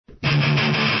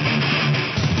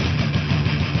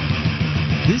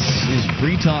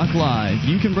Free Talk Live.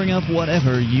 You can bring up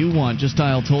whatever you want. Just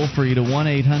dial toll-free to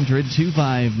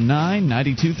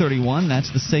 1-800-259-9231.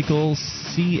 That's the SACL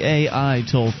CAI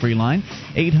toll-free line,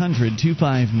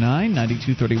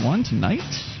 800-259-9231. Tonight,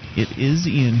 it is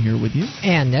Ian here with you.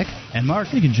 And Nick. And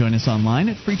Mark. You can join us online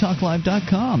at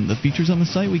freetalklive.com. The features on the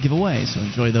site we give away, so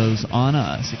enjoy those on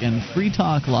us. Again,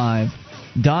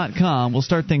 freetalklive.com. We'll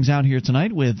start things out here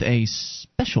tonight with a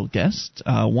special guest,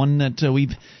 one that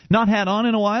we've not had on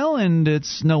in a while, and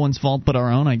it's no one's fault but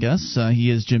our own, I guess. He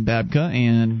is Jim Babka,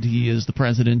 and he is the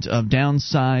president of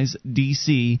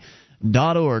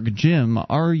DownsizeDC.org. Jim,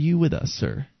 are you with us,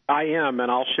 sir? I am,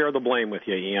 and I'll share the blame with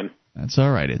you, Ian. That's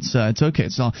all right. It's okay.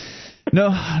 It's all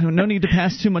no need to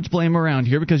pass too much blame around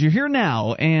here because you're here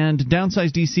now, and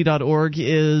DownsizeDC.org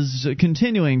is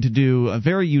continuing to do a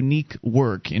very unique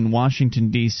work in Washington,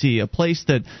 D.C., a place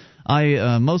that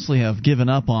I mostly have given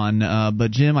up on, but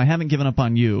Jim, I haven't given up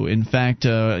on you. In fact,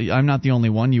 I'm not the only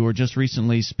one. You were just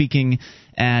recently speaking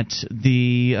at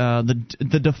the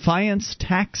Defiance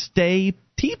Tax Day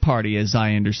Tea Party, as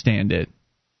I understand it.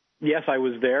 Yes, I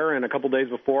was there, and a couple days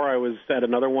before I was at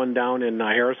another one down in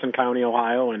Harrison County,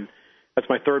 Ohio, and that's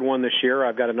my third one this year.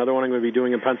 I've got another one I'm going to be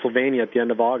doing in Pennsylvania at the end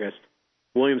of August,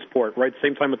 Williamsport, right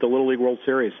same time at the Little League World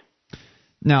Series.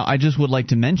 Now, I just would like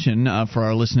to mention for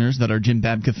our listeners that are Jim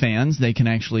Babka fans, they can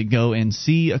actually go and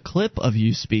see a clip of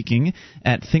you speaking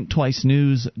at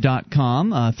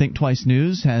ThinkTwiceNews.com. Think Twice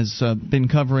News has been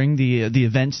covering the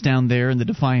events down there in the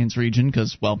Defiance region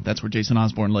because, well, that's where Jason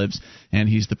Osborne lives, and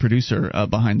he's the producer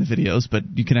behind the videos. But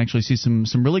you can actually see some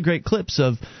really great clips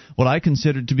of what I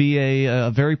consider to be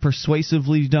a very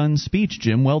persuasively done speech,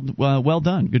 Jim. Well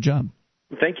done. Good job.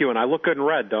 Thank you, and I look good in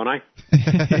red, don't I?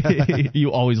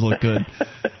 You always look good.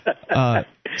 I've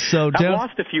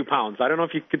lost a few pounds. I don't know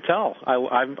if you could tell.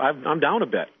 I'm down a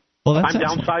bit. Well, I'm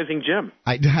downsizing Jim.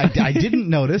 I didn't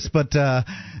notice, but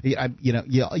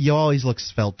you always look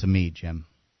svelte to me, Jim.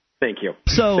 Thank you.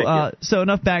 So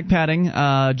enough back patting.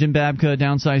 Jim Babka,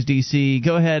 Downsize DC.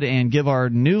 Go ahead and give our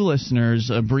new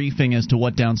listeners a briefing as to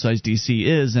what Downsize DC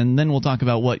is, and then we'll talk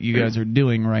about what you guys are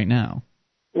doing right now.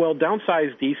 Well,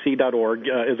 DownsizeDC.org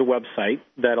is a website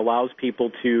that allows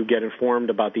people to get informed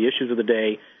about the issues of the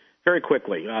day very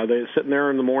quickly. They're sitting there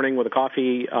in the morning with a cup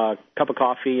of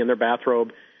coffee in their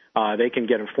bathrobe. They can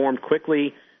get informed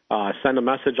quickly, send a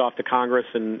message off to Congress,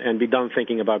 and be done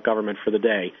thinking about government for the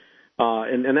day.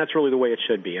 And that's really the way it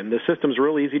should be. And the system's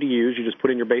real easy to use. You just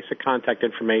put in your basic contact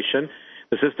information.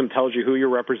 The system tells you who your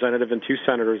representative and two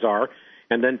senators are,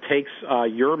 and then takes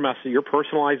your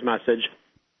personalized message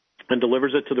and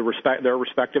delivers it to their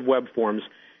respective web forms,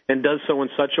 and does so in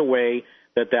such a way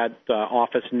that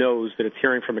office knows that it's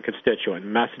hearing from a constituent.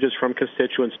 Messages from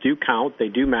constituents do count. They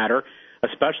do matter,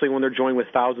 especially when they're joined with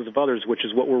thousands of others, which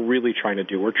is what we're really trying to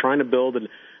do. We're trying to build an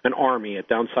army at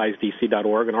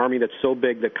DownsizeDC.org, an army that's so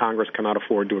big that Congress cannot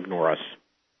afford to ignore us.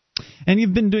 And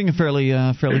you've been doing a fairly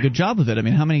good job of it. I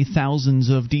mean, how many thousands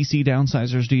of DC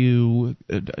downsizers do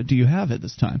you have at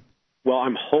this time? Well,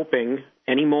 I'm hoping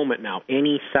any moment now,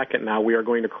 any second now, we are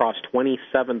going to cross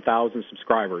 27,000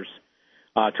 subscribers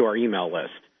to our email list.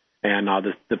 And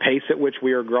the pace at which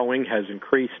we are growing has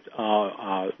increased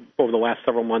over the last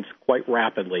several months quite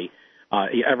rapidly.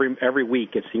 Every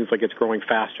week it seems like it's growing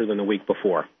faster than the week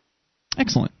before.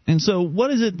 Excellent. And so what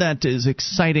is it that is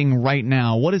exciting right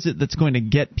now? What is it that's going to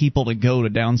get people to go to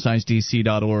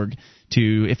DownsizeDC.org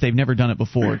to, if they've never done it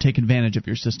before, take advantage of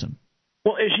your system?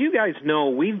 Well, as you guys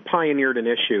know, we've pioneered an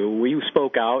issue. We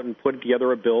spoke out and put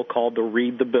together a bill called the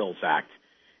Read the Bills Act.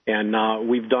 And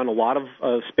we've done a lot of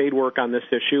spade work on this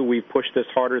issue. We've pushed this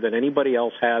harder than anybody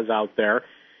else has out there.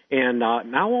 And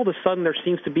now all of a sudden there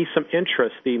seems to be some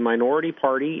interest. The minority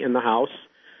party in the House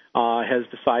has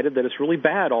decided that it's really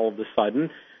bad all of a sudden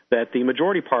that the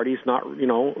majority party is not,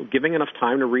 giving enough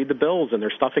time to read the bills, and they're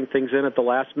stuffing things in at the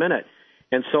last minute.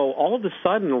 And so all of a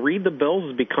sudden, Read the Bills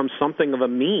has become something of a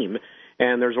meme.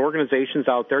 And there's organizations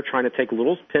out there trying to take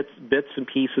little bits and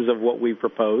pieces of what we've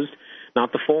proposed,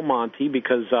 not the full Monty,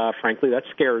 because, frankly, that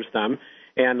scares them.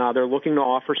 And they're looking to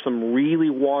offer some really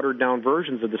watered-down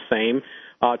versions of the same,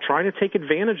 trying to take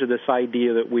advantage of this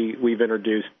idea that we've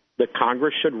introduced, that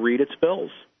Congress should read its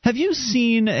bills. Have you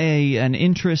seen an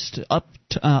interest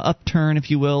upturn, if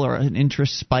you will, or an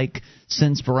interest spike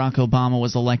since Barack Obama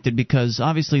was elected? Because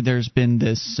obviously there's been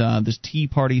this Tea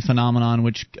Party phenomenon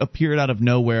which appeared out of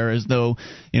nowhere, as though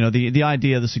the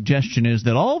idea, the suggestion is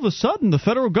that all of a sudden the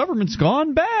federal government's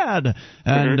gone bad,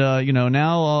 and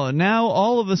now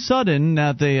all of a sudden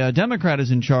that the Democrat is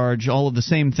in charge, all of the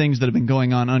same things that have been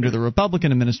going on under the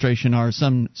Republican administration are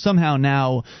somehow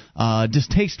now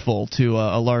distasteful to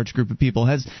a large group of people.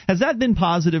 Has Has that been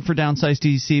positive for Downsized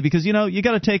DC? Because, you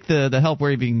got to take the help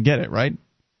wherever you can get it, right?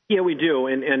 Yeah, we do,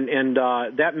 and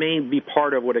that may be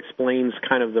part of what explains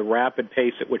kind of the rapid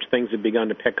pace at which things have begun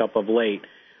to pick up of late.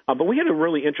 But we had a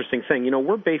really interesting thing.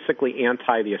 We're basically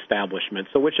anti the establishment.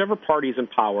 So whichever party's in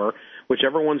power,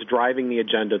 whichever one's driving the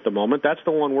agenda at the moment, that's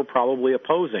the one we're probably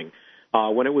opposing.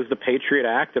 When it was the Patriot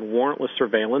Act and warrantless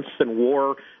surveillance and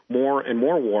war, more and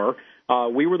more war,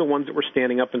 we were the ones that were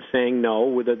standing up and saying,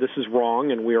 no, that this is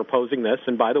wrong and we are opposing this.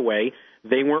 And by the way,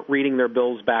 they weren't reading their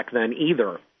bills back then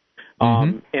either.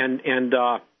 And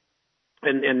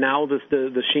now the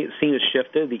scene has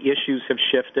shifted. The issues have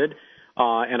shifted.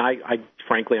 And I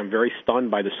frankly, I'm very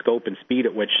stunned by the scope and speed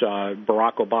at which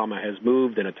Barack Obama has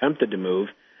moved and attempted to move.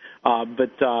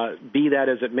 But be that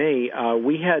as it may,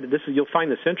 you'll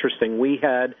find this interesting. We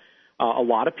had a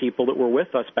lot of people that were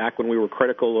with us back when we were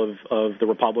critical of the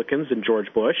Republicans and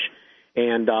George Bush.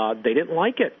 And they didn't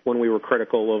like it when we were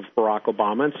critical of Barack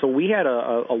Obama. And so we had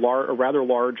a rather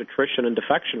large attrition and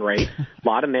defection rate, a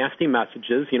lot of nasty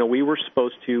messages. We were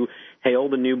supposed to hail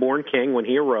the newborn king when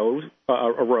he arose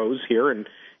here in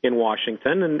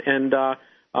Washington, and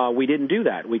we didn't do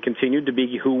that. We continued to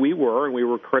be who we were, and we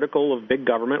were critical of big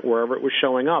government wherever it was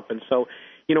showing up. And so,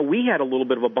 we had a little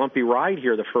bit of a bumpy ride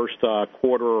here the first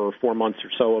quarter or 4 months or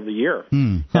so of the year.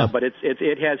 But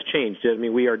it has changed. I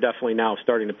mean, we are definitely now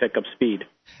starting to pick up speed.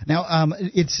 Now,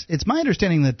 it's my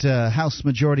understanding that House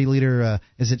Majority Leader,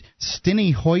 is it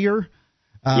Steny Hoyer?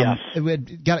 Yes.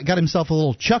 Got himself a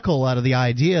little chuckle out of the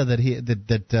idea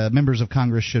that members of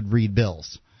Congress should read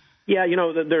bills. Yeah,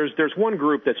 there's one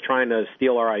group that's trying to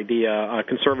steal our idea, a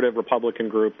conservative Republican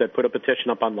group that put a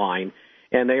petition up online.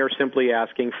 And they are simply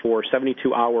asking for a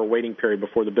 72-hour waiting period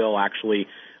before the bill actually,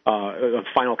 a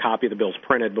final copy of the bill is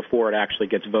printed before it actually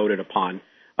gets voted upon.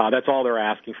 That's all they're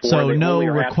asking for. So no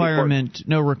requirement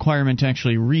to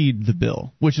actually read the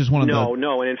bill, which is one of the...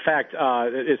 No, and in fact,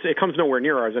 it comes nowhere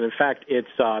near ours. And in fact,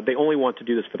 they only want to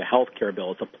do this for the health care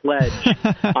bill. It's a pledge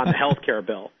on the health care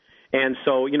bill. And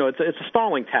so, it's a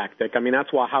stalling tactic. I mean,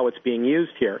 that's how it's being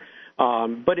used here.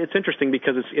 But it's interesting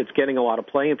because it's getting a lot of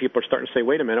play, and people are starting to say,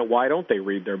 wait a minute, why don't they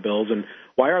read their bills, and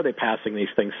why are they passing these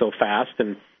things so fast?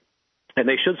 And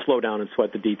they should slow down and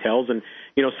sweat the details. And,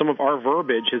 some of our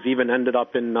verbiage has even ended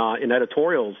up in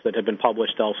editorials that have been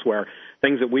published elsewhere,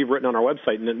 things that we've written on our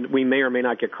website and that we may or may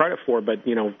not get credit for, but,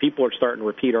 people are starting to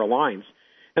repeat our lines.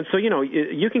 And so,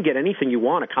 you can get anything you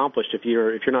want accomplished if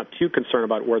you're not too concerned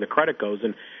about where the credit goes.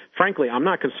 And frankly, I'm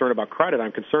not concerned about credit.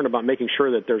 I'm concerned about making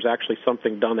sure that there's actually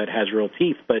something done that has real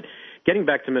teeth. But getting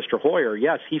back to Mr. Hoyer,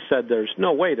 yes, he said there's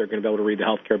no way they're going to be able to read the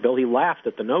health care bill. He laughed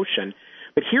at the notion.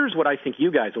 But here's what I think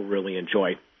you guys will really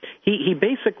enjoy. He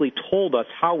basically told us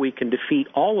how we can defeat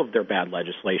all of their bad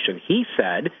legislation. He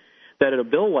said that a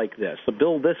bill like this, a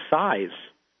bill this size,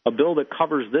 a bill that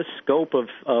covers this scope of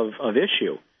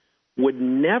issue, would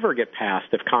never get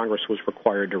passed if Congress was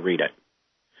required to read it.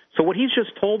 So what he's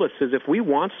just told us is if we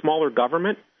want smaller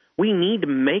government, we need to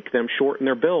make them shorten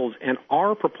their bills, and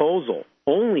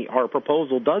only our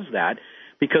proposal does that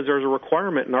because there's a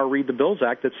requirement in our Read the Bills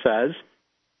Act that says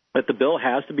that the bill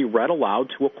has to be read aloud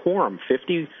to a quorum.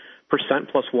 50%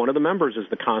 plus one of the members, as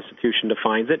the Constitution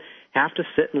defines it, have to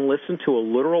sit and listen to a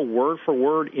literal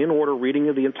word-for-word in-order reading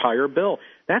of the entire bill.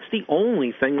 That's the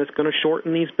only thing that's going to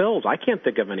shorten these bills. I can't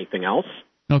think of anything else.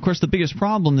 Now, of course, the biggest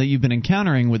problem that you've been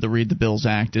encountering with the Read the Bills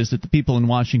Act is that the people in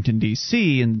Washington,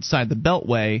 D.C., inside the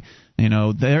Beltway,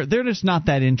 they're just not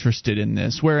that interested in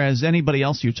this, whereas anybody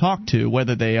else you talk to,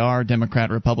 whether they are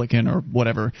Democrat, Republican, or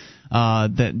whatever,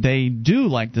 that they do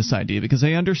like this idea because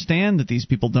they understand that these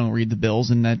people don't read the bills,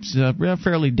 and that's a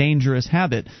fairly dangerous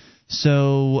habit.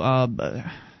 So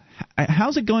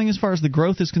how's it going as far as the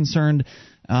growth is concerned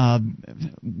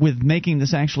with making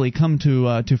this actually come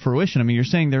to fruition? I mean, you're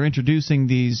saying they're introducing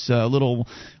these little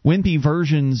wimpy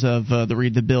versions of the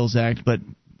Read the Bills Act, but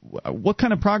what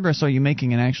kind of progress are you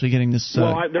making in actually getting this?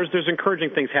 Well, there's encouraging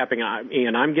things happening,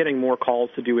 and I'm getting more calls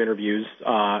to do interviews,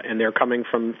 and they're coming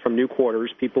from new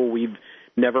quarters, people we've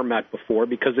never met before,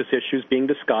 because this issue is being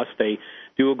discussed. They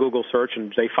do a Google search,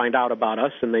 and they find out about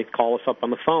us, and they call us up on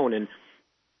the phone, and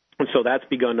so that's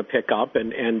begun to pick up,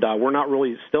 and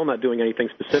we're still not doing anything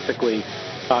specifically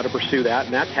to pursue that,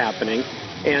 and that's happening.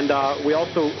 And we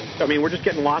also, we're just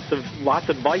getting lots of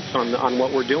advice on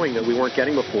what we're doing that we weren't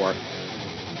getting before.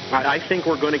 I think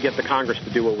we're going to get the Congress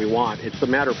to do what we want. It's a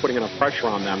matter of putting enough pressure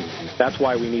on them. That's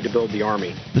why we need to build the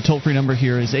Army. The toll-free number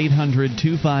here is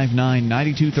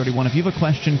 800-259-9231. If you have a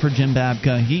question for Jim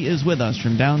Babka, he is with us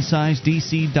from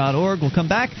downsizedc.org. We'll come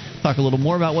back, talk a little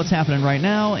more about what's happening right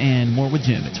now, and more with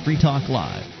Jim. It's Free Talk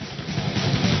Live.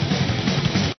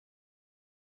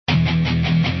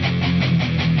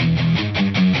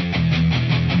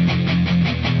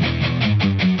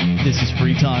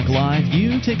 Talk Live.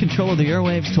 You take control of the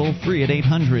airwaves toll free at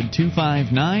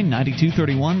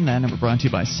 800-259-9231. That number brought to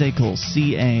you by SACL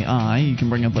CAI. You can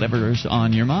bring up whatever's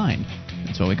on your mind.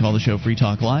 That's why we call the show Free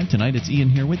Talk Live. Tonight it's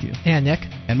Ian here with you. And Nick.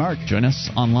 And Mark. Join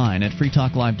us online at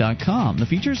freetalklive.com. The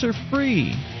features are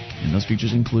free. And those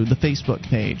features include the Facebook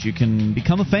page. You can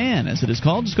become a fan, as it is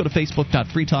called. Just go to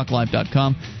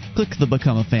facebook.freetalklive.com. Click the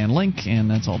Become a Fan link,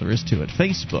 and that's all there is to it.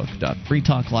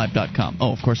 Facebook.freetalklive.com.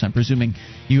 Oh, of course, I'm presuming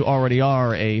you already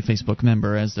are a Facebook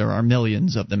member, as there are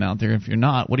millions of them out there. If you're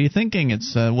not, what are you thinking?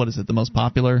 It's, what is it, the most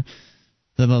popular,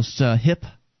 the most hip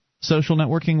social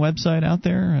networking website out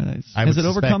there? Has it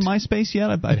overcome MySpace yet?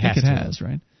 I think it has,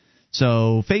 right?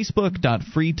 So,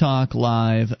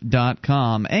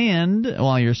 facebook.freetalklive.com. And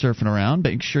while you're surfing around,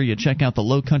 make sure you check out the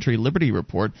Low Country Liberty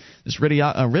Report. This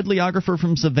Ridleyographer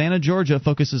from Savannah, Georgia,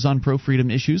 focuses on pro-freedom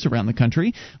issues around the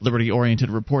country. Liberty-oriented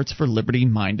reports for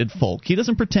liberty-minded folk. He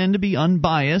doesn't pretend to be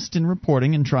unbiased in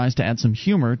reporting and tries to add some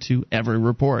humor to every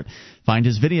report. Find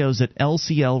his videos at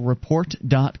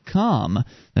lclreport.com.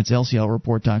 That's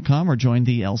lclreport.com, or join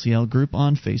the LCL group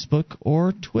on Facebook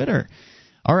or Twitter.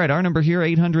 All right, our number here,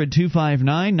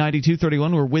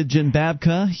 800-259-9231. We're with Jim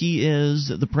Babka. He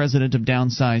is the president of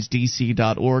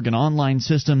DownsizeDC.org, an online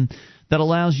system that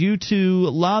allows you to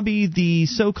lobby the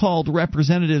so-called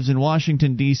representatives in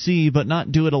Washington, D.C., but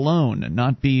not do it alone,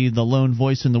 not be the lone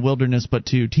voice in the wilderness, but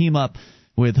to team up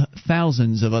with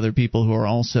thousands of other people who are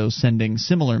also sending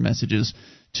similar messages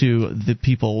to the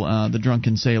people, the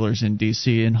drunken sailors in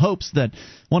D.C., in hopes that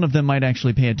one of them might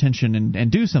actually pay attention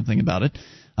and do something about it.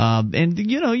 And,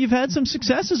 you know, you've had some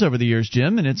successes over the years,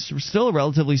 Jim, and it's still a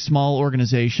relatively small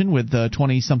organization with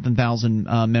 20-something thousand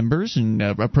members and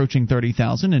approaching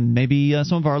 30,000, and maybe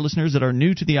some of our listeners that are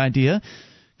new to the idea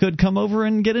could come over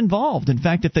and get involved. In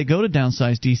fact, if they go to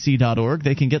downsizedc.org,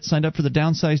 they can get signed up for the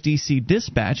Downsize DC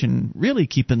Dispatch and really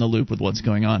keep in the loop with what's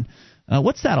going on.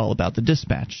 What's that all about, the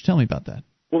Dispatch? Tell me about that.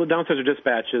 Well, the Downsizer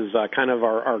Dispatch is kind of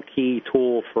our key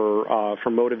tool for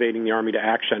motivating the Army to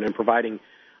action and providing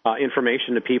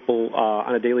information to people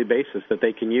on a daily basis that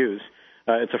they can use.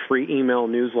 It's a free email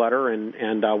newsletter,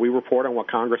 and we report on what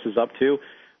Congress is up to,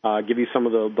 give you some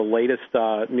of the latest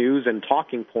news and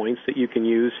talking points that you can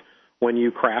use when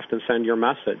you craft and send your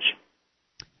message.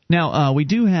 Now, we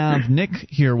do have Nick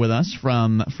here with us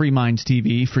from Free Minds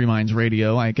TV, Free Minds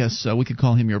Radio. I guess we could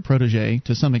call him your protege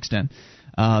to some extent.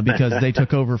 Because they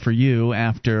took over for you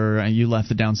after you left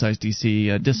the Downsize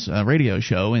DC radio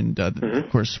show, and of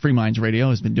course, Free Minds Radio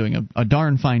has been doing a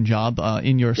darn fine job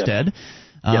in your stead.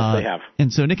 Yes, they have.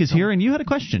 And so Nick is here, and you had a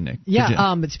question, Nick.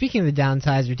 Yeah, but speaking of the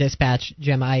Downsizer Dispatch,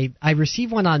 Jim, I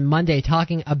received one on Monday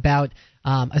talking about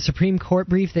a Supreme Court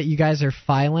brief that you guys are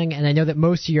filing, and I know that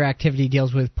most of your activity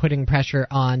deals with putting pressure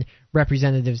on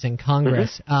representatives in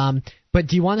Congress. But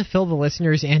do you want to fill the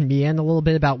listeners and me in a little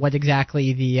bit about what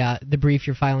exactly the brief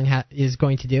you're filing is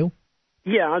going to do?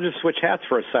 Yeah, I'll just switch hats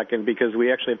for a second because we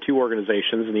actually have two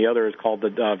organizations, and the other is called,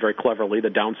 very cleverly, the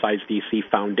Downsize DC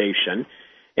Foundation.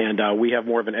 And we have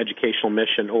more of an educational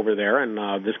mission over there. And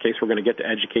in this case, we're going to get to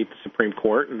educate the Supreme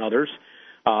Court and others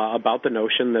about the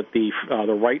notion that the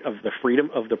right of the freedom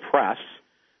of the press,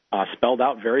 spelled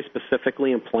out very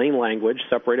specifically in plain language,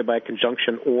 separated by a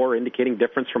conjunction or indicating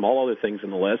difference from all other things in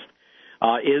the list,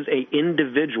 is a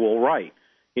individual right.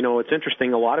 You know, it's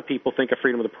interesting. A lot of people think of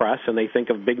freedom of the press, and they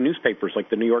think of big newspapers like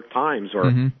the New York Times,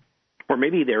 or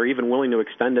maybe they're even willing to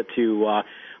extend it to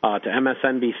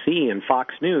MSNBC and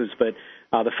Fox News. But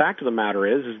the fact of the matter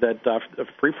is that the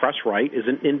free press right is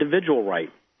an individual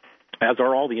right, as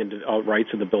are all the rights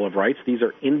in the Bill of Rights. These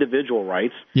are individual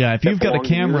rights. Yeah, if you've got a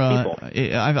camera,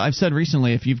 I've said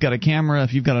recently, if you've got a camera,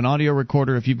 if you've got an audio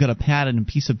recorder, if you've got a pad and a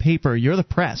piece of paper, you're the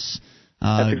press.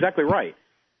 That's exactly right.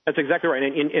 That's exactly right.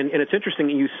 And it's interesting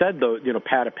that you said, though, you know,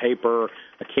 pad of paper,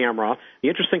 a camera. The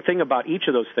interesting thing about each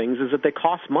of those things is that they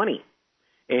cost money.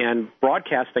 And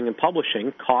broadcasting and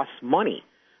publishing costs money.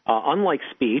 Unlike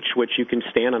speech, which you can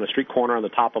stand on a street corner on the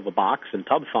top of a box and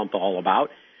tub thump all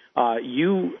about,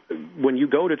 when you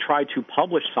go to try to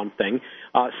publish something,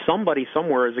 somebody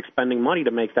somewhere is expending money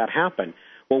to make that happen.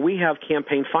 Well, we have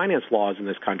campaign finance laws in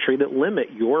this country that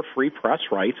limit your free press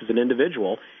rights as an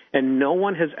individual, and no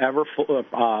one has ever,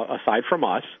 aside from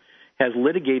us, has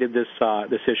litigated this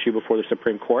issue before the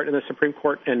Supreme Court, and the Supreme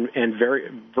Court and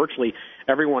virtually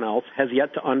everyone else has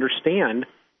yet to understand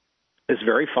this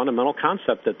very fundamental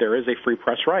concept that there is a free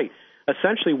press right.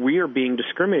 Essentially, we are being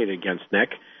discriminated against, Nick,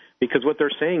 because what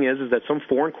they're saying is that some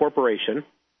foreign corporation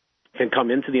can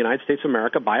come into the United States of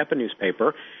America, buy up a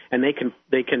newspaper, and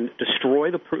they can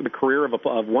destroy the career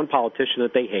of one politician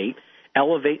that they hate,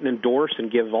 elevate and endorse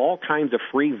and give all kinds of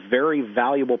free, very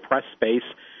valuable press space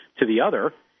to the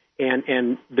other,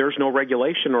 And there's no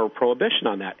regulation or prohibition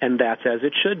on that, and that's as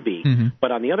it should be. Mm-hmm.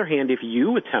 But on the other hand, if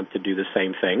you attempt to do the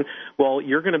same thing, well,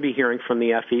 you're going to be hearing from the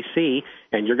FEC,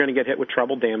 and you're going to get hit with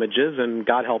treble damages, and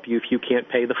God help you if you can't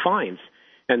pay the fines.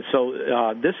 And so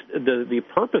the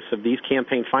purpose of these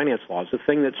campaign finance laws, the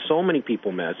thing that so many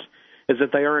people miss, is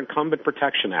that they are incumbent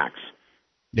protection acts.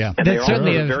 Yeah, that's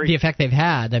certainly the effect they've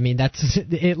had. I mean,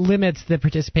 it limits the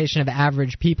participation of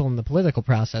average people in the political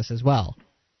process as well.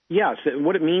 Yes,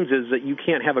 what it means is that you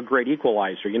can't have a great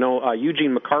equalizer. You know,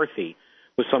 Eugene McCarthy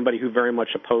was somebody who very much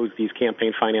opposed these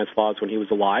campaign finance laws when he was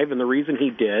alive, and the reason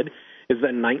he did is that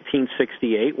in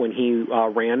 1968, when he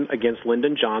ran against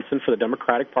Lyndon Johnson for the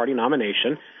Democratic Party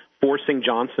nomination, forcing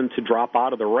Johnson to drop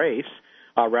out of the race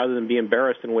rather than be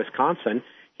embarrassed in Wisconsin,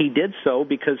 he did so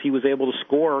because he was able to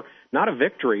score not a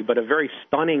victory, but a very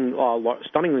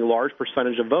stunningly large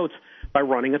percentage of votes by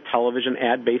running a television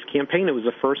ad-based campaign. It was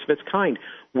the first of its kind.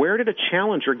 Where did a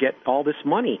challenger get all this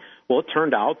money? Well, it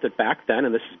turned out that back then,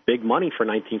 and this is big money for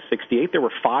 1968, there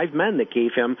were 5 men that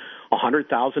gave him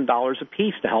 $100,000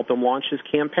 apiece to help him launch his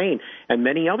campaign, and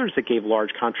many others that gave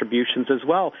large contributions as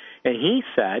well. And he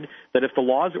said that if the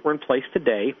laws that were in place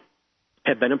today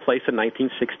had been in place in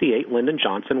 1968, Lyndon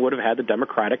Johnson would have had the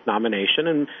Democratic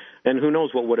nomination, and who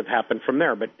knows what would have happened from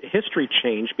there. But history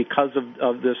changed because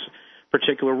of this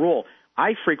particular rule.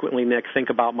 I frequently, Nick,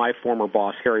 think about my former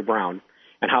boss, Harry Brown,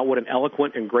 and what an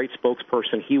eloquent and great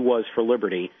spokesperson he was for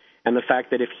liberty, and the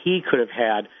fact that if he could have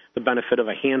had the benefit of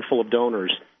a handful of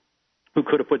donors who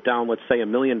could have put down, let's say, $1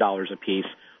 million apiece,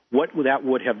 what that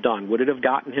would have done? Would it have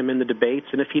gotten him in the debates?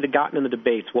 And if he'd have gotten in the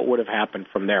debates, what would have happened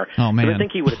from there? Oh, man. I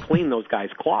think he would have cleaned those guys'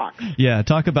 clocks. Yeah,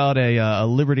 talk about a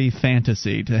liberty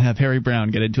fantasy to have Harry Brown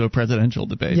get into a presidential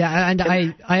debate. Yeah, and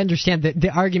I understand that the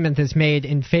argument that's made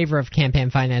in favor of campaign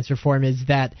finance reform is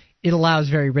that it allows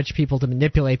very rich people to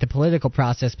manipulate the political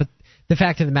process, but the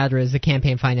fact of the matter is the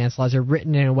campaign finance laws are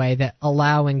written in a way that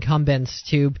allow incumbents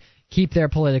to keep their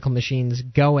political machines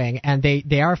going, and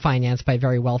they are financed by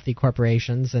very wealthy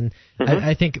corporations. And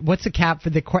I think what's the cap for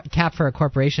cap for a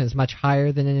corporation is much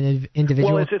higher than an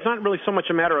individual. Well, it's not really so much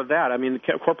a matter of that. I mean,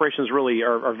 corporations really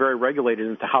are very regulated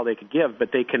into how they could give,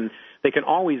 but they can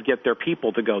always get their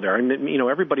people to go there. And you know,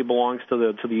 everybody belongs to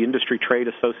the industry trade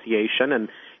association, and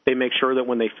they make sure that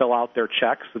when they fill out their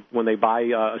checks, when they buy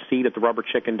a seat at the rubber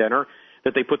chicken dinner,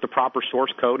 that they put the proper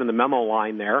source code in the memo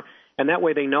line there. And that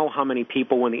way they know how many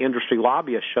people, when the industry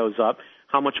lobbyist shows up,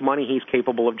 how much money he's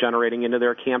capable of generating into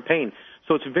their campaign.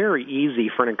 So it's very easy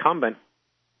for an incumbent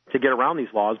to get around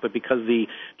these laws, but because the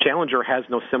challenger has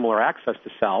no similar access to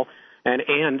sell,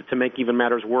 and to make even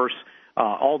matters worse,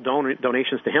 all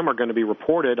donations to him are going to be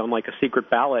reported. Unlike a secret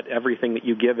ballot, everything that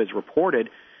you give is reported.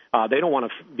 They don't want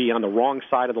to be on the wrong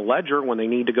side of the ledger when they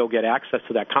need to go get access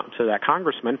to that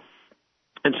congressman.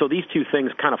 And so these two things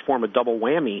kind of form a double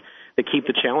whammy that keep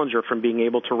the challenger from being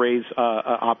able to raise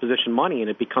opposition money,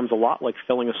 and it becomes a lot like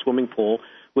filling a swimming pool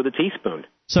with a teaspoon.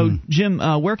 So, Jim,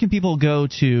 where can people go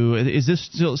to? Is this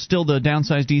still the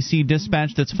Downsized DC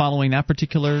Dispatch that's following that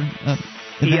particular event?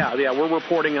 Yeah, we're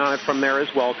reporting on it from there as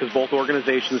well, because both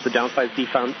organizations, the Downsized D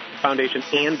Foundation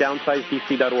and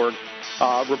DownsizeDC.org,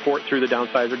 report through the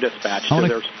Downsizer Dispatch to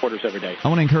their supporters every day. I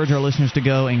want to encourage our listeners to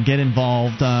go and get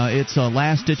involved. It's a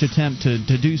last-ditch attempt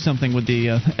to do something with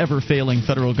the ever-failing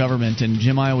federal government. And,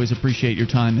 Jim, I always appreciate your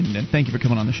time, and thank you for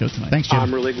coming on the show tonight. Thanks, Jim.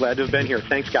 I'm really glad to have been here.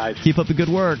 Thanks, guys. Keep up the good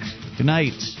work. Good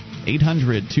night.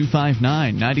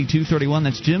 800-259-9231.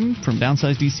 That's Jim from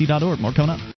DownsizeDC.org. More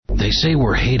coming up. They say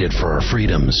we're hated for our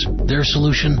freedoms. Their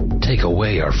solution? Take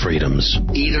away our freedoms.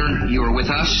 Either you're with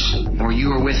us or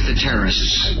you are with the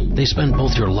terrorists. They spend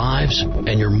both your lives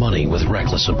and your money with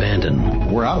reckless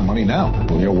abandon. We're out of money now.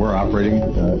 We're operating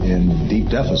in deep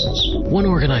deficits. One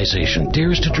organization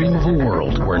dares to dream of a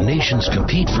world where nations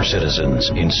compete for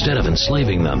citizens instead of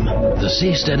enslaving them. The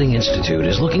Seasteading Institute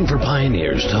is looking for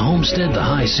pioneers to homestead the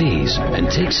high seas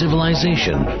and take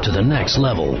civilization to the next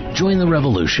level. Join the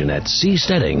revolution at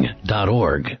seasteading.org.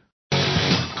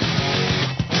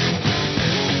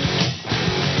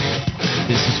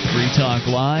 This is Free Talk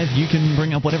Live. You can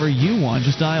bring up whatever you want.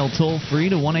 Just dial toll-free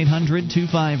to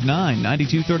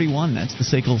 1-800-259-9231. That's the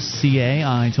SACL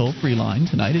CAI toll-free line.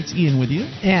 Tonight it's Ian with you.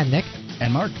 And Nick.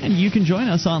 And Mark. And you can join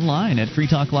us online at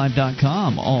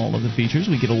freetalklive.com. All of the features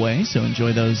we give away, so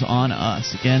enjoy those on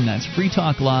us. Again, that's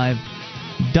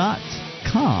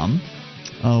freetalklive.com.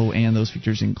 Oh, and those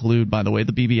features include, by the way,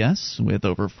 the BBS with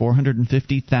over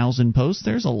 450,000 posts.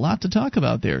 There's a lot to talk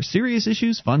about there. Serious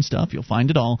issues, fun stuff. You'll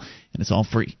find it all, and it's all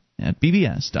free at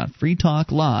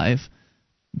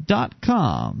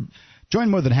bbs.freetalklive.com.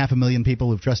 Join more than 500,000 people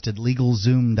who've trusted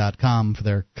LegalZoom.com for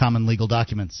their common legal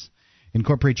documents.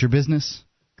 Incorporate your business.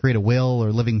 create a will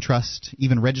or living trust,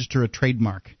 even register a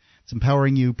trademark. It's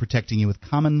empowering you, protecting you with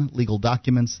common legal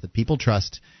documents that people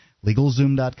trust.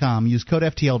 LegalZoom.com. Use code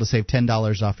FTL to save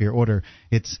 $10 off your order.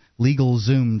 It's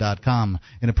LegalZoom.com.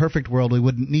 In a perfect world, we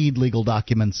wouldn't need legal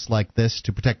documents like this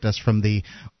to protect us from the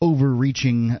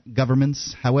overreaching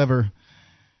governments. However,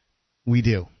 we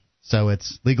do. So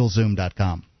it's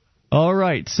LegalZoom.com. All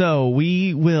right, so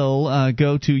we will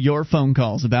go to your phone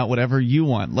calls about whatever you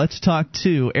want. Let's talk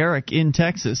to Eric in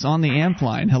Texas on the AMP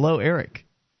line. Hello, Eric.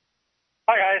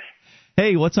 Hi, guys.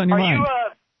 Hey, what's on your mind?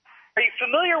 Are you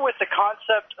familiar with the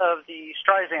concept of the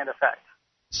Streisand effect?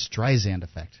 Streisand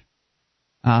effect.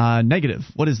 Negative.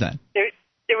 What is that?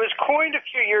 It was coined a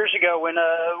few years ago when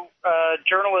a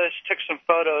journalist took some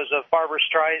photos of Barbra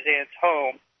Streisand's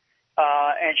home,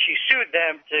 and she sued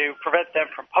them to prevent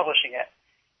them from publishing it,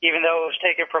 even though it was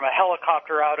taken from a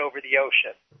helicopter out over the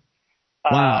ocean.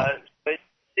 Wow. But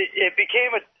it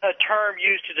became a term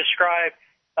used to describe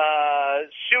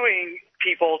suing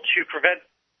people to prevent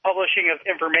publishing of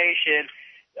information,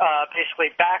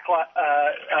 basically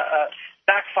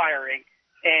backfiring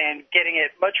and getting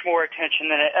it much more attention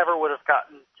than it ever would have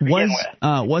gotten to begin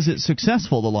with. Was it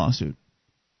successful, the lawsuit?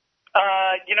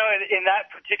 In that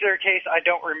particular case, I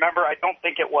don't remember. I don't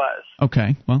think it was.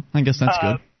 Okay, well, I guess that's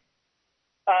good.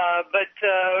 But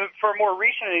for a more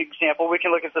recent example, we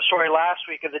can look at the story last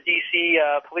week of the D.C.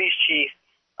 police chief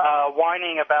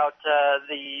whining about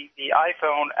the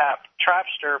iPhone app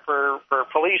Trapster for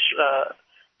police,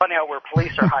 finding out where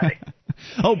police are hiding.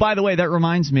 Oh, by the way, that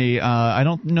reminds me. I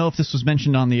don't know if this was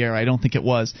mentioned on the air. I don't think it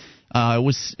was.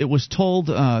 It was told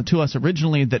to us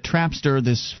originally that Trapster,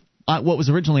 what was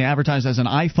originally advertised as an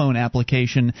iPhone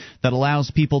application that allows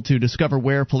people to discover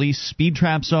where police speed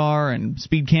traps are and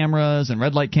speed cameras and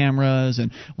red light cameras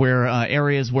and where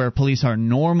areas where police are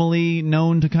normally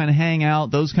known to kind of hang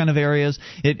out, those kind of areas.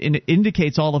 It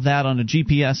indicates all of that on a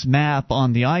GPS map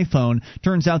on the iPhone.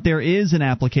 Turns out there is an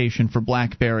application for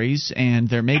BlackBerries, and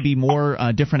there may be more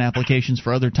different applications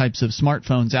for other types of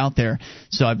smartphones out there.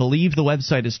 So I believe the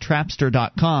website is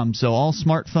Trapster.com. So all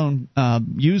smartphone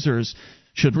users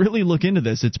should really look into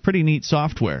this. It's pretty neat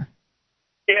software.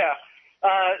 Yeah.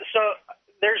 So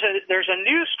there's a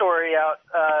news story out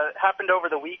happened over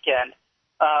the weekend.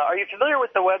 Are you familiar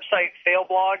with the website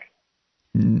Failblog?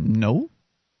 No.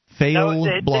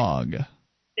 Failblog.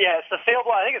 Yeah, it's the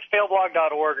Failblog. I think it's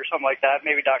failblog.org or something like that,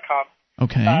 maybe .com.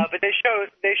 Okay. But they show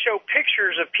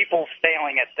pictures of people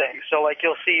failing at things. So like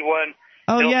you'll see one.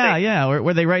 Oh yeah,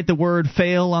 where they write the word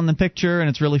fail on the picture and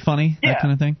it's really funny, that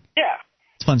kind of thing. Yeah.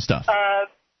 It's fun stuff.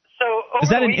 So is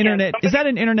that an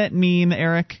internet meme,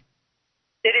 Eric?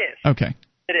 It is. Okay.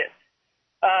 It is.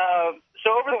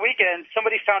 So over the weekend,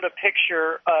 somebody found a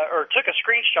picture or took a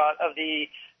screenshot of the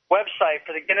website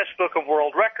for the Guinness Book of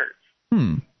World Records,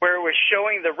 where it was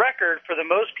showing the record for the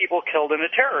most people killed in a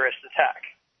terrorist attack.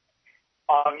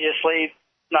 Obviously,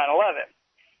 9/11.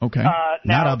 Okay.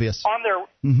 Not obvious. On their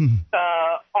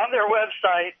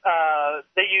website,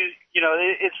 they use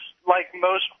it's like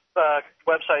most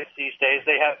websites these days.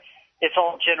 It's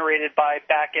all generated by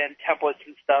back-end templates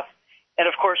and stuff. And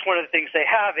of course, one of the things they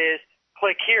have is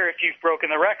click here if you've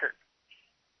broken the record.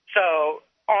 So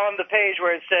on the page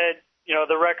where it said,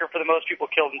 the record for the most people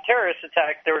killed in terrorist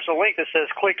attack, there was a link that says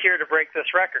click here to break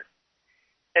this record.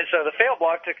 And so the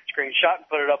Failblog took a screenshot and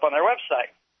put it up on their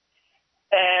website.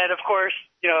 And of course,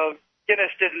 Guinness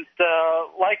didn't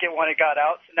like it when it got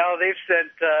out. So now they've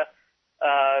sent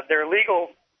their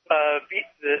legal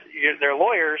their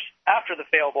lawyers after the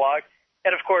Failblog,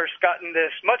 and of course gotten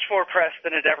this much more press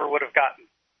than it ever would have gotten.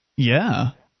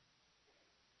 Yeah.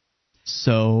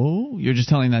 So you're just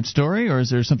telling that story, or is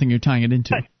there something you're tying it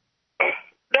into?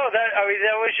 No,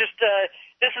 that was just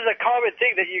this is a common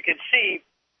thing that you can see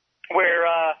where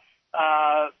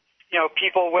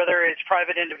people, whether it's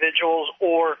private individuals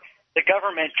or the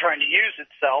government trying to use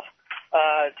itself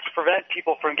to prevent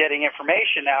people from getting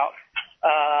information out.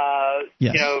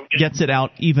 Yes. Gets it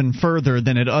out even further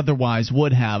than it otherwise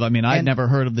would have. I mean, I'd never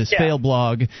heard of this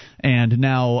Failblog, and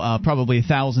now probably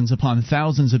thousands upon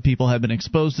thousands of people have been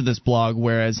exposed to this blog,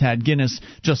 whereas had Guinness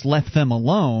just left them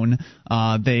alone,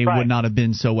 they would not have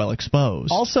been so well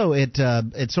exposed. Also, it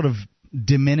sort of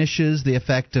diminishes the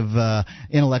effect of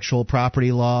intellectual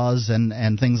property laws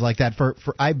and things like that.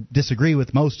 I disagree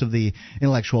with most of the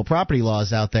intellectual property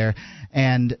laws out there,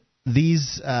 and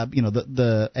these,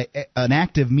 an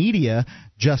active media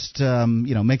just,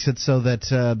 makes it so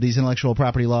that these intellectual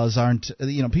property laws aren't,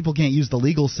 people can't use the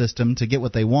legal system to get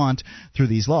what they want through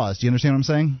these laws. Do you understand what I'm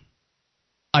saying?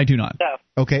 I do not. No.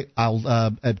 Okay,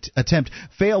 I'll attempt.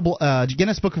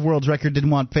 Guinness Book of World Record didn't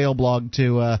want Failblog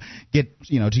to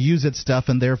to use its stuff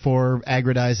and therefore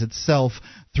aggrandize itself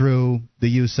through the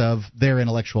use of their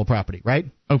intellectual property, right?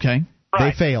 Okay.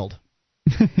 They failed.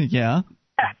 Yeah.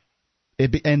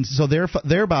 And so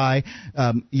thereby,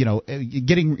 going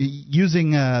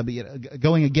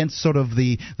against sort of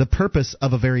the purpose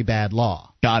of a very bad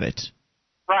law. Got it.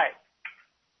 Right.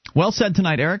 Well said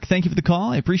tonight, Eric. Thank you for the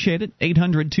call. I appreciate it.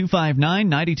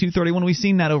 800-259-9231. We've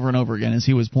seen that over and over again, as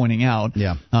he was pointing out,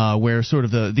 where sort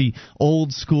of the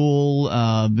old school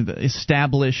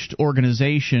established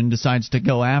organization decides to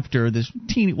go after this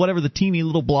whatever the teeny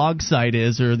little blog site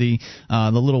is, or the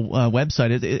little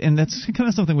website is, and that's kind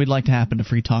of something we'd like to happen to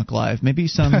Free Talk Live. Maybe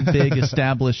some big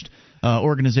established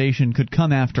organization could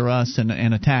come after us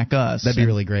and attack us. That'd be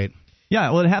really great.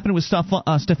 Yeah, well, it happened with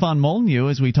Stefan Molyneux,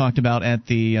 as we talked about at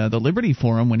the Liberty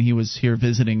Forum when he was here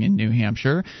visiting in New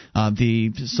Hampshire.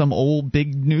 Some old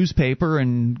big newspaper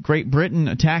in Great Britain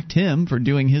attacked him for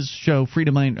doing his show Free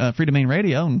Domain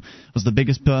Radio, and was the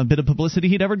biggest bit of publicity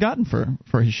he'd ever gotten for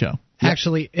his show.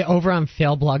 Actually, over on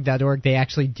failblog.org, they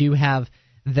actually do have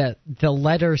the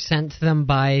letter sent to them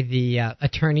by the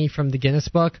attorney from the Guinness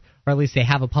Book, or at least they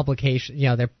have a publication,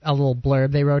 a little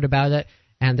blurb they wrote about it.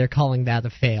 And they're calling that a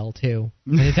fail, too.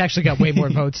 And it's actually got way more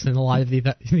votes than a lot of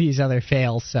these other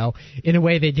fails. So, in a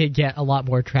way, they did get a lot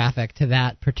more traffic to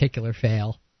that particular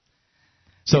fail.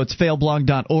 So it's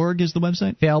failblog.org is the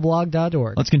website?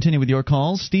 Failblog.org. Let's continue with your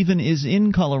calls. Stephen is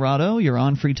in Colorado. You're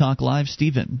on Free Talk Live.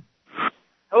 Stephen.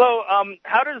 Hello.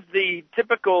 How does the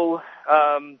typical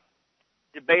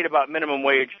debate about minimum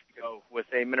wage go with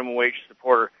a minimum wage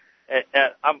supporter?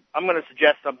 I'm going to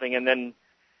suggest something and then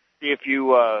see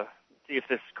if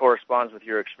this corresponds with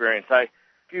your experience. A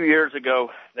few years ago,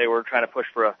 they were trying to push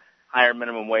for a higher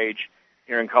minimum wage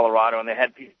here in Colorado, and they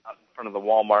had people out in front of the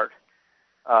Walmart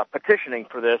petitioning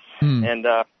for this. And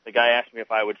the guy asked me if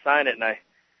I would sign it, and I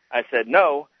said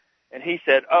no. And he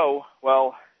said, "Oh,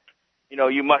 well,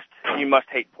 you must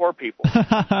hate poor people."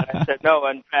 I said, "No,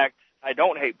 in fact, I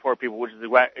don't hate poor people, which is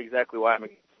exactly why I'm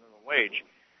against minimum wage."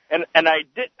 And I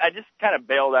just kind of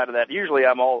bailed out of that. Usually,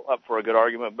 I'm all up for a good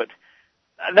argument, but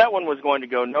that one was going to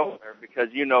go nowhere because,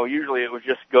 usually it would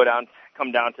just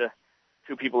come down to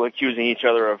two people accusing each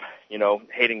other of,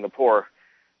 hating the poor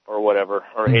or whatever,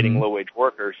 or hating low-wage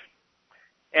workers.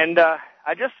 And I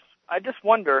just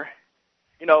wonder,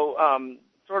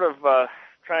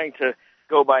 trying to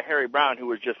go by Harry Brown, who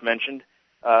was just mentioned,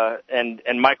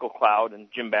 and Michael Cloud and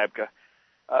Jim Babka,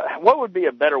 what would be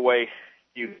a better way,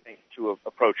 do you think, to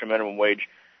approach a minimum wage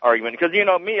argument? Because,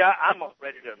 me, I'm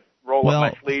ready to roll up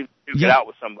my sleeves to get out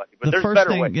with somebody. But there's a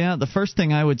better way. Yeah, the first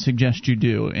thing I would suggest you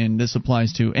do, and this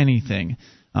applies to anything,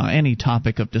 any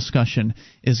topic of discussion,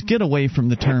 is get away from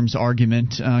the terms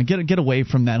argument. Get away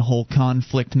from that whole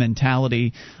conflict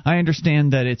mentality. I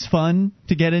understand that it's fun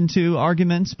to get into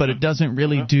arguments, but it doesn't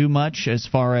really do much as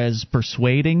far as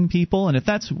persuading people. And if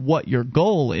that's what your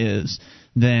goal is,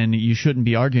 then you shouldn't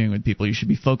be arguing with people. You should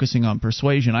be focusing on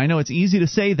persuasion. I know it's easy to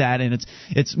say that, and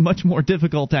it's much more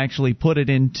difficult to actually put it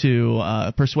into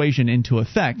persuasion into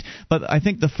effect. But I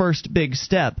think the first big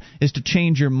step is to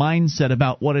change your mindset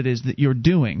about what it is that you're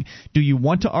doing. Do you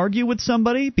want to argue with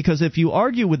somebody? Because if you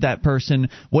argue with that person,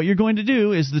 what you're going to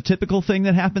do is the typical thing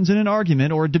that happens in an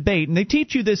argument or a debate, and they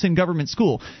teach you this in government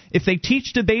school. If they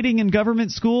teach debating in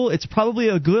government school, it's probably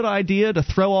a good idea to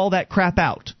throw all that crap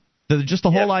out. Just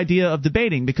the whole idea of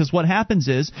debating, because what happens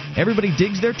is everybody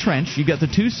digs their trench. You've got the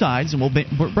two sides, and we'll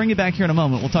bring you back here in a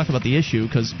moment. We'll talk about the issue,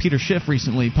 because Peter Schiff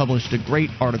recently published a great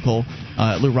article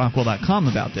at LouRockwell.com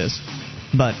about this.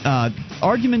 But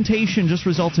argumentation just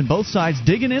results in both sides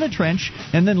digging in a trench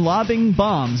and then lobbing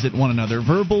bombs at one another,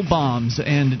 verbal bombs,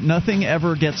 and nothing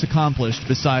ever gets accomplished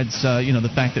besides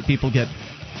the fact that people get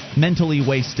mentally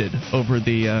wasted over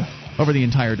the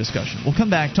entire discussion. We'll come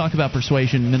back, talk about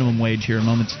persuasion, minimum wage here in a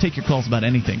moment. So take your calls about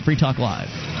anything. Free Talk Live.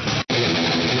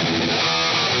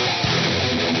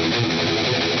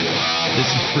 This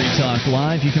is Free Talk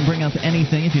Live. You can bring up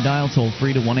anything if you dial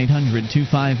toll-free to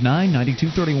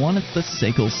 1-800-259-9231. It's the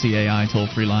SACL CAI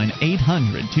toll-free line,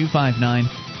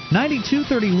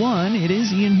 800-259-9231. It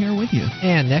is Ian here with you.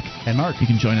 And Nick. And Mark. You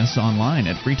can join us online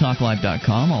at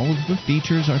freetalklive.com. All of the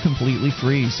features are completely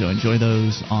free, so enjoy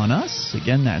those on us.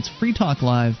 Again, that's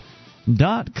freetalklive.com.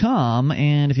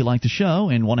 And if you like the show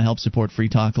and want to help support Free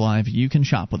Talk Live, you can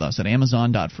shop with us at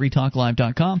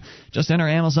amazon.freetalklive.com. Just enter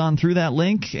Amazon through that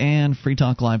link, and Free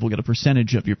Talk Live will get a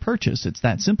percentage of your purchase. It's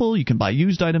that simple. You can buy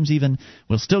used items even.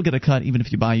 We'll still get a cut even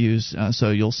if you buy used, so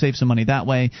you'll save some money that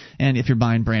way. And if you're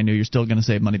buying brand new, you're still going to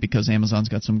save money because Amazon's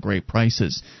got some great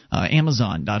prices.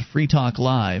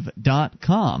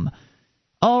 Amazon.freetalklive.com.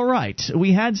 All right.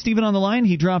 We had Stephen on the line.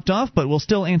 He dropped off, but we'll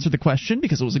still answer the question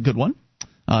because it was a good one.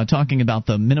 Talking about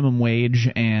the minimum wage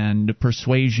and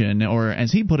persuasion, or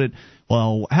as he put it,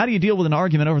 well, how do you deal with an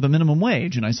argument over the minimum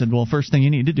wage? And I said, well, first thing you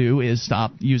need to do is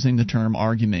stop using the term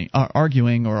arguing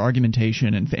or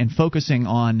argumentation and focusing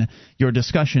on your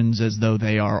discussions as though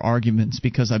they are arguments,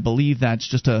 because I believe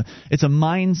that's it's a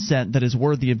mindset that is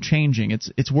worthy of changing.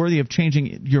 It's worthy of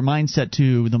changing your mindset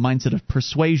to the mindset of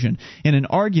persuasion. In an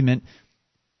argument,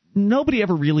 nobody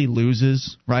ever really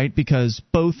loses, right? Because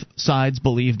both sides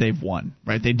believe they've won,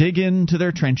 right? They dig into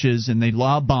their trenches and they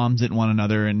lob bombs at one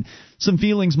another, and some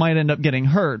feelings might end up getting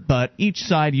hurt, but each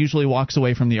side usually walks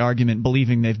away from the argument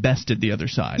believing they've bested the other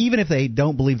side. Even if they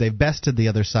don't believe they've bested the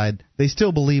other side, they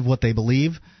still believe what they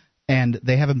believe, and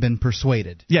they haven't been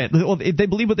persuaded. Yeah, well, they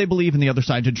believe what they believe, and the other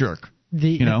side's a jerk.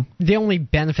 The only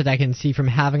benefit I can see from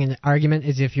having an argument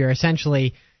is if you're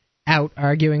essentially out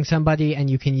arguing somebody and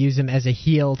you can use them as a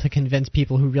heel to convince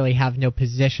people who really have no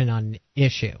position on an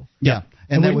issue. Yeah,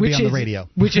 and that would be on the radio.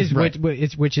 Which is right.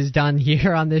 which is done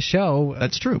here on this show.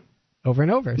 That's true. Over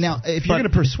and over. Now, if you're going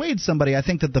to persuade somebody, I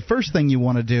think that the first thing you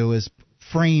want to do is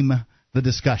frame the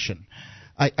discussion.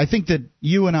 I think that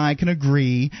you and I can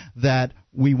agree that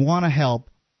we want to help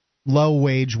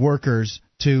low-wage workers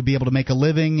to be able to make a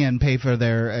living and pay for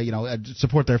their,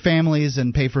 support their families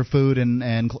and pay for food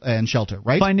and shelter,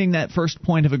 right? Finding that first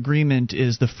point of agreement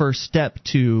is the first step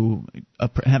to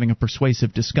having a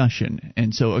persuasive discussion,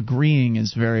 and so agreeing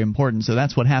is very important. So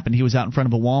that's what happened. He was out in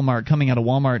front of a Walmart. Coming out of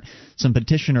Walmart, some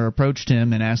petitioner approached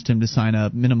him and asked him to sign a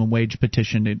minimum wage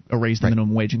petition to raise the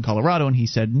minimum wage in Colorado, and he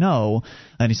said no.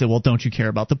 And he said, well, don't you care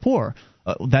about the poor?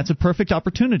 That's a perfect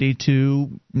opportunity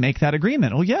to make that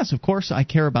agreement. Oh, yes, of course I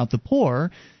care about the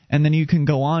poor. And then you can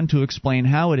go on to explain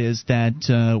how it is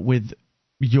that with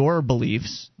your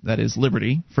beliefs, that is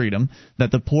liberty, freedom, that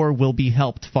the poor will be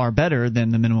helped far better than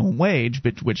the minimum wage,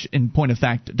 which in point of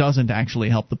fact doesn't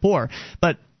actually help the poor.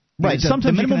 But right,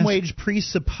 the minimum wage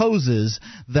presupposes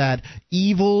that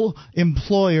evil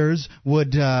employers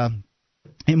would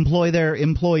employ their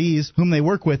employees, whom they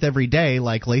work with every day,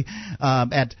 likely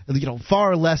at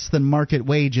far less than market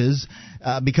wages,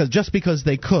 because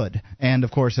they could. And of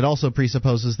course, it also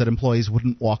presupposes that employees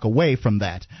wouldn't walk away from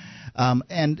that. I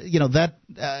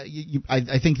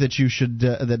think that you should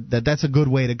that's a good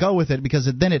way to go with it, because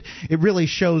then it really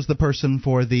shows the person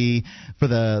for the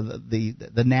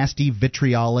nasty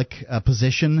vitriolic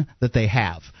position that they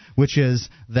have, which is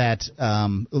that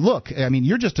look, I mean,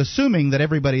 you're just assuming that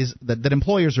that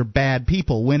employers are bad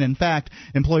people, when in fact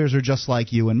employers are just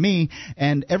like you and me.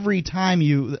 And every time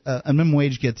a minimum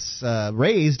wage gets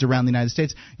raised around the United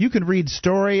States, you can read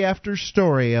story after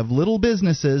story of little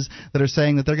businesses that are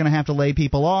saying that they're going to have to lay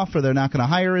people off, or they're not going to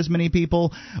hire as many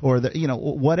people, or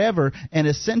whatever, and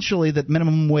essentially that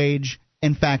minimum wage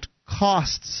in fact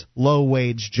costs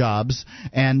low-wage jobs,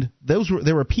 and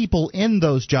there were people in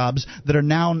those jobs that are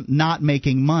now not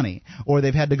making money, or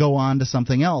they've had to go on to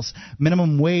something else.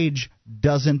 Minimum wage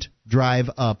doesn't drive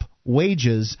up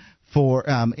wages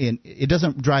it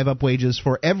doesn't drive up wages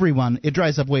for everyone. It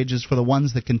drives up wages for the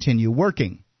ones that continue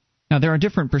working. Now, there are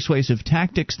different persuasive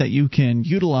tactics that you can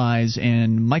utilize,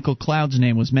 and Michael Cloud's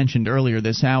name was mentioned earlier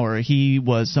this hour. He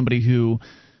was somebody who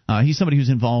he's somebody who's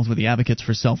involved with the Advocates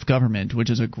for Self-Government, which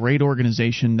is a great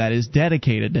organization that is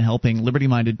dedicated to helping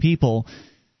liberty-minded people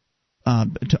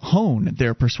to hone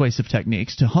their persuasive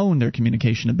techniques, to hone their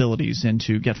communication abilities, and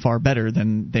to get far better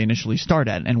than they initially start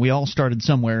at. And we all started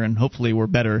somewhere, and hopefully we're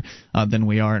better than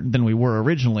we were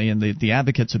originally. And the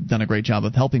advocates have done a great job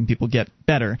of helping people get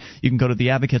better. You can go to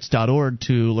theadvocates.org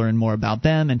to learn more about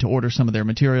them and to order some of their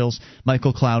materials.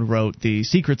 Michael Cloud wrote The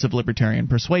Secrets of Libertarian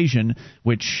Persuasion,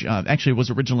 which actually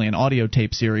was originally an audio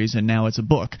tape series, and now it's a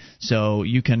book. So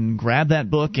you can grab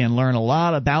that book and learn a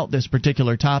lot about this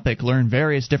particular topic, learn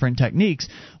various different techniques.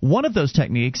 One of those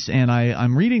techniques, and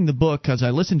I'm reading the book because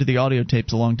I listened to the audio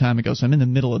tapes a long time ago, so I'm in the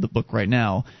middle of the book right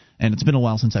now, and it's been a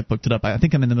while since I picked it up. I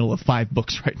think I'm in the middle of 5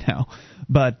 books right now.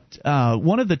 But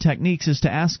one of the techniques is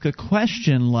to ask a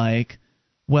question like,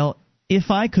 well, if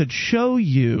I could show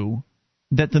you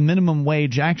that the minimum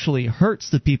wage actually hurts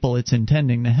the people it's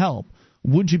intending to help,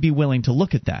 would you be willing to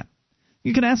look at that?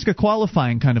 You can ask a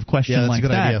qualifying kind of question like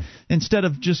that idea. instead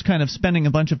of just kind of spending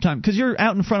a bunch of time. Because you're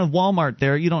out in front of Walmart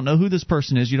there. You don't know who this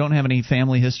person is. You don't have any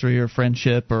family history or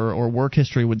friendship or work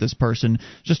history with this person.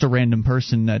 Just a random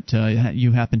person that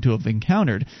you happen to have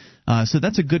encountered. So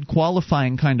that's a good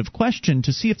qualifying kind of question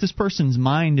to see if this person's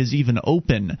mind is even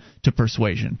open to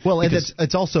persuasion. Well,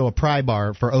 it's also a pry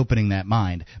bar for opening that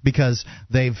mind, because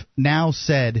they've now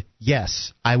said,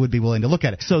 yes, I would be willing to look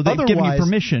at it. So they've given you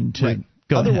permission to... Right.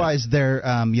 Go Otherwise,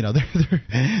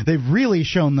 ahead. they've really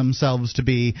shown themselves to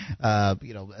be,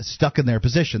 stuck in their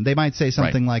position. They might say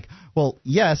something like, "Well,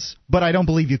 yes, but I don't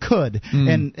believe you could,"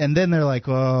 and then they're like,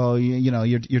 "Oh,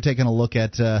 you're taking a look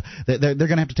at." They're going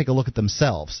to have to take a look at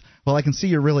themselves. Well, I can see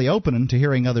you're really open to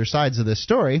hearing other sides of this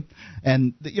story,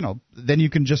 and then you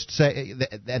can just say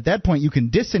at that point you can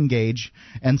disengage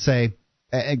and say,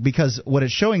 because what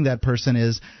it's showing that person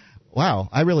is, wow,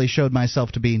 I really showed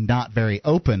myself to be not very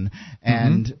open,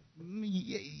 and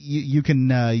you can...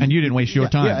 and you didn't waste your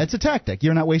time. Yeah, it's a tactic.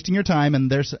 You're not wasting your time,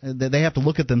 and they have to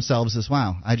look at themselves as,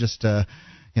 wow, I just... I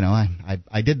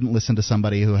didn't listen to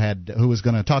somebody who was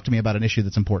going to talk to me about an issue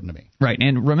that's important to me. Right,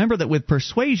 and remember that with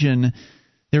persuasion,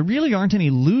 there really aren't any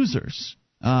losers.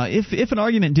 If an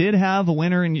argument did have a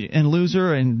winner and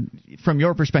loser, and from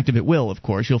your perspective it will, of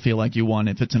course, you'll feel like you won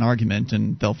if it's an argument,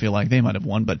 and they'll feel like they might have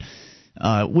won, but...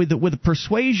 With a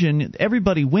persuasion,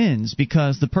 everybody wins,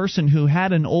 because the person who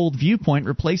had an old viewpoint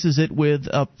replaces it with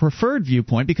a preferred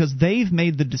viewpoint, because they've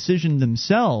made the decision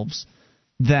themselves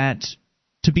that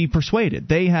to be persuaded.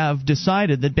 They have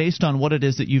decided that based on what it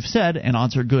is that you've said, and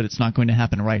odds are good it's not going to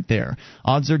happen right there.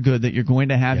 Odds are good that you're going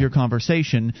to have your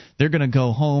conversation. They're going to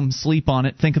go home, sleep on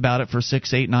it, think about it for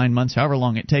 6, 8, 9 months, however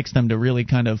long it takes them to really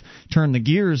kind of turn the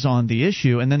gears on the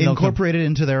issue, and then they'll incorporate it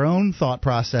into their own thought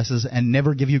processes and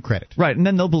never give you credit. Right, and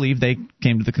then they'll believe they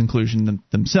came to the conclusion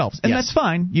themselves. And that's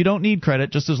fine. You don't need credit,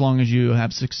 just as long as you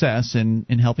have success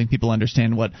in helping people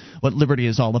understand what liberty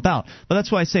is all about. But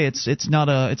that's why I say it's not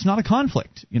a conflict.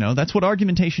 That's what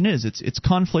argumentation is. It's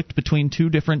conflict between two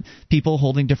different people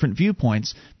holding different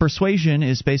viewpoints. Persuasion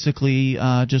is basically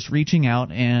just reaching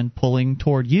out and pulling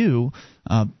toward you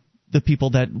the people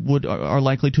that are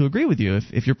likely to agree with you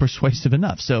if you're persuasive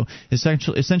enough. So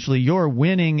essentially you're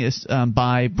winning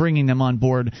by bringing them on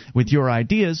board with your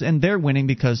ideas, and they're winning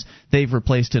because they've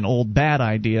replaced an old bad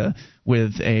idea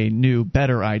with a new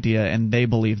better idea, and they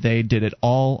believe they did it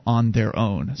all on their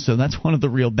own. So that's one of the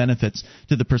real benefits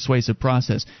to the persuasive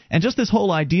process. And just this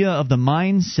whole idea of the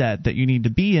mindset that you need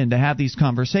to be in to have these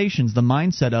conversations, the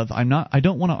mindset of I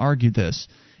don't want to argue this.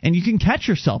 And you can catch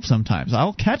yourself sometimes.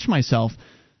 I'll catch myself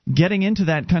getting into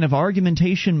that kind of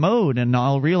argumentation mode, and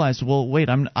I'll realize, well, wait,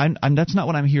 I'm that's not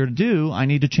what I'm here to do. I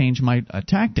need to change my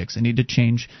tactics. I need to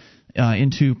change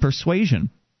into persuasion.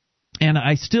 And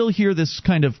I still hear this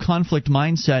kind of conflict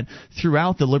mindset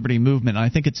throughout the liberty movement. I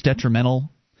think it's detrimental.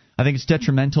 I think it's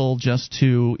detrimental just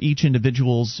to each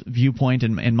individual's viewpoint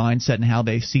and mindset and how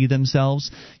they see themselves.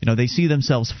 They see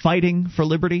themselves fighting for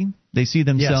liberty. They see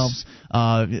themselves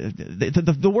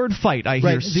the word fight I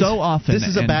hear so often. This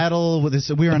is a battle.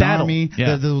 We're an army.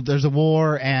 Yeah. There's a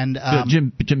war, and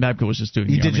Jim Babka was just doing.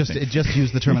 It just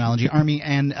used the terminology army,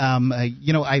 and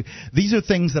these are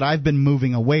things that I've been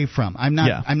moving away from. I'm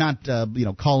not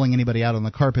calling anybody out on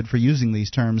the carpet for using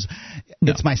these terms.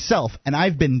 No. It's myself, and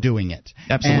I've been doing it.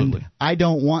 Absolutely, and I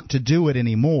don't want to do it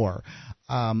anymore.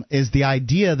 Is the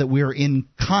idea that we're in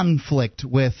conflict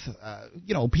with,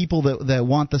 people that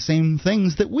want the same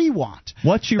things that we want.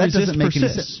 What you that resist doesn't make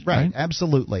persists. Any sense. Right,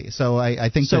 absolutely. So I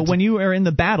think so. When you are in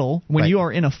the battle, when you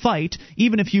are in a fight,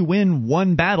 even if you win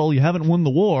one battle, you haven't won the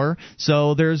war.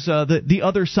 So there's the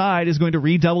other side is going to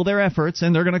redouble their efforts,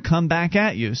 and they're going to come back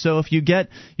at you. So if you get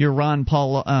your Ron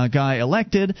Paul guy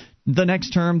elected, the next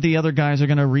term, the other guys are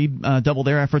going to redouble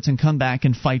their efforts and come back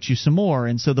and fight you some more.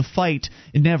 And so the fight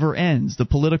never ends. The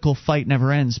political fight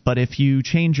never ends. But if you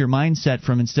change your mindset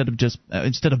from instead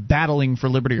of battling for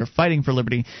liberty or fighting for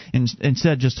liberty,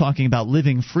 instead just talking about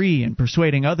living free and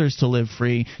persuading others to live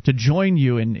free, to join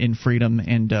you in freedom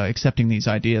and accepting these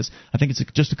ideas, I think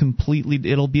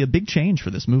it'll be a big change for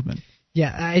this movement.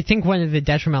 Yeah, I think one of the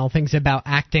detrimental things about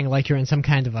acting like you're in some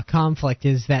kind of a conflict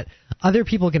is that other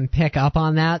people can pick up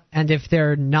on that, and if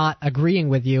they're not agreeing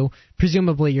with you,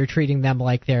 presumably you're treating them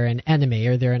like they're an enemy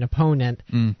or they're an opponent,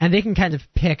 and they can kind of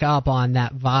pick up on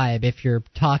that vibe if you're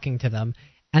talking to them,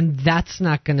 and that's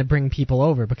not going to bring people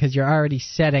over because you're already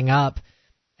setting up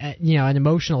an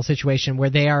emotional situation where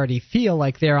they already feel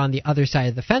like they're on the other side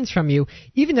of the fence from you,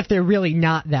 even if they're really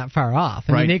not that far off.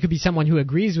 I mean, they could be someone who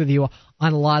agrees with you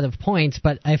on a lot of points,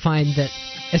 but I find that,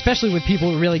 especially with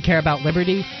people who really care about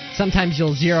liberty, sometimes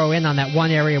you'll zero in on that one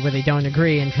area where they don't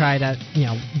agree and try to,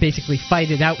 basically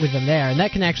fight it out with them there, and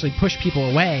that can actually push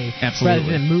people away rather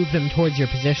than move them towards your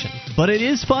position. But it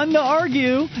is fun to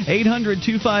argue.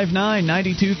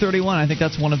 800-259-9231. I think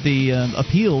that's one of the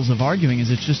appeals of arguing, is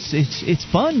it's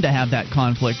fun to have that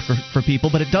conflict for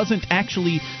people, but it doesn't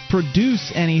actually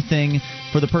produce anything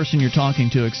for the person you're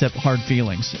talking to except hard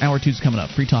feelings. Hour 2's coming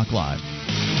up. Free Talk Live.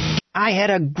 I had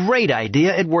a great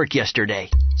idea at work yesterday.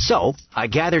 So, I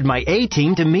gathered my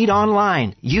A-team to meet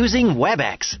online using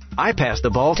WebEx. I passed the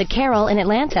ball to Carol in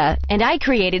Atlanta, and I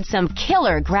created some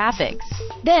killer graphics.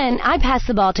 Then, I passed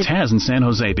the ball to Taz in San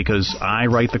Jose because I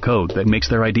write the code that makes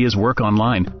their ideas work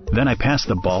online. Then I passed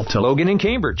the ball to Logan in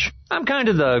Cambridge. I'm kind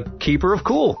of the keeper of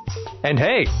cool. And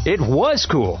hey, it was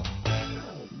cool.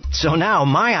 So now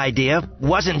my idea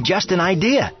wasn't just an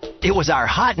idea. It was our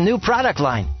hot new product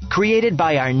line, created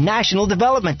by our national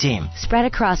development team. Spread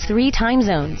across 3 time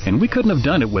zones. And we couldn't have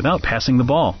done it without passing the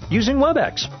ball. Using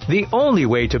WebEx, the only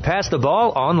way to pass the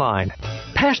ball online.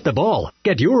 Pass the ball.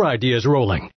 Get your ideas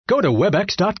rolling. Go to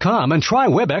WebEx.com and try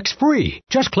WebEx free.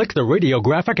 Just click the radio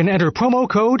graphic and enter promo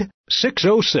code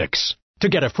 606 to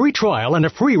get a free trial and a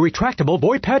free retractable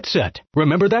VoIP headset.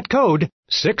 Remember that code,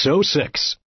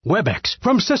 606. WebEx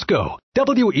from Cisco.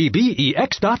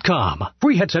 WEBEX.com.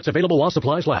 Free headsets available while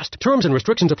supplies last. Terms and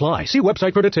restrictions apply. See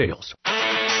website for details.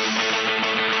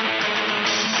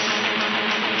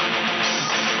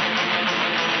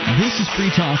 This is Free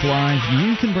Talk Live.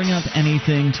 You can bring up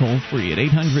anything toll-free at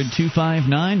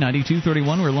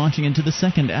 800-259-9231. We're launching into the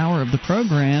second hour of the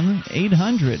program.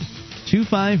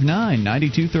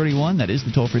 800-259-9231. That is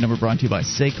the toll-free number brought to you by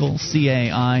SACL,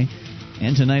 CAI.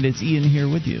 And tonight it's Ian here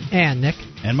with you. And Nick.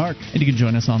 And Mark. And you can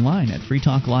join us online at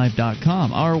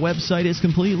freetalklive.com. Our website is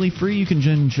completely free. You can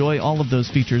enjoy all of those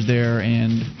features there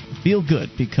and feel good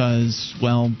because,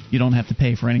 well, you don't have to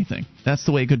pay for anything. That's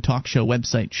the way a good talk show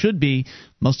website should be.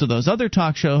 Most of those other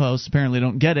talk show hosts apparently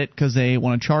don't get it because they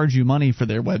want to charge you money for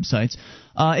their websites.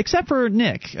 Except for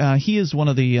Nick. He is one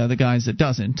of the guys that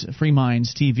doesn't. Free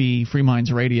Minds TV, Free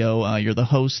Minds Radio, you're the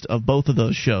host of both of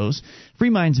those shows.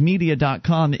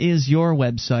 FreeMindsMedia.com is your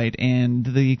website, and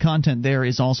the content there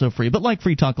is also free. But like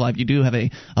Free Talk Live, you do have a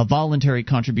voluntary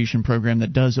contribution program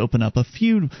that does open up a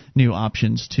few new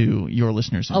options to your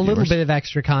listeners and viewers. A little bit of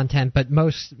extra content, but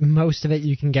most of it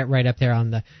you can get right up there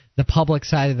on the public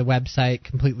side of the website,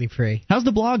 completely free. How's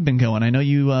the blog been going? I know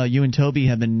you and Toby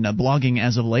have been blogging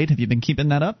as of late. Have you been keeping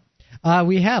that up?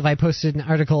 We have. I posted an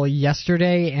article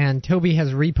yesterday, and Toby has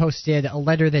reposted a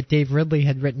letter that Dave Ridley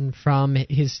had written from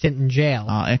his stint in jail.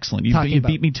 Excellent. You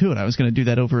beat me to it. I was going to do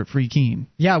that over at Free Keen.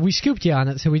 Yeah, we scooped you on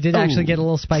it, so we did actually get a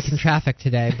little spike in traffic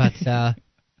today, but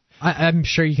I'm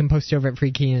sure you can post it over at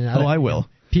Free Keen. I will.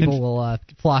 People will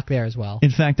flock there as well. In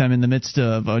fact, I'm in the midst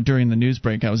of, during the news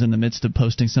break, I was in the midst of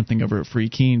posting something over at Free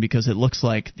Keene because it looks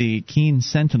like the Keene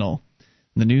Sentinel,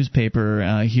 the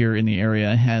newspaper here in the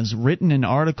area, has written an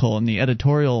article in the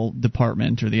editorial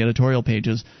department or the editorial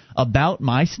pages about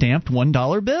my stamped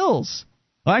 $1 bills.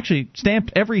 Well, actually,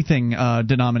 stamped everything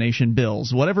denomination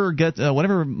bills.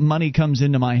 Whatever money comes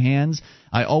into my hands,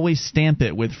 I always stamp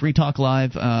it with Free Talk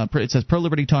Live. It says Pro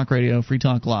Liberty Talk Radio,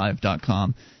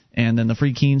 freetalklive.com. And then the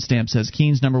Free Keene stamp says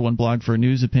Keene's #1 blog for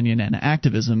news, opinion, and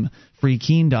activism,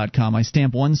 freekeene.com. I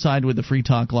stamp one side with the Free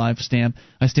Talk Live stamp.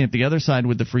 I stamp the other side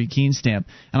with the Free Keene stamp.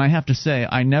 And I have to say,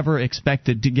 I never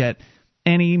expected to get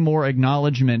any more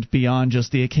acknowledgement beyond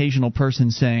just the occasional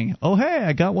person saying, oh, hey,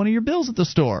 I got one of your bills at the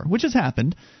store, which has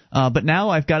happened. But now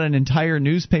I've got an entire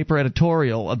newspaper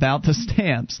editorial about the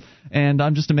stamps, and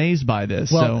I'm just amazed by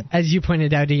this. Well, as you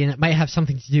pointed out, Ian, it might have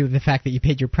something to do with the fact that you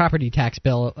paid your property tax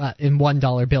bill in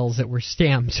 $1 bills that were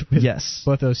stamped with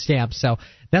both those stamps. So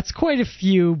that's quite a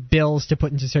few bills to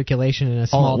put into circulation in a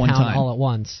small town all at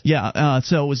once. Yeah,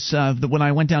 so it was when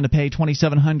I went down to pay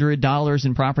 $2,700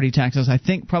 in property taxes,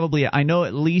 I know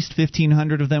at least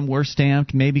 1,500 of them were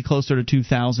stamped, maybe closer to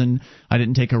 2,000. I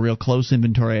didn't take a real close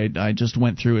inventory. I just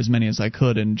went through as many as I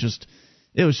could, and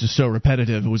it was just so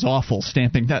repetitive. It was awful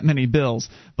stamping that many bills,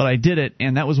 but I did it,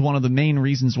 and that was one of the main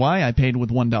reasons why I paid with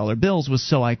 $1 bills, was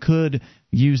so I could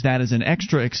use that as an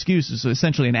extra excuse, so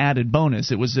essentially an added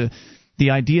bonus. It was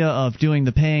the idea of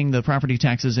paying the property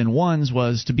taxes in ones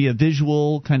was to be a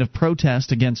visual kind of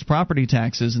protest against property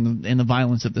taxes and the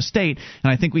violence of the state,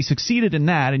 and I think we succeeded in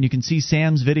that. And you can see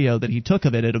Sam's video that he took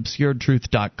of it at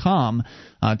obscuredtruth.com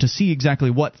to see exactly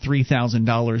what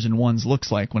 $3,000 in ones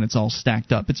looks like when it's all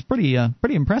stacked up. It's pretty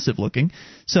impressive looking.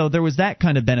 So there was that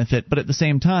kind of benefit, but at the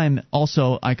same time,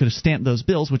 also I could have stamped those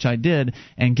bills, which I did,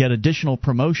 and get additional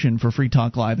promotion for Free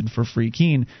Talk Live and for Free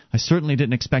Keene. I certainly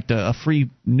didn't expect a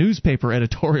free newspaper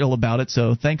editorial about it,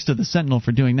 so thanks to the Sentinel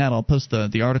for doing that. I'll post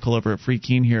the article over at Free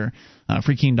Keene here,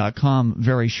 freekeene.com,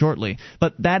 very shortly.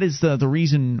 But that is the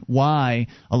reason why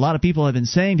a lot of people have been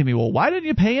saying to me, well, why didn't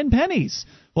you pay in pennies?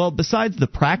 Well, besides the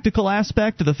practical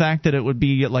aspect of the fact that it would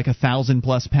be like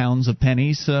 1,000+ pounds of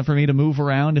pennies for me to move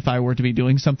around if I were to be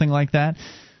doing something like that,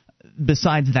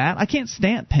 besides that, I can't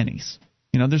stamp pennies.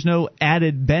 There's no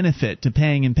added benefit to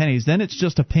paying in pennies. Then it's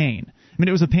just a pain. I mean,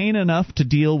 it was a pain enough to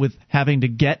deal with having to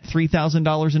get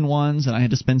 $3,000 in ones, and I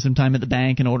had to spend some time at the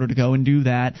bank in order to go and do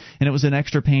that, and it was an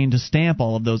extra pain to stamp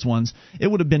all of those ones. It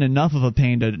would have been enough of a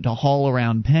pain to haul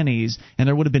around pennies, and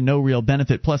there would have been no real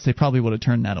benefit, plus they probably would have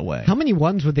turned that away. How many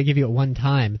ones would they give you at one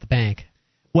time at the bank?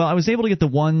 Well, I was able to get the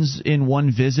ones in one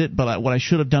visit, but what I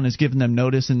should have done is given them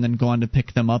notice and then gone to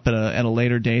pick them up at a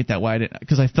later date. That way,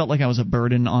 because I felt like I was a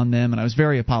burden on them, and I was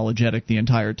very apologetic the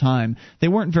entire time. They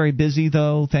weren't very busy,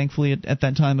 though, thankfully, at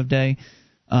that time of day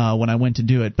when I went to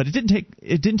do it. But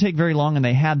it didn't take very long, and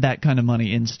they had that kind of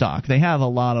money in stock. They have a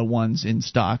lot of ones in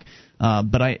stock,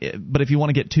 but if you want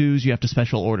to get twos, you have to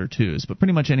special order twos. But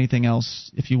pretty much anything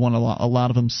else, if you want a lot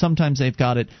of them, sometimes they've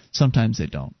got it, sometimes they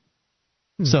don't.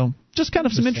 So just kind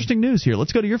of some interesting news here.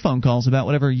 Let's go to your phone calls about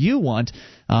whatever you want.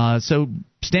 So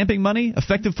stamping money,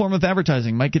 effective form of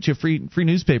advertising, might get you a free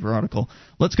newspaper article.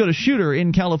 Let's go to Shooter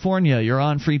in California. You're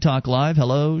on Free Talk Live.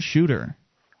 Hello, Shooter.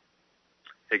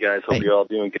 Hey, guys. Hope you're all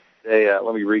doing good today.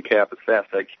 Let me recap as fast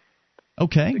as I can.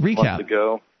 Okay,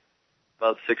 recap.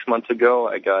 About 6 months ago,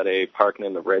 I got a parking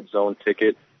in the red zone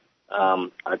ticket.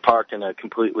 I parked in a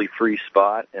completely free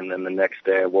spot, and then the next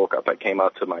day I woke up, I came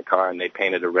out to my car, and they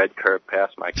painted a red curb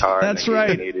past my car. That's and they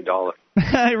right. Gave me $80.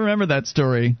 I remember that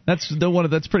story. That's the one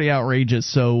that's pretty outrageous.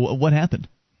 So what happened?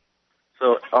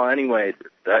 So, anyway,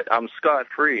 I'm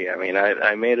scot-free. I mean,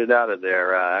 I made it out of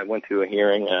there. I went to a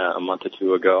hearing a month or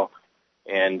two ago,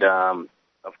 and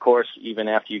of course, even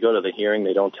after you go to the hearing,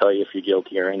 they don't tell you if you're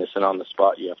guilty or innocent on the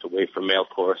spot. You have to wait for mail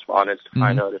correspondence to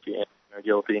find out if you're innocent or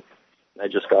guilty. I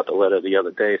just got the letter the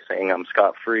other day saying I'm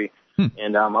scot-free.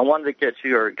 And I wanted to get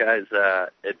your guys'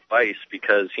 advice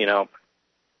because,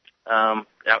 I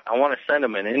want to send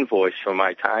them an invoice for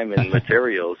my time and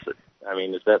materials. I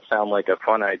mean, does that sound like a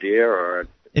fun idea? Or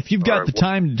if you've got the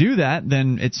time to do that,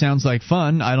 then it sounds like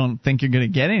fun. I don't think you're going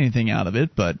to get anything out of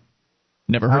it, but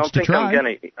never hurts to try.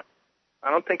 I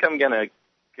don't think I'm going to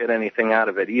get anything out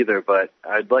of it either, but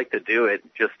I'd like to do it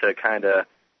just to kind of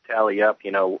tally up,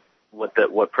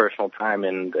 what personal time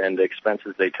and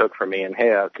expenses they took from me, and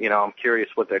hey, I'm curious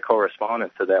what their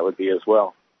correspondence to that would be as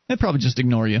well. They'd probably just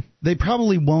ignore you. They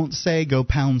probably won't say go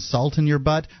pound salt in your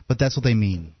butt, but that's what they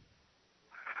mean.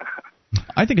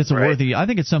 I think it's I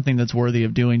think it's something that's worthy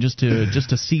of doing just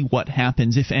to see what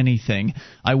happens, if anything.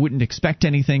 I wouldn't expect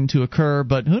anything to occur,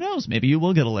 but who knows? Maybe you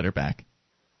will get a letter back.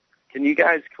 Can you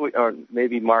guys, or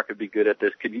maybe Mark would be good at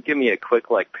this, could you give me a quick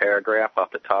paragraph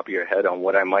off the top of your head on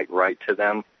what I might write to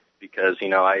them? Because,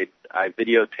 I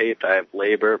videotaped, I have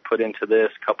labor put into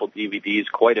this, couple DVDs,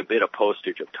 quite a bit of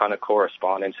postage, a ton of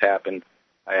correspondence happened.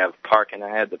 I have parking I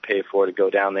had to pay for to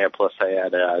go down there, plus I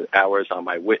had hours on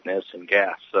my witness and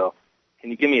gas. So can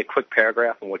you give me a quick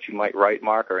paragraph on what you might write,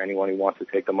 Mark, or anyone who wants to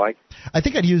take the mic? I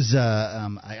think I'd use.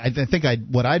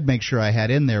 What I'd make sure I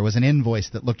had in there was an invoice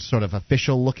that looked sort of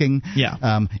official looking.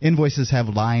 Yeah. Invoices have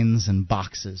lines and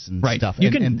boxes and stuff.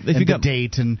 You can, and if you got the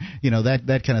date and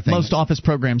that kind of thing. Most office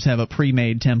programs have a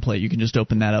pre-made template. You can just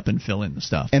open that up and fill in the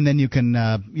stuff. And then you can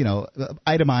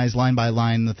itemize line by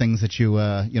line the things that you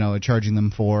are charging them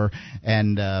for.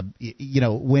 And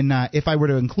if I were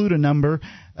to include a number,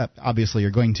 obviously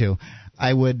you're going to.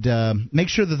 I would make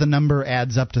sure that the number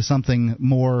adds up to something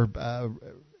more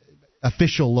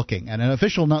official looking. And an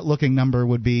official looking number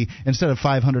would be, instead of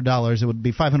 $500, it would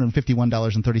be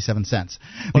 $551.37.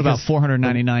 What about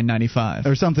 $499.95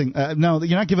 or something? No,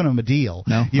 you're not giving them a deal.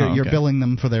 No, you're billing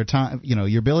them for their time.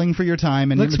 You're billing for your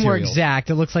time and your material. It looks more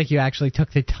exact. It looks like you actually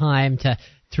took the time to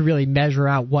really measure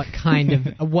out what kind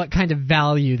of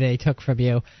value they took from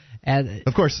you. And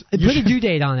of course, put a due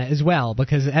date on it as well,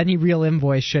 because any real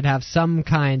invoice should have some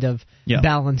kind of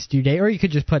balance due date, or you could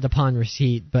just put upon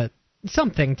receipt, but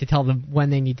something to tell them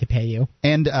when they need to pay you.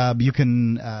 And you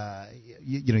can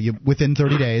within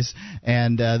 30 days,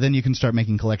 and then you can start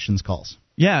making collections calls.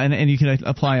 Yeah, and you can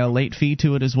apply a late fee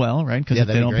to it as well, right? Because if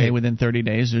they don't pay within 30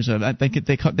 days, there's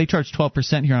they charge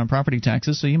 12% here on property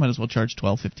taxes, so you might as well charge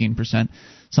 12-15%,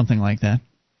 something like that.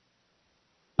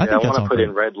 I want to put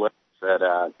in red lists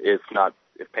that if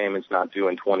payment's not due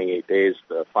in 28 days,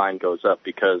 the fine goes up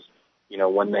because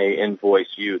when they invoice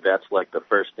you, that's like the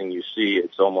first thing you see.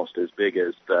 It's almost as big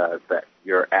as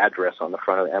your address on the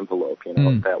front of the envelope,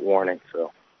 that warning.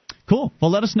 So. Cool. Well,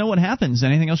 let us know what happens.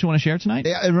 Anything else you want to share tonight?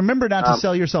 Yeah, remember not to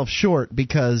sell yourself short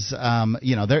because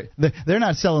they're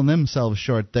not selling themselves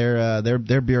short. Their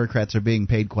bureaucrats are being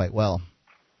paid quite well.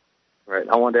 Right.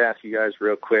 I wanted to ask you guys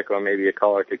real quick, or maybe a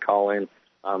caller could call in.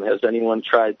 Has anyone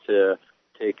tried to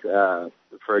take,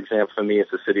 for example, for me,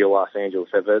 it's the city of Los Angeles.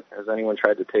 Has anyone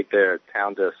tried to take their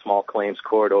town to small claims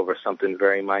court over something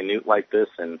very minute like this,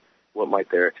 and what might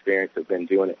their experience have been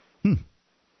doing it?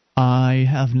 I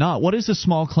have not. What is a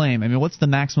small claim? I mean, what's the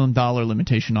maximum dollar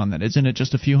limitation on that? Isn't it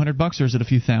just a few $100, or is it a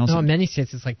few thousand? No, in many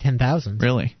states it's like 10,000.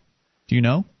 Really? Do you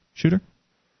know, Shooter?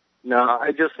 No,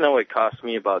 I just know it cost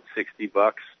me about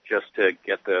 $60 just to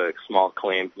get the small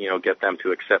claim, get them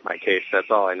to accept my case. That's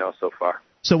all I know so far.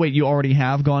 So wait, you already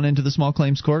have gone into the small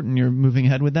claims court and you're moving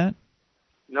ahead with that?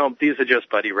 No, these are just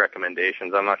buddy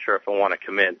recommendations. I'm not sure if I want to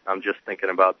commit. I'm just thinking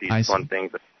about these fun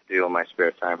things that I do in my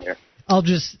spare time here.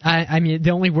 I mean, the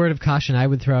only word of caution I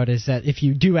would throw out is that if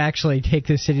you do actually take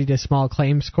the city to small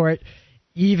claims court,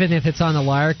 even if it's on a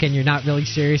lark and you're not really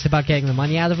serious about getting the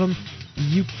money out of them,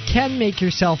 you can make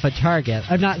yourself a target.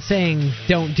 I'm not saying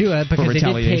don't do it because for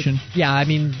retaliation. I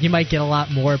mean, you might get a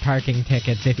lot more parking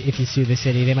tickets if you sue the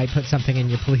city. They might put something in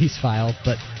your police file,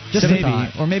 but just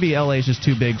maybe LA is just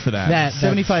too big for that.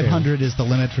 7,500 is the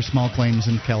limit for small claims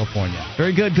in California.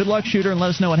 Very good. Good luck, Shooter, and let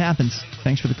us know what happens.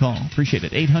 Thanks for the call. Appreciate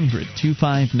it.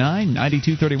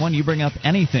 800-259-9231. You bring up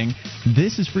anything.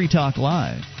 This is Free Talk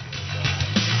Live.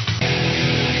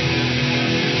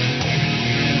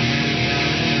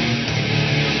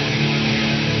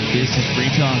 This is Free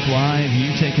Talk Live.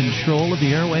 You take control of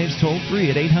the airwaves toll-free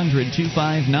at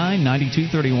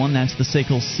 800-259-9231. That's the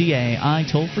SACL CAI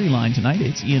toll-free line tonight.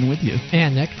 It's Ian with you.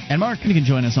 And Nick. And Mark. And you can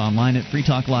join us online at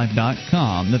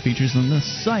freetalklive.com. The features on the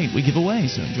site we give away,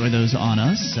 so enjoy those on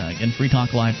us. Again,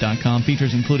 freetalklive.com.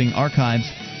 Features including archives.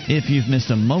 If you've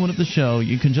missed a moment of the show,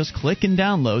 you can just click and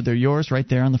download. They're yours right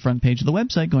there on the front page of the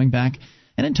website going back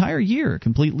an entire year,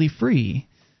 completely free.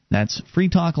 That's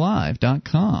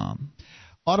freetalklive.com.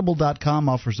 Audible.com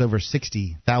offers over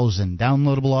 60,000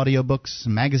 downloadable audiobooks,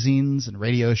 magazines, and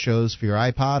radio shows for your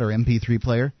iPod or MP3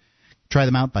 player. Try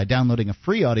them out by downloading a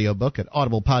free audiobook at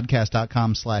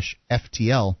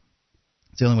audiblepodcast.com/FTL.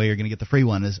 It's the only way you're going to get the free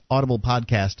one is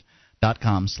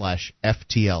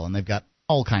audiblepodcast.com/FTL. And they've got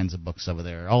all kinds of books over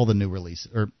there, all the new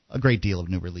releases, or a great deal of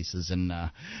new releases, and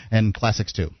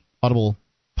classics too.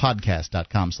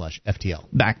 Audiblepodcast.com/FTL.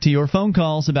 Back to your phone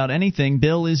calls about anything.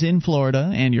 Bill is in Florida,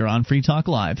 and you're on Free Talk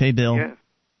Live. Hey, Bill. Yeah.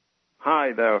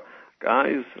 Hi there,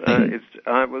 guys.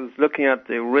 I was looking at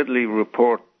the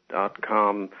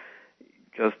RidleyReport.com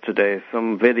just today,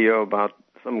 some video about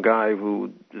some guy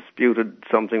who disputed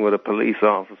something with a police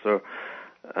officer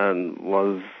and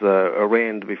was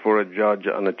arraigned before a judge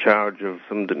on a charge of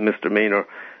some misdemeanor.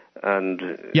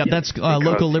 That's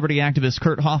local liberty activist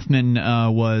Kurt Hoffman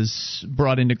was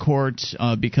brought into court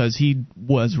because he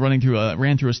was ran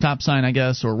through a stop sign, I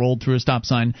guess, or rolled through a stop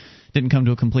sign, didn't come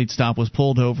to a complete stop, was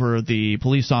pulled over. The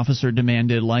police officer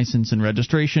demanded license and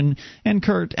registration, and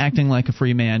Kurt, acting like a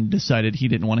free man, decided he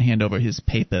didn't want to hand over his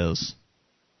papers.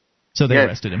 So they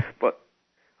arrested him. But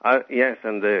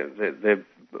and they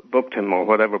booked him or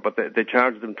whatever, but they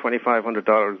charged him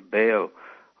 $2,500 bail.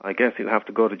 I guess he'll have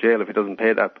to go to jail if he doesn't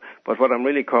pay that. But what I'm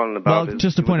really calling about is...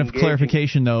 just a point of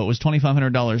clarification, though. It was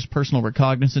 $2,500 personal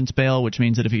recognizance bail, which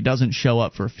means that if he doesn't show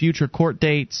up for future court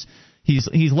dates,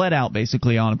 he's let out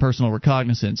basically on a personal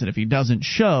recognizance. And if he doesn't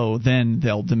show, then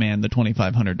they'll demand the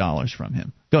 $2,500 from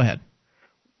him. Go ahead.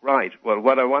 Right. Well,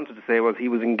 what I wanted to say was he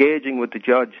was engaging with the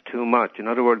judge too much. In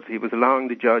other words, he was allowing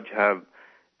the judge have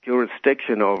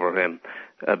jurisdiction over him.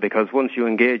 Because once you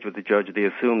engage with the judge, they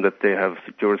assume that they have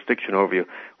jurisdiction over you.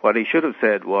 What he should have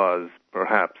said was,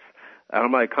 perhaps, are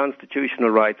my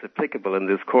constitutional rights applicable in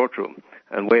this courtroom?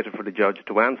 And waited for the judge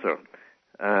to answer.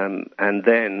 And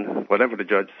then, whatever the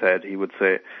judge said, he would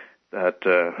say that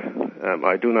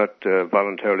I do not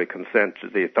voluntarily consent to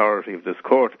the authority of this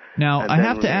court. Now, I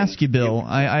have to ask you, Bill,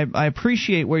 I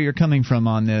appreciate where you're coming from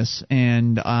on this,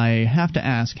 and I have to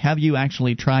ask, have you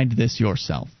actually tried this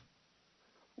yourself?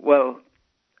 Well,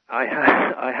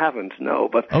 I haven't, no.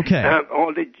 But okay.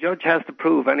 All the judge has to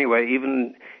prove anyway,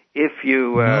 even if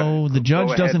you no, the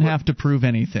judge doesn't have to prove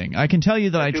anything. I can tell you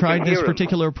that I tried this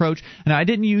particular approach, and I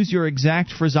didn't use your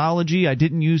exact phraseology. I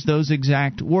didn't use those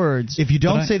exact words. If you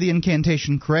don't say the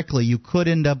incantation correctly, you could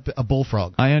end up a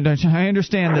bullfrog. I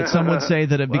understand that some would say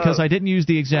that because I didn't use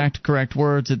the exact correct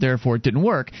words, that therefore it didn't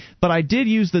work. But I did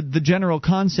use the general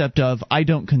concept of I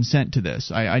don't consent to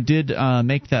this. I did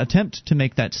make the attempt to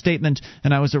make that statement,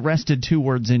 and I was arrested 2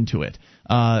 words into it.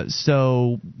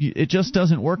 So it just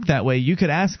doesn't work that way. You could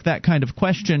ask that kind of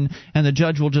question, and the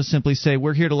judge will just simply say,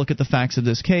 "We're here to look at the facts of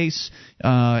this case,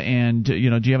 and do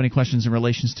you have any questions in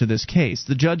relation to this case?"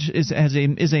 The judge is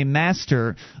a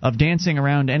master of dancing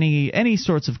around any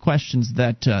sorts of questions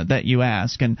that you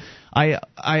ask, and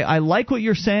I like what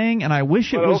you're saying, and I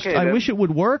wish it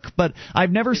would work, but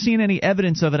I've never seen any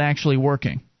evidence of it actually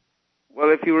working. Well,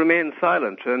 if you remain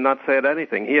silent and not say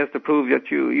anything, he has to prove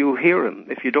that you hear him.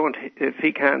 If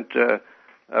he can't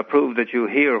prove that you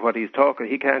hear what he's talking,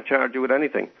 he can't charge you with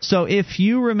anything. So if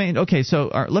you remain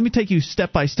let me take you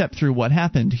step by step through what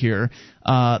happened here.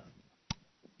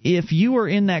 If you were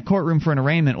in that courtroom for an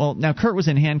arraignment, well, now Kurt was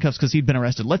in handcuffs because he'd been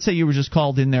arrested. Let's say you were just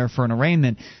called in there for an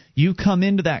arraignment. You come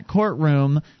into that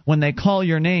courtroom. When they call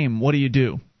your name, what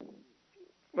do?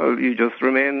 Well, you just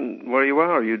remain where you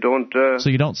are. You don't. So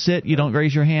you don't sit, you don't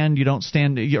raise your hand, you don't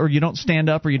stand, or you don't stand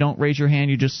up, or you don't raise your hand.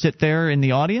 You just sit there in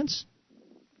the audience.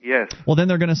 Yes. Well, then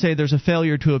they're going to say there's a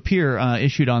failure to appear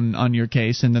issued on your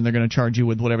case, and then they're going to charge you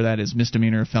with whatever that is,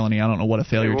 misdemeanor or felony. I don't know what a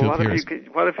failure to appear is.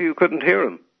 What if you couldn't hear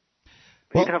him?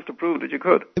 Well, you'd have to prove that you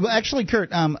could. Well, actually, Kurt,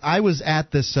 I was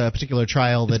at this particular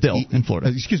trial that Bill in Florida.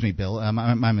 Excuse me, Bill.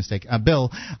 My mistake.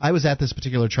 Bill, I was at this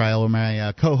particular trial where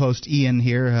my co-host Ian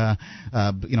here,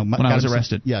 when I was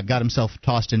arrested, got himself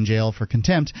tossed in jail for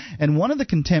contempt. And one of the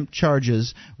contempt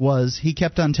charges was he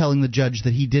kept on telling the judge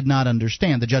that he did not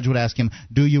understand. The judge would ask him,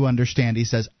 "Do you understand?" He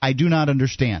says, "I do not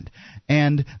understand."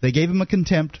 And they gave him a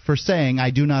contempt for saying,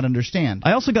 "I do not understand."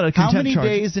 I also got a contempt charge. How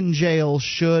many days in jail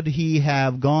should he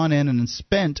have gone in and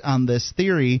spent on this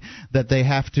theory that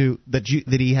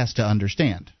he has to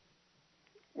understand?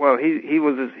 Well,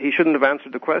 he shouldn't have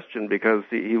answered the question because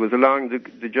he was allowing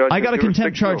the judge. I got a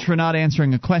contempt charge for not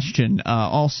answering a question.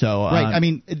 Also, right. I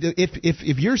mean,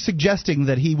 if you're suggesting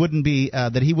that he wouldn't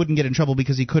get in trouble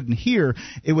because he couldn't hear,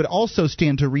 it would also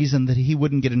stand to reason that he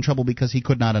wouldn't get in trouble because he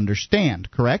could not understand.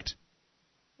 Correct?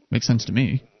 Makes sense to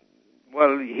me.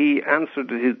 Well, he answered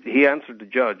the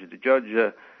judge. The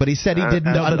judge. But he said he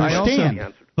didn't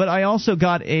understand. But I also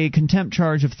got a contempt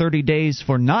charge of 30 days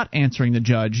for not answering the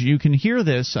judge. You can hear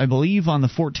this, I believe, on the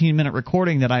 14-minute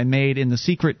recording that I made in the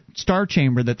secret star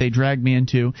chamber that they dragged me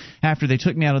into after they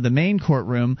took me out of the main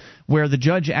courtroom, where the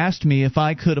judge asked me if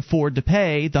I could afford to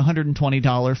pay the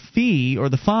 $120 fee, or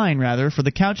the fine, rather, for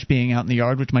the couch being out in the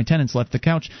yard, which my tenants left their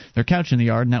couch in the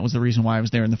yard, and that was the reason why I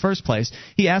was there in the first place.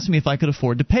 He asked me if I could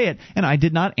afford to pay it, and I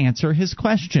did not answer his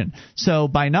question. So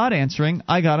by not answering,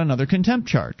 I got another contempt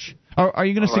charge. Are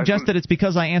you going to suggest that it's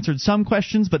because I answered some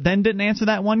questions but then didn't answer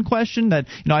that one question, that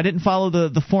I didn't follow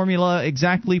the formula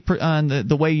exactly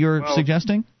the way you're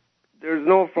suggesting? There's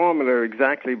no formula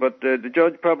exactly, but the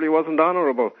judge probably wasn't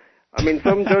honorable. I mean,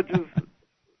 some judges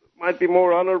might be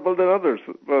more honorable than others,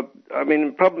 but I mean,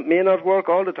 it probably may not work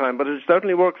all the time, but it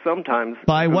certainly works sometimes.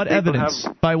 By what evidence?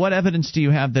 By what evidence do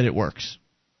you have that it works?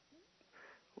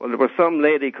 Well, there was some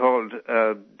lady called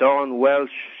Dawn Welsh.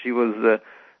 She was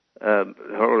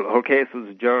her case was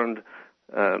adjourned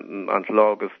until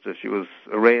August. She was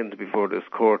arraigned before this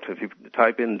court. If you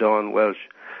type in Dawn Welsh,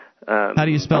 how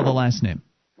do you spell the last name?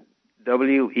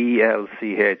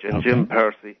 W-E-L-C-H, and okay. Jim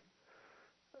Percy.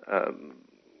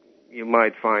 You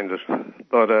might find it,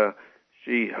 but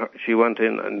she went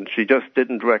in and she just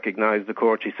didn't recognize the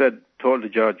court. She told the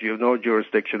judge, "You have no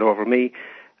jurisdiction over me,"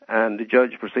 and the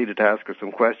judge proceeded to ask her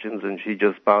some questions, and she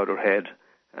just bowed her head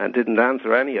and didn't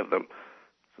answer any of them.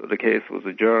 So the case was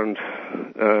adjourned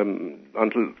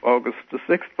until August the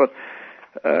 6th. But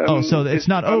so it's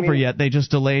not over yet. They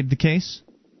just delayed the case?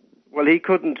 Well, he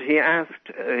couldn't. He asked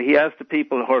the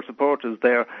people, her supporters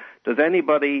there, "Does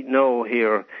anybody know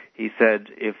here," he said,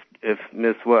 if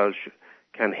Miss Welsh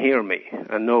can hear me?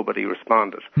 And nobody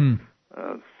responded.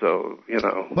 Well,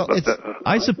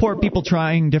 I support people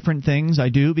trying different things. I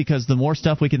do, because the more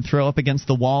stuff we can throw up against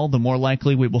the wall, the more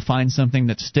likely we will find something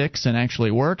that sticks and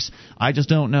actually works. I just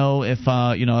don't know if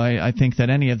I think that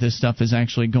any of this stuff is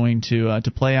actually going to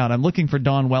play out. I'm looking for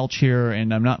Dawn Welch here,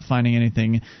 and I'm not finding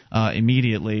anything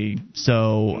immediately.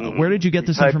 So where did you get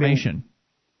this information?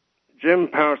 Jim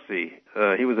Parsi,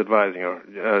 he was advising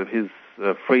her, his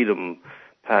freedom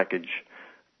package.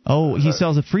 Oh, he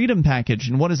sells a Freedom package,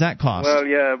 and what does that cost? Well,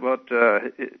 yeah, but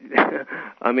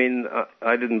I mean,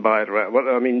 I didn't buy it. Well,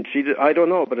 I mean, I don't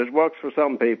know, but it works for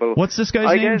some people. What's this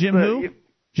guy's name? Jim who?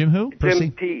 Jim who?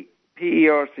 Jim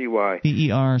P-E-R-C-Y.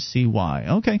 P-E-R-C-Y.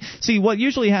 Okay. See, what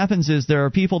usually happens is there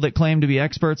are people that claim to be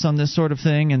experts on this sort of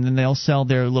thing, and then they'll sell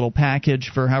their little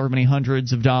package for however many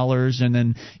hundreds of dollars, and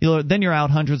then you're out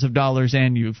hundreds of dollars,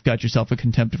 and you've got yourself a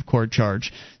contempt of court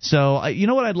charge. So, you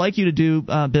know what I'd like you to do,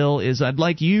 Bill, is I'd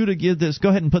like you to go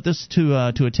ahead and put this to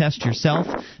a test yourself.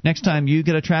 Next time you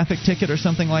get a traffic ticket or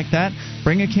something like that,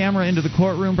 bring a camera into the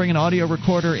courtroom, bring an audio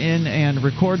recorder in, and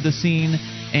record the scene,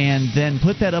 and then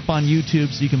put that up on YouTube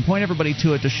so you can point everybody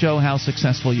to it to show how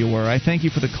successful you were. I thank you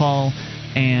for the call,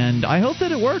 and I hope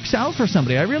that it works out for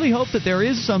somebody. I really hope that there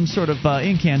is some sort of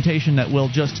incantation that will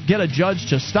just get a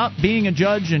judge to stop being a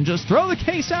judge and just throw the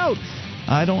case out.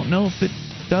 I don't know if it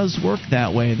does work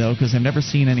that way, though, because I've never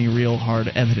seen any real hard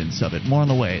evidence of it. More on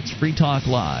the way. It's Free Talk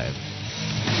Live.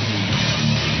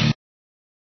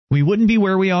 We wouldn't be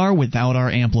where we are without our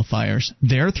amplifiers.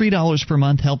 Their $3 per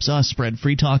month helps us spread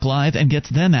Free Talk Live and gets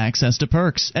them access to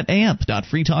perks at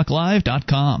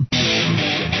amp.freetalklive.com.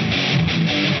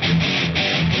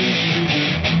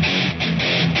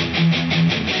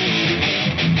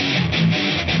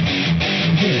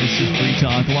 This is Free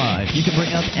Talk Live. You can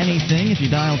bring up anything if you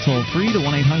dial toll-free to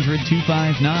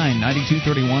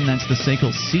 1-800-259-9231. That's the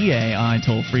SACL CAI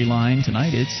toll-free line.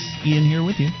 Tonight, it's Ian here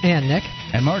with you. And Nick.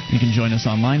 And Mark. You can join us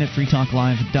online at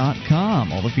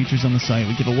freetalklive.com. All the features on the site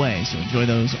we give away, so enjoy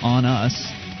those on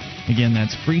us. Again,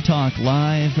 that's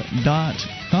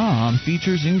freetalklive.com.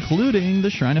 Features including the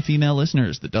Shrine of Female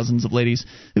Listeners, the dozens of ladies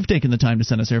who've taken the time to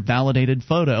send us their validated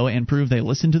photo and prove they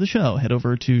listen to the show. Head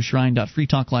over to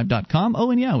shrine.freetalklive.com. Oh,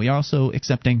 and yeah, we are also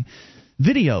accepting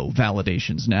video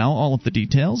validations now. All of the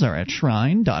details are at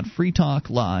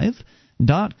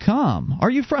shrine.freetalklive.com.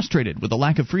 Are you frustrated with the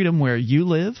lack of freedom where you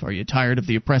live? Are you tired of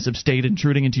the oppressive state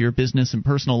intruding into your business and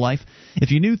personal life?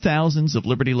 If you knew thousands of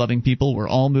liberty-loving people were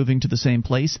all moving to the same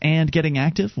place and getting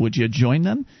active, would you join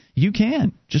them? You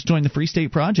can. Just join the Free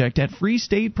State Project at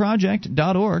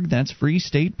freestateproject.org. That's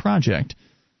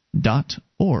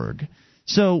freestateproject.org.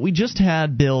 So we just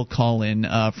had Bill call in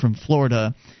from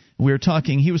Florida.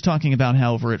 He was talking about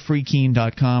how over at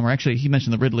freekeen.com, or actually he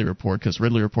mentioned the Ridley Report because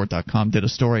RidleyReport.com did a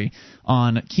story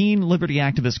on Keene liberty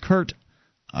activist Kurt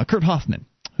Hoffman,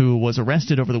 who was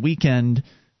arrested over the weekend.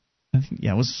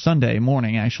 It was Sunday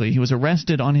morning, actually. He was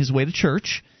arrested on his way to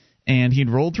church, and he'd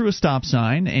rolled through a stop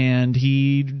sign, and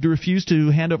he refused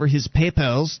to hand over his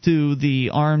papers to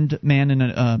the armed man in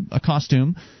a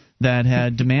costume that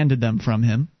had demanded them from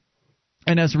him.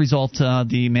 And as a result,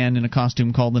 the man in a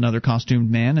costume called another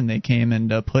costumed man, and they came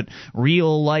and put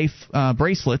real-life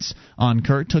bracelets on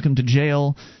Kurt, took him to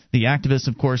jail. The activists,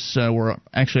 of course, were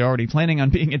actually already planning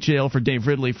on being at jail for Dave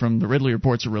Ridley from the Ridley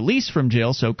Report's release from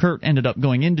jail, so Kurt ended up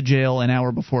going into jail an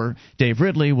hour before Dave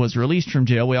Ridley was released from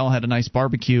jail. We all had a nice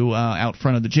barbecue out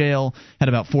front of the jail, had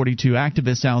about 42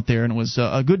 activists out there, and it was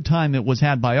a good time that was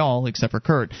had by all except for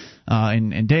Kurt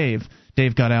and Dave.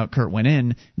 Dave got out, Kurt went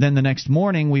in. Then the next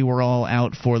morning, we were all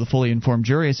out for the Fully Informed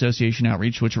Jury Association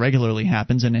outreach, which regularly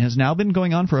happens, and it has now been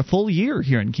going on for a full year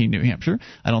here in Keene, New Hampshire.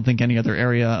 I don't think any other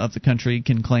area of the country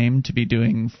can claim to be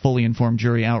doing Fully Informed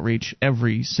Jury outreach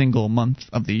every single month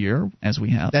of the year, as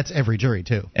we have. That's every jury,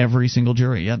 too. Every single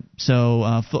jury, yep.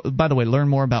 So, by the way, learn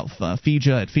more about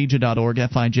FIJA at FIJA.org,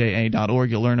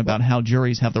 FIJA.org. You'll learn about how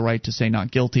juries have the right to say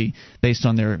not guilty based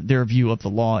on their view of the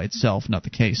law itself, not the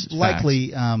case.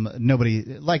 Likely,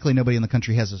 nobody in the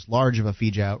country has as large of a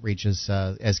FIJA outreach as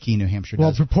Keene, New Hampshire does.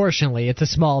 Well, proportionally, it's a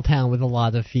small town with a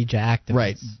lot of FIJA activists.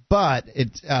 Right, but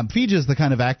FIJA is the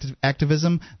kind of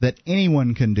activism that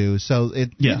anyone can do. So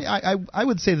I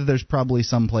would say that there's probably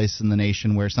some place in the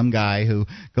nation where some guy who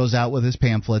goes out with his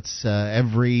pamphlets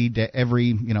every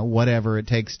whatever it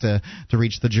takes to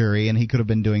reach the jury, and he could have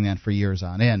been doing that for years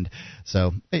on end.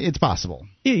 So it's possible.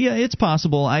 Yeah, it's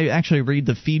possible. I actually read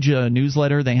the FIJA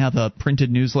newsletter. They have a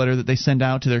printed newsletter that they send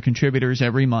out to their contributors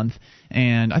every month,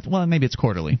 and maybe it's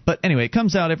quarterly, but anyway, it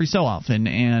comes out every so often,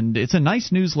 and it's a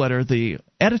nice newsletter. The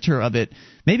editor of it,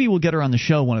 maybe we'll get her on the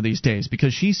show one of these days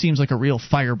because she seems like a real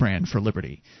firebrand for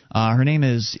liberty. Her name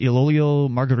is Ilolio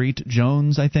Marguerite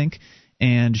Jones, I think,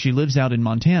 and she lives out in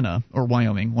Montana or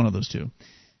Wyoming, one of those two.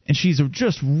 And she's a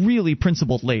just really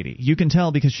principled lady. You can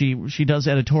tell because she does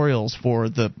editorials for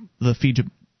the FIJA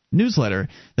newsletter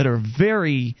that are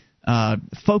very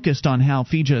focused on how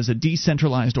FIJA is a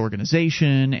decentralized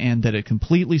organization and that it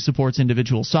completely supports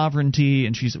individual sovereignty,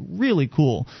 and she's really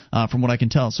cool from what I can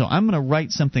tell. So I'm going to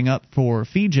write something up for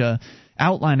FIJA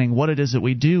outlining what it is that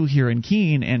we do here in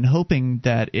Keene and hoping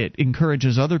that it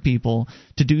encourages other people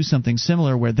to do something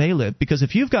similar where they live. Because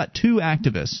if you've got 2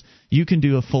 activists, you can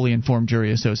do a fully informed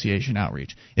jury association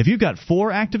outreach. If you've got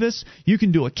 4 activists, you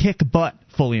can do a kick-butt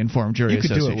fully informed jury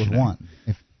association. You could do it with 1.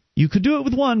 You could do it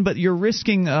with 1, but you're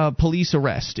risking police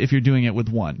arrest if you're doing it with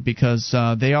 1, because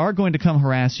they are going to come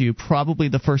harass you probably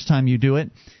the first time you do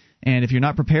it. And if you're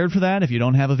not prepared for that, if you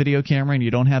don't have a video camera and you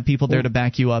don't have people there to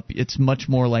back you up, it's much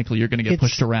more likely you're going to get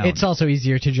pushed around. It's also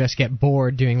easier to just get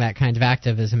bored doing that kind of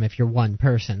activism if you're one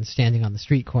person standing on the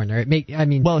street corner.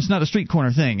 Well, it's not a street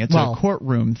corner thing. It's a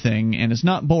courtroom thing, and it's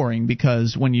not boring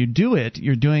because when you do it,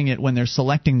 you're doing it when they're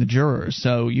selecting the jurors.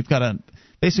 So you've got to...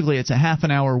 Basically, it's a half an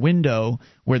hour window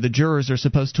where the jurors are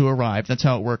supposed to arrive. That's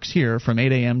how it works here. From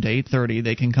 8 a.m. to 8:30,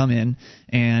 they can come in,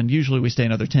 and usually we stay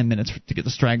another 10 minutes to get the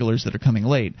stragglers that are coming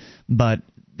late. But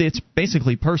it's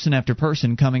basically person after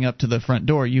person coming up to the front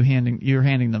door. You're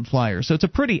handing them flyers. So it's a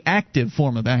pretty active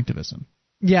form of activism.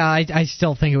 Yeah, I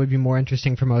still think it would be more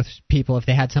interesting for most people if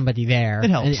they had somebody there.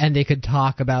 It helps. And they could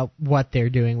talk about what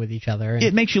they're doing with each other.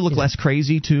 It makes you look less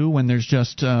crazy, too, when there's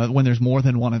just when there's more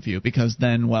than one of you, because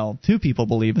then, 2 people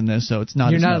believe in this, so it's not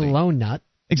You're as not nutty. a lone nut.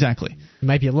 Exactly. You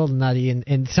might be a little nutty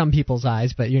in some people's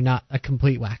eyes, but you're not a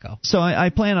complete wacko. So I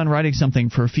plan on writing something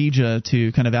for FIJA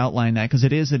to kind of outline that, because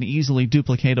it is an easily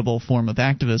duplicatable form of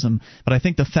activism. But I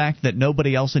think the fact that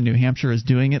nobody else in New Hampshire is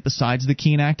doing it besides the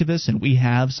Keene activists, and we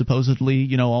have supposedly,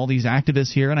 all these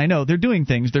activists here, and I know they're doing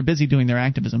things, they're busy doing their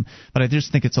activism, but I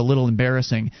just think it's a little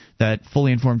embarrassing that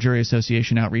fully informed jury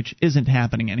association outreach isn't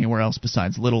happening anywhere else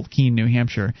besides little Keene, New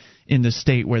Hampshire, in the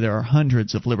state where there are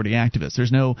hundreds of liberty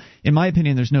activists. In my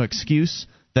opinion, there's no excuse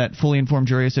that fully informed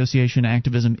jury association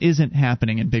activism isn't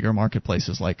happening in bigger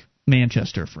marketplaces like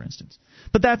Manchester, for instance.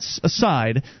 But that's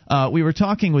aside. We were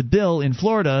talking with Bill in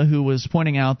Florida, who was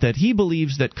pointing out that he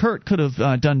believes that Kurt could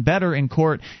have done better in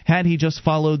court had he just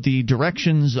followed the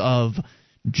directions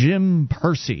Jim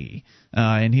Percy.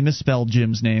 And he misspelled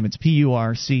Jim's name. It's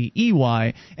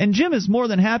P-U-R-C-E-Y. And Jim is more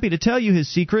than happy to tell you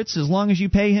his secrets as long as you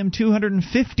pay him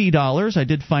 $250. I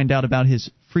did find out about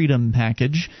his Freedom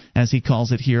Package, as he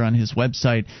calls it here on his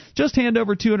website. Just hand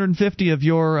over $250 of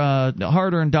your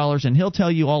hard-earned dollars, and he'll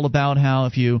tell you all about how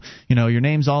if your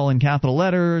name's all in capital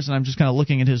letters, and I'm just kind of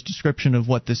looking at his description of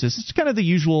what this is. It's kind of the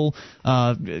usual,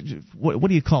 what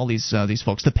do you call these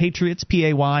folks? The Patriots,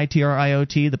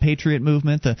 P-A-Y-T-R-I-O-T, the Patriot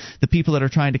movement, the people that are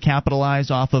trying to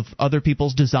capitalize off of other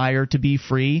people's desire to be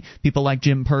free, people like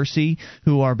Jim Percy,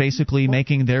 who are basically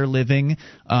making their living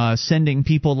sending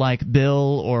people like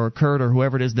Bill or Kurt or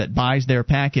whoever it is that buys their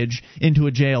package into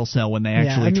a jail cell when they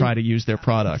actually try to use their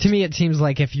product. To me, it seems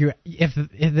like if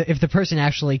the person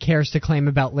actually cares to claim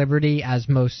about liberty, as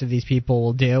most of these people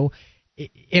will do,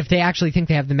 if they actually think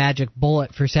they have the magic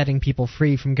bullet for setting people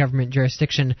free from government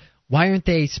jurisdiction, why aren't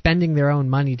they spending their own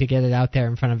money to get it out there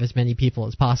in front of as many people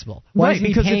as possible? Why is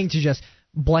he paying to just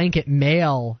blanket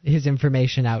mail his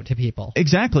information out to people?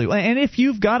 Exactly. And if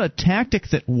you've got a tactic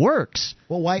that works...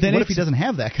 Well, what if he doesn't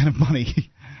have that kind of money?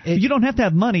 You don't have to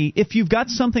have money. If you've got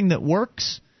something that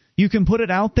works, you can put it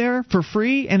out there for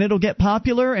free, and it'll get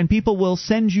popular, and people will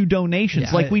send you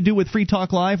donations, like we do with Free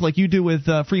Talk Live, like you do with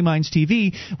Free Minds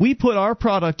TV. We put our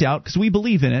product out because we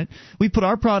believe in it. We put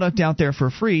our product out there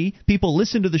for free. People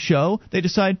listen to the show. They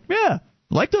decide,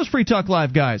 like those Free Talk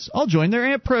Live guys, I'll join their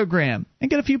AMP program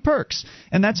and get a few perks.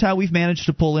 And that's how we've managed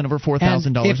to pull in over $4,000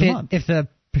 a month. If the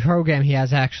program he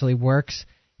has actually works,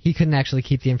 he couldn't actually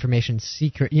keep the information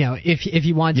secret. If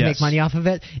he wanted to make money off of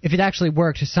it, if it actually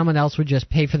worked, someone else would just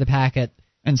pay for the packet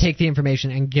and take the information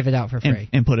and give it out for free.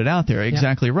 And put it out there.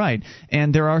 Exactly right.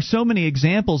 And there are so many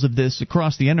examples of this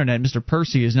across the Internet. Mr.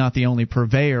 Percy is not the only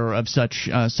purveyor of such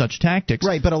tactics.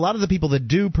 Right, but a lot of the people that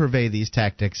do purvey these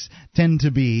tactics tend to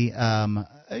be,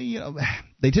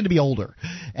 they tend to be older.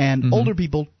 And older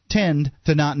people tend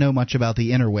to not know much about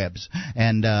the interwebs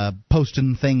and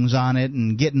posting things on it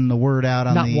and getting the word out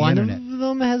on the Internet. Not one of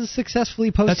them has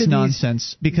successfully posted That's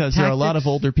nonsense, because there are a lot of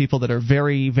older people that are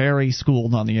very, very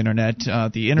schooled on the Internet.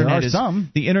 The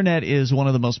Internet is one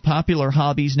of the most popular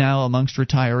hobbies now amongst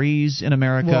retirees in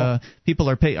America. People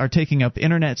are taking up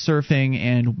Internet surfing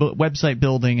and website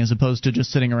building as opposed to just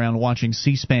sitting around watching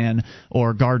C-SPAN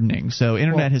or gardening. So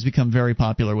Internet has become very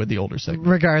popular with the older segment.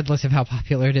 Regardless of how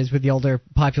popular it is with the older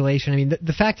population, I mean,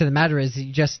 the fact of the matter is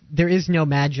there is no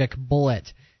magic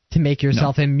bullet to make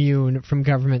yourself immune from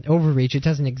government overreach. It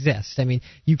doesn't exist. I mean,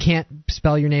 you can't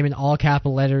spell your name in all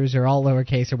capital letters or all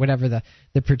lowercase or whatever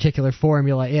the particular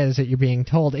formula is that you're being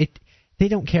told. They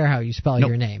don't care how you spell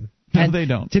your name. No, they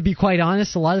don't. To be quite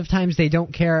honest, a lot of times they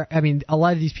don't care. I mean, a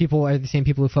lot of these people are the same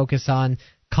people who focus on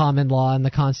common law and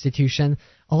the Constitution.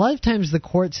 A lot of times the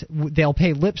courts, they'll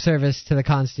pay lip service to the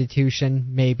Constitution,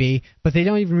 maybe, but they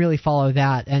don't even really follow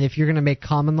that. And if you're going to make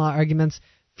common law arguments,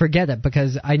 forget it,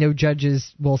 because I know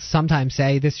judges will sometimes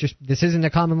say this isn't a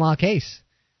common law case.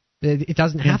 It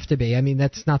doesn't have to be. I mean,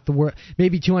 that's not the world.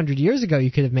 Maybe 200 years ago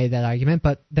you could have made that argument,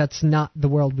 but that's not the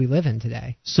world we live in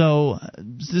today. So,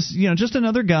 this, just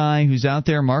another guy who's out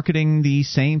there marketing the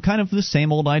same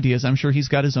old ideas. I'm sure he's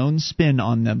got his own spin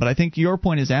on them, but I think your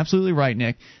point is absolutely right,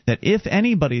 Nick, that if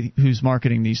anybody who's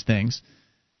marketing these things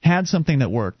had something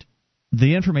that worked,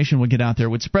 the information would get out there,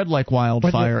 would spread like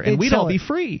wildfire, and we'd all be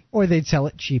free. Or they'd sell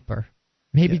it cheaper.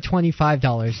 Maybe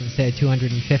 $25 instead of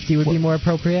 $250 would be more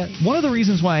appropriate. One of the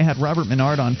reasons why I had Robert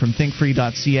Menard on from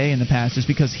thinkfree.ca in the past is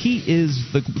because he is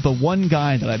the one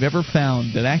guy that I've ever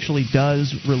found that actually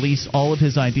does release all of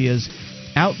his ideas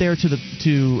out there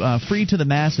to free to the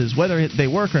masses. Whether they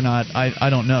work or not, I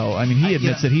don't know. I mean, he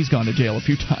admits that he's gone to jail a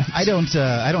few times. I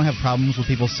don't have problems with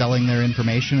people selling their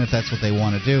information if that's what they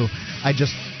want to do. I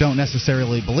just don't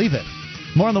necessarily believe it.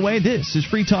 More on the way. This is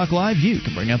Free Talk Live. You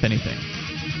can bring up anything.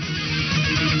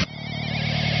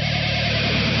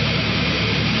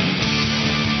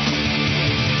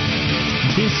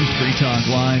 This is Free Talk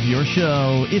Live, your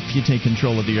show. If you take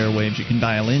control of the airwaves, you can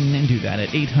dial in and do that at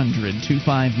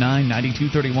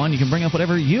 800-259-9231. You can bring up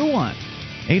whatever you want.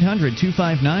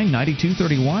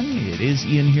 800-259-9231. It is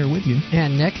Ian here with you.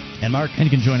 And Nick. And Mark. And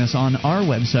you can join us on our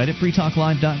website at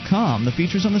freetalklive.com. The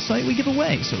features on the site we give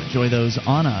away, so enjoy those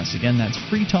on us. Again, that's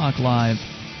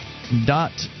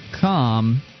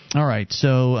freetalklive.com. All right,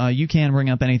 so you can bring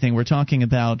up anything. We're talking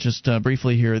about, just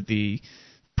briefly here, the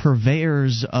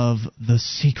purveyors of the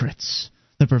secrets.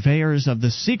 The purveyors of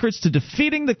the secrets to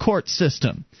defeating the court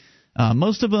system.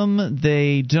 Most of them,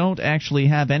 they don't actually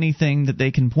have anything that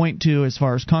they can point to as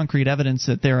far as concrete evidence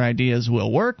that their ideas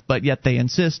will work, but yet they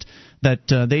insist that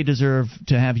they deserve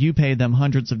to have you pay them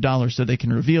hundreds of dollars so they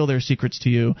can reveal their secrets to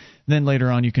you. Then later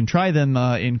on you can try them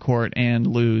in court and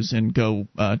lose and go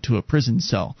to a prison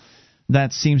cell.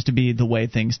 That seems to be the way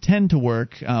things tend to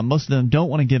work. Most of them don't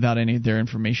want to give out any of their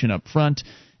information up front.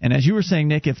 And as you were saying,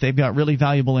 Nick, if they've got really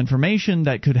valuable information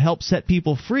that could help set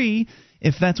people free,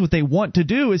 if that's what they want to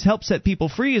do is help set people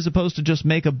free as opposed to just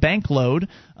make a bank load,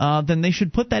 then they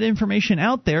should put that information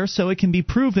out there so it can be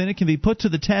proven, it can be put to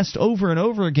the test over and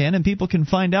over again, and people can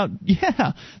find out,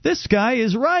 yeah, this guy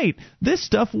is right. This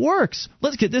stuff works.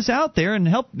 Let's get this out there and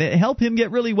help him get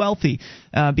really wealthy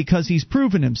because he's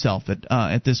proven himself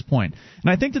at this point. And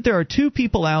I think that there are two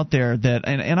people out there that,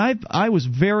 and I was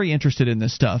very interested in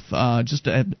this stuff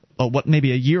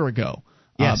maybe a year ago.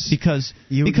 Yes, because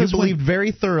you believed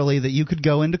very thoroughly that you could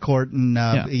go into court and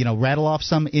rattle off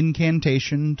some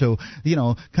incantation to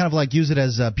kind of like use it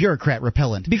as a bureaucrat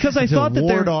repellent. Because I thought that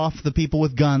ward off the people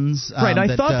with guns. Right,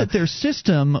 I thought that their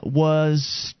system was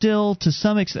still to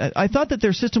some extent. I thought that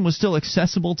their system was still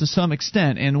accessible to some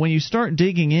extent. And when you start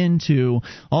digging into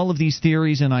all of these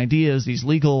theories and ideas, these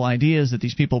legal ideas that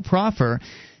these people proffer,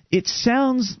 it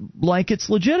sounds like it's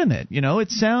legitimate. It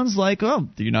sounds like, the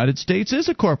United States is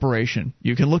a corporation.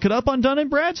 You can look it up on Dun &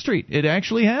 Bradstreet. It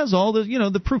actually has all the,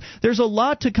 the proof. There's a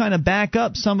lot to kind of back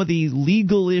up some of the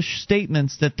legal-ish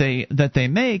statements that they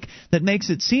make that makes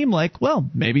it seem like,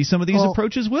 maybe some of these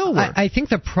approaches will work. I think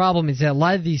the problem is that a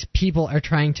lot of these people are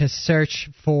trying to search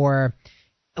for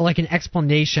like an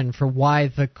explanation for why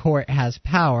the court has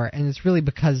power, and it's really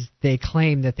because they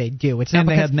claim that they do. It's not, and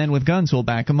they have men with guns who will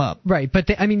back them up. Right, but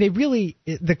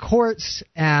the courts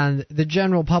and the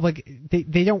general public,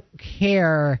 they don't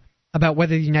care about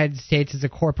whether the United States is a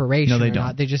corporation or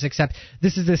not. They just accept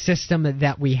this is the system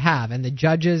that we have, and the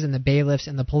judges and the bailiffs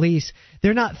and the police,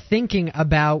 they're not thinking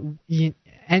about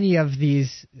any of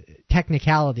these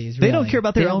technicalities. Really. They don't care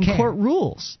about their own court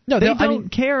rules. No, they don't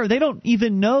care. They don't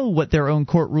even know what their own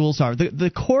court rules are.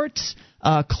 The court's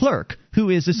clerk, who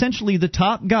is essentially the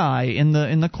top guy in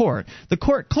the court, the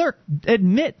court clerk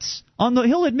admits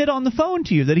he'll admit on the phone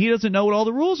to you that he doesn't know what all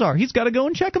the rules are. He's got to go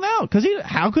and check them out because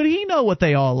how could he know what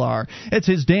they all are? It's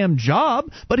his damn job,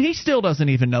 but he still doesn't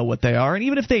even know what they are. And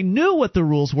even if they knew what the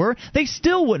rules were, they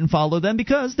still wouldn't follow them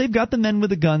because they've got the men with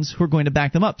the guns who are going to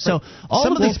back them up. So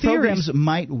some of these theories programs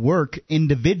might work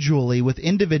individually with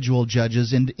individual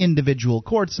judges and individual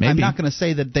courts. Maybe. I'm not going to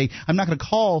say that I'm not going to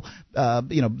call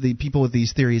the people with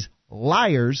these theories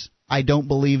liars. I don't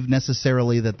believe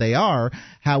necessarily that they are.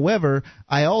 However,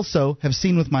 I also have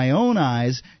seen with my own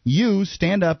eyes you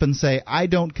stand up and say, I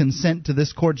don't consent to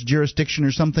this court's jurisdiction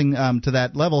or something to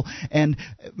that level. And,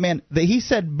 man, he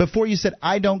said, before you said,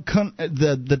 I don't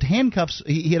the handcuffs,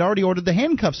 he had already ordered the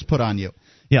handcuffs put on you.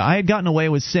 Yeah, I had gotten away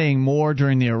with saying more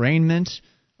during the arraignment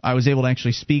I was able to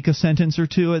actually speak a sentence or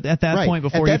two at that point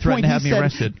before you threatened to have me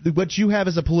arrested. What you have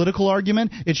is a political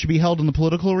argument. It should be held in the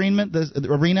political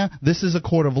arena. This is a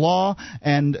court of law,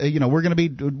 and we're going to be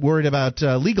worried about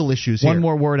legal issues here. One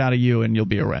more word out of you, and you'll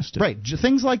be arrested. Right,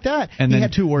 things like that. And then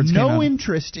 2 words. No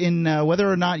interest in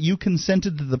whether or not you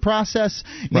consented to the process.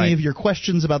 Any of your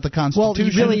questions about the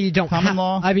Constitution. Well, you don't common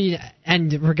law. I mean,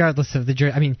 and regardless of the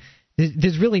jury, I mean,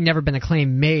 there's really never been a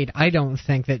claim made. I don't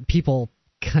think that people.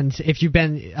 If you've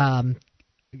been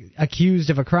accused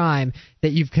of a crime,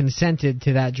 that you've consented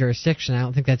to that jurisdiction. I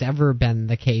don't think that's ever been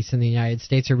the case in the United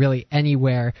States or really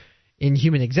anywhere in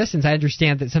human existence. I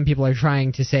understand that some people are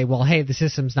trying to say, well, hey, the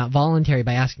system's not voluntary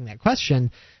by asking that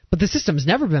question, but the system's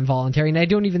never been voluntary, and I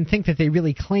don't even think that they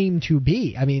really claim to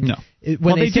be. I mean, no.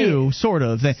 They do, sort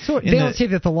of. They don't say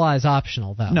that the law is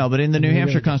optional, though. No, but in the New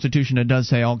Hampshire Constitution, it does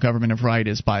say all government of right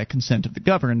is by consent of the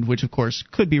governed, which, of course,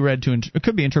 could be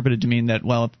interpreted to mean that,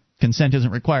 well, if consent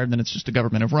isn't required, then it's just a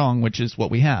government of wrong, which is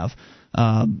what we have.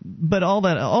 But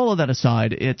all of that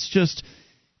aside, it's just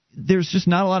there's just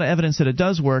not a lot of evidence that it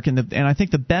does work, and I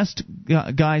think the best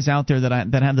guys out there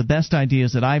that have the best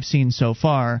ideas that I've seen so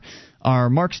far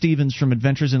are Mark Stevens from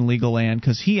Adventures in Legal Land,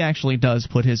 because he actually does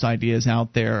put his ideas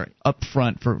out there up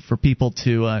front for people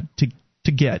to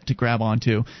grab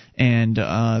onto. And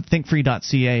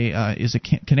thinkfree.ca is a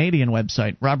Canadian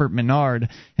website. Robert Menard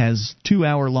has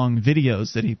 2-hour-long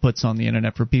videos that he puts on the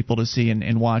internet for people to see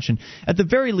and watch. And at the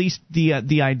very least,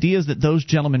 the ideas that those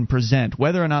gentlemen present,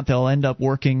 whether or not they'll end up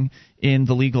working in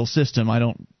the legal system, I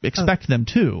don't expect them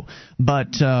to.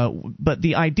 But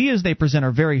the ideas they present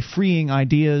are very freeing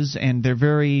ideas, and they're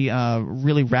very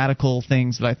really radical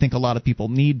things that I think a lot of people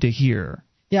need to hear.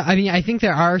 Yeah, I mean, I think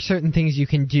there are certain things you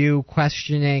can do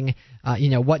questioning,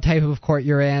 what type of court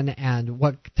you're in and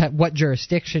what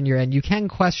jurisdiction you're in. You can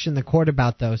question the court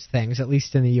about those things, at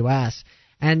least in the U.S.,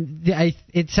 and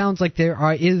it sounds like there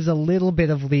is a little bit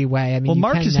of leeway. I mean,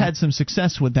 Mark has had some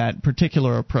success with that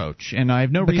particular approach, and I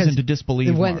have no reason to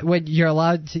disbelieve Mark. When you're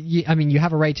allowed to, you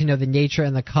have a right to know the nature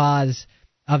and the cause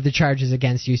of the charges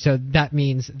against you. So that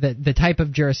means that the type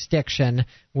of jurisdiction,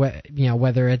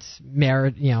 whether it's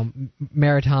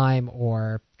maritime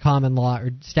or common law or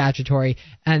statutory,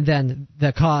 and then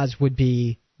the cause would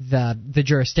be the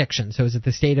jurisdiction. So is it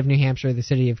the state of New Hampshire, the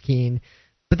city of Keene?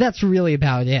 But that's really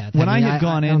about it. I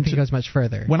don't think it goes much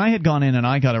further. When I had gone in and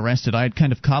I got arrested, I had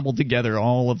kind of cobbled together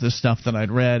all of the stuff that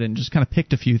I'd read and just kind of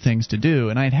picked a few things to do.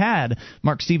 And I'd had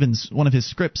Mark Stevens, one of his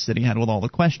scripts that he had with all the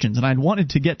questions, and I'd wanted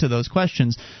to get to those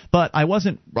questions, but I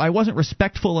wasn't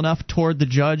respectful enough toward the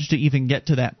judge to even get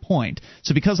to that point.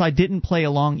 So because I didn't play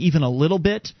along even a little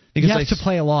bit, you have to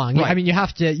play along. Right. I mean, you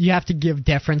have to give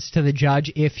deference to the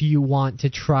judge if you want to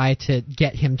try to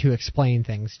get him to explain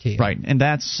things to you. Right, and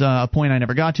that's a point I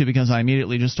never got to because I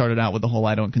immediately just started out with the whole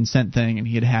I don't consent thing, and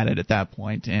he had it at that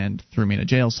point and threw me in a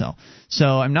jail cell.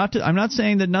 So I'm not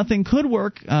saying that nothing could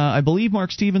work. I believe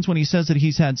Mark Stevens when he says that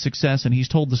he's had success and he's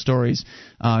told the stories,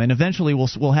 and eventually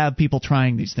we'll have people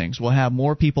trying these things. We'll have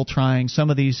more people trying some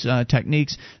of these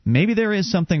techniques. Maybe there is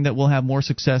something that will have more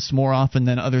success more often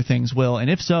than other things will, and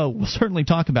if so, we'll certainly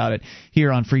talk about it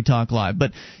here on Free Talk Live.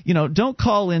 But, don't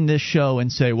call in this show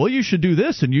and say, well, you should do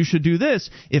this and you should do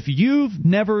this if you've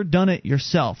never done it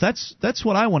yourself. That's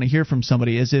what I want to hear from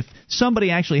somebody, is if somebody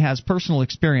actually has personal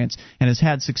experience and has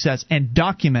had success and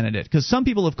documented it. Because some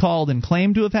people have called and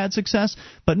claimed to have had success,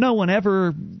 but no one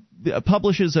ever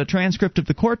publishes a transcript of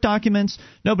the court documents.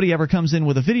 Nobody ever comes in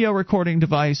with a video recording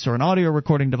device or an audio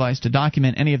recording device to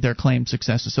document any of their claimed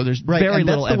successes. So there's very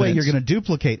little evidence. That's the way you're going to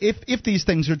duplicate. If these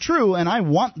things are true, and I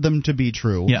want them to be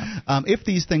true, if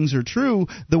these things are true,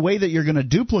 the way that you're going to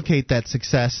duplicate that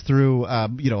success through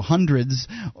hundreds,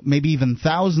 maybe even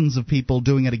thousands of people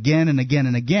doing it again and again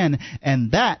and again,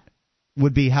 and that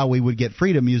would be how we would get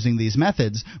freedom using these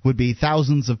methods, would be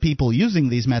thousands of people using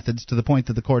these methods to the point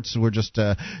that the courts were just,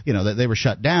 that they were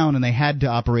shut down and they had to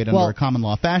operate under a common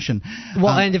law fashion.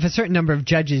 Well, and if a certain number of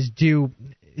judges do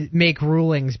make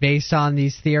rulings based on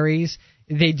these theories,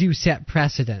 they do set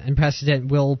precedent, and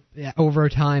precedent will, over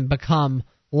time, become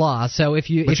law. So if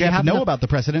you have to know about the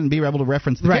precedent and be able to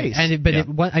reference the case.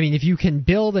 If you can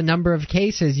build a number of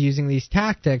cases using these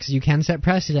tactics, you can set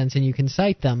precedents and you can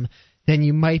cite them, then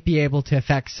you might be able to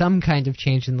affect some kind of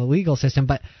change in the legal system.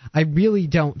 But I really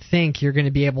don't think you're going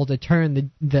to be able to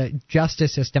turn the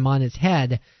justice system on its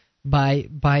head by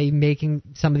making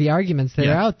some of the arguments that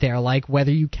are out there, like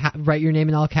whether you write your name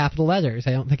in all capital letters.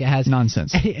 I don't think it has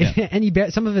nonsense.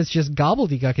 Some of it's just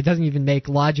gobbledygook. It doesn't even make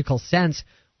logical sense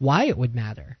why it would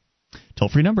matter.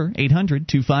 Toll-free number,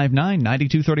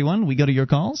 800-259-9231. We go to your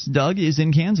calls. Doug is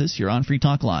in Kansas. You're on Free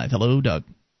Talk Live. Hello, Doug.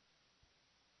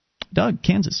 Doug,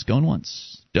 Kansas, going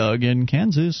once. Doug in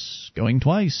Kansas, going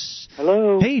twice.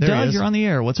 Hello. Hey, There Doug, you're on the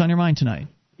air. What's on your mind tonight?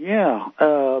 Yeah,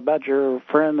 about your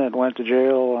friend that went to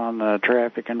jail on the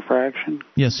traffic infraction.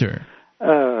 Yes, sir.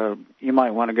 You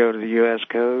might want to go to the U.S.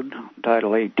 Code,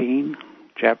 Title 18,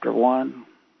 Chapter 1,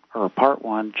 or Part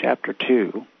 1, Chapter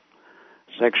 2,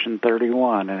 Section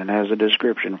 31, and it has a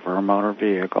description for a motor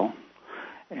vehicle.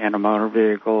 And a motor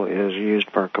vehicle is used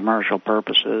for commercial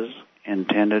purposes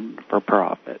intended for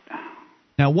profit.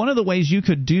 Now, one of the ways you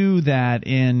could do that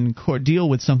in court, deal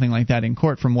with something like that in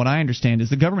court, from what I understand, is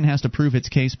the government has to prove its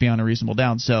case beyond a reasonable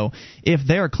doubt. So if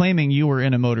they're claiming you were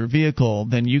in a motor vehicle,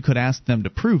 then you could ask them to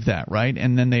prove that, right?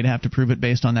 And then they'd have to prove it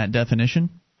based on that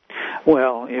definition?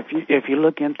 Well, if you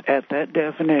look at that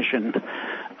definition,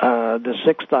 the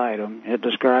sixth item, it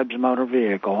describes a motor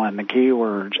vehicle and the key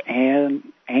words and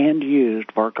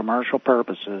used for commercial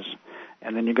purposes.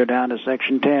 And then you go down to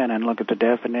Section 10 and look at the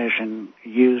definition,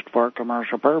 used for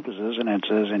commercial purposes, and it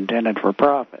says intended for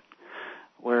profit.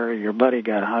 Where your buddy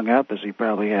got hung up is he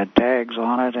probably had tags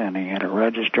on it, and he had it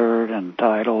registered and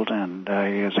titled, and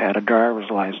he has had a driver's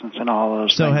license and all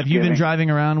those things. So have you been driving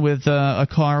around with a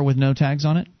car with no tags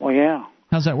on it? Well, yeah.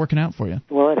 How's that working out for you?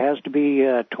 Well, it has to be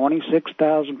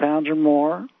 26,000 pounds or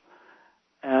more.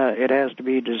 It has to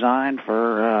be designed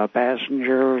for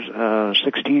passengers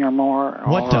 16 or more.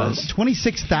 What does?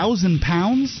 26,000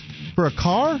 pounds for a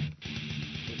car?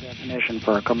 The definition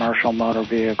for a commercial motor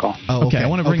vehicle. Oh, okay. I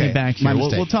want to bring you back here.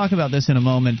 We'll talk about this in a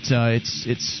moment.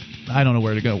 It's I don't know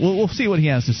where to go. We'll see what he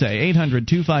has to say.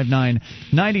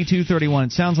 800-259-9231.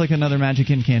 It sounds like another magic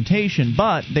incantation,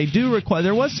 but they do require.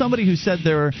 There was somebody who said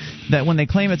that when they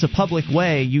claim it's a public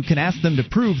way, you can ask them to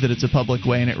prove that it's a public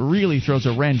way, and it really throws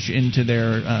a wrench into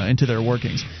their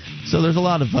workings. So there's a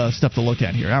lot of stuff to look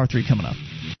at here. Hour 3 coming up.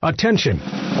 Attention,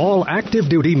 all active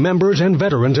duty members and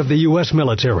veterans of the U.S.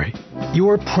 military.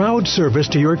 Your proud service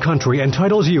to your country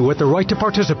entitles you with the right to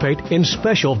participate in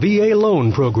special VA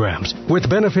loan programs with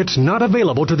benefits not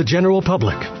available to the general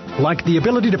public, like the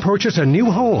ability to purchase a new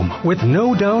home with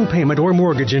no down payment or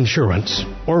mortgage insurance,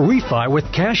 or refi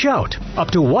with cash out, up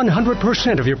to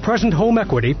 100% of your present home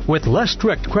equity with less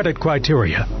strict credit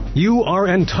criteria. You are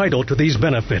entitled to these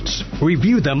benefits.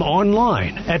 Review them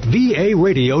online at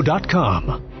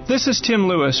varadio.com. This is Tim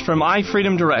Lewis from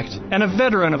iFreedom Direct and a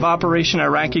veteran of Operation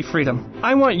Iraqi Freedom.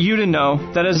 I want you to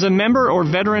know that as a member or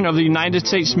veteran of the United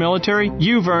States military,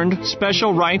 you've earned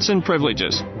special rights and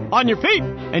privileges. On your feet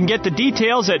and get the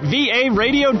details at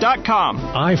varadio.com.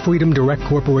 iFreedom Direct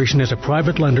Corporation is a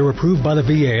private lender approved by the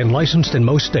VA and licensed in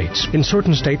most states. In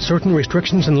certain states, certain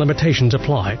restrictions and limitations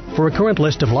apply. For a current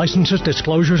list of licenses,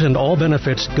 disclosures, and all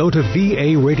benefits, go to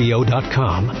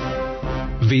varadio.com.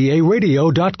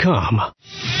 varadio.com.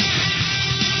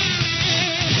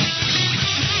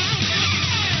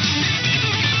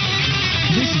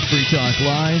 This is Free Talk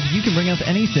Live. You can bring up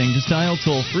anything. Just dial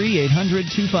toll-free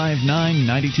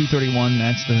 800-259-9231.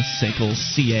 That's the SACL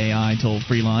CAI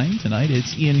toll-free line. Tonight,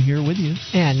 it's Ian here with you.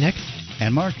 And Nick.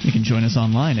 And Mark. You can join us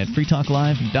online at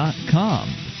freetalklive.com.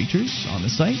 Features on the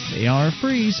site, they are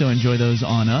free, so enjoy those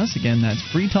on us. Again, that's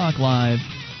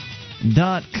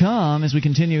freetalklive.com. As we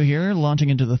continue here,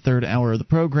 launching into the third hour of the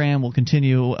program, we'll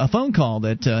continue a phone call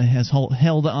that has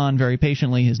held on very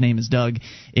patiently. His name is Doug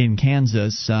in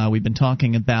Kansas. We've been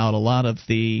talking about a lot of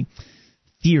the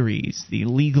theories, the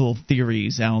legal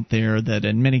theories out there that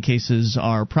in many cases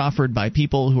are proffered by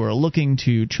people who are looking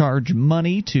to charge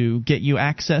money to get you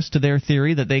access to their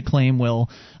theory that they claim will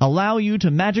allow you to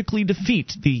magically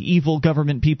defeat the evil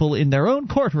government people in their own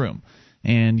courtroom.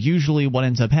 And usually what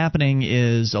ends up happening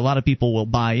is a lot of people will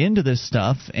buy into this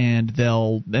stuff, and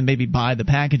they'll maybe buy the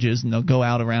packages, and they'll go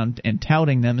out around and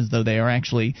touting them as though they are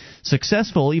actually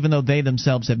successful, even though they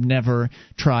themselves have never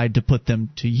tried to put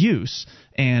them to use.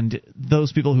 And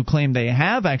those people who claim they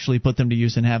have actually put them to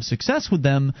use and have success with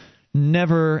them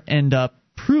never end up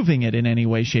proving it in any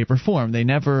way, shape, or form. They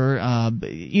never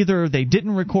either they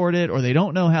didn't record it, or they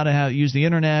don't know how to use the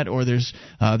internet, or they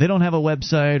don't have a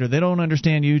website, or they don't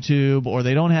understand YouTube, or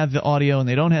they don't have the audio and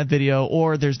they don't have video,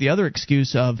 or there's the other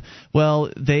excuse of,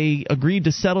 well, they agreed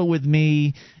to settle with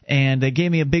me and they gave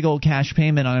me a big old cash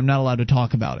payment and I'm not allowed to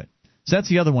talk about it. So that's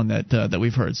the other one that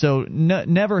we've heard. So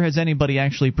never has anybody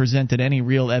actually presented any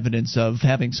real evidence of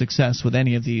having success with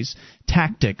any of these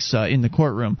tactics in the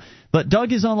courtroom. But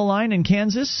Doug is on the line in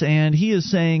Kansas, and he is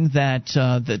saying that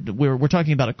we're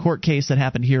talking about a court case that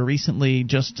happened here recently,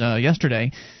 just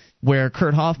yesterday, where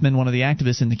Kurt Hoffman, one of the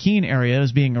activists in the Keene area,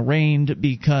 is being arraigned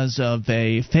because of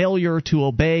a failure to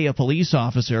obey a police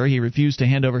officer. He refused to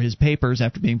hand over his papers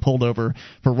after being pulled over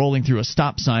for rolling through a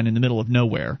stop sign in the middle of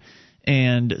nowhere.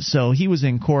 And so he was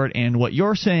in court, and what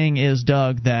you're saying is,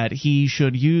 Doug, that he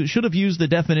should have used the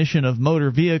definition of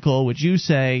motor vehicle, which you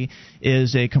say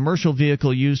is a commercial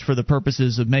vehicle used for the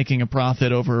purposes of making a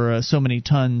profit over so many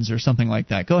tons or something like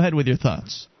that. Go ahead with your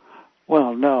thoughts.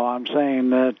 Well, no, I'm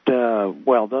saying that,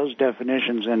 those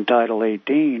definitions in Title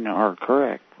 18 are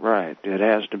correct, right. It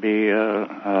has to be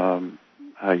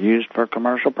used for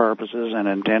commercial purposes and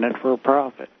intended for a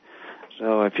profit.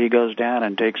 So if he goes down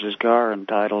and takes his car and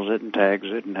titles it and tags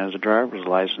it and has a driver's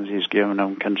license, he's giving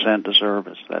them consent to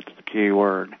service. That's the key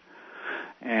word.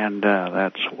 And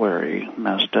that's where he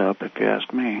messed up, if you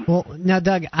ask me. Well, now,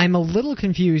 Doug, I'm a little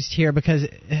confused here because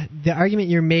the argument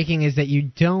you're making is that you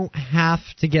don't have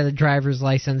to get a driver's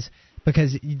license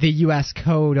because the U.S.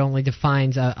 code only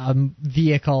defines a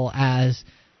vehicle as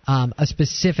a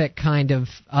specific kind of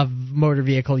motor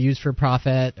vehicle used for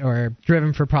profit or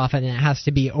driven for profit, and it has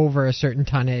to be over a certain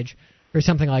tonnage or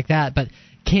something like that. But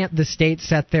can't the states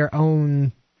set their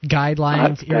own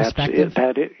guidelines irrespective?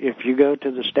 If you go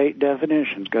to the state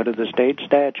definitions, go to the state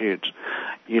statutes,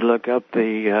 you look up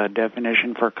the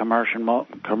definition for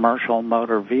commercial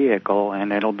motor vehicle,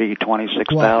 and it'll be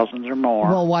 26,000 or more.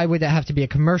 Well, why would that have to be a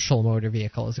commercial motor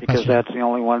vehicle? Is the because question. That's the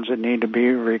only ones that need to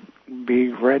be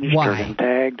registered and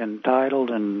tagged and titled,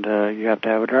 and you have to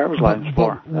have a driver's license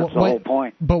for. That's the whole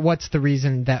point. But what's the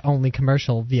reason that only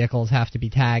commercial vehicles have to be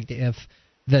tagged if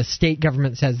the state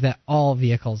government says that all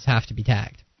vehicles have to be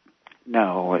tagged?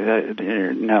 No.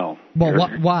 Well,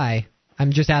 why?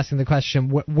 I'm just asking the question.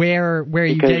 Where are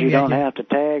you getting because you don't have to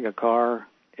tag a car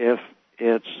if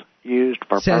it's used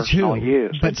for personal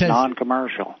use. But it's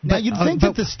non-commercial. Now, you'd think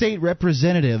that the state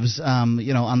representatives, on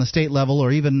the state level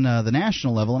or even the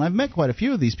national level, and I've met quite a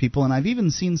few of these people, and I've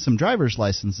even seen some driver's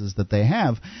licenses that they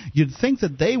have, you'd think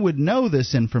that they would know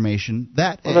this information.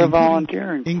 That they're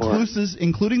volunteering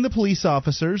including the police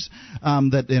officers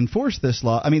that enforce this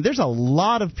law. I mean, there's a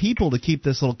lot of people to keep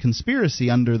this little conspiracy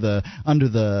under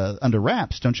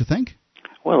wraps, don't you think?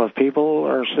 Well, if people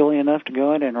are silly enough to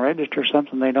go in and register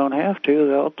something they don't have to,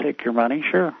 they'll take your money,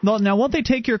 sure. Well, now, won't they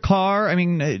take your car? I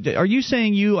mean, are you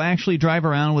saying you actually drive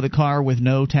around with a car with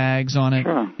no tags on it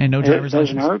and no driver's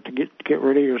license? It doesn't hurt to get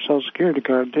rid of your Social Security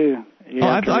card, too.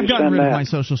 I've gotten rid of my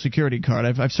Social Security card.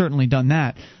 I've certainly done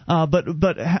that.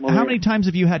 But how many times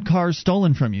have you had cars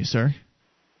stolen from you, sir?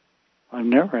 I've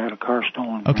never had a car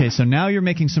stolen. Okay, so now you're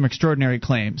making some extraordinary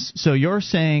claims. So you're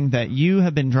saying that you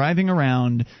have been driving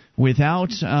around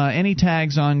without any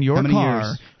tags on your car.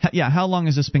 Years? How long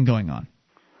has this been going on?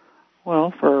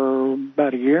 Well, for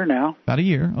about a year now. About a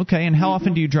year, okay. And how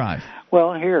often do you drive?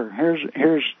 Well,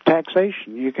 here's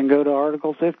taxation. You can go to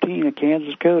Article 15 of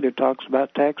Kansas Code. It talks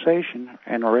about taxation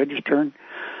and register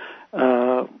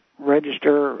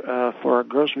for a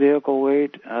gross vehicle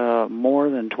weight more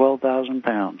than 12,000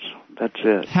 pounds. That's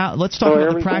it. Let's talk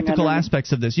about the practical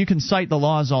aspects of this. You can cite the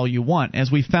laws all you want.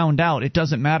 As we found out, it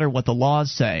doesn't matter what the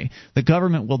laws say. The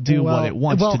government will do what it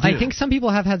wants to do. Well, I think some people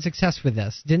have had success with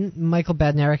this. Didn't Michael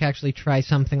Badnarik actually try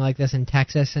something like this in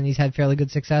Texas, and he's had fairly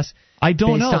good success? I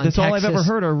don't know. That's all I've ever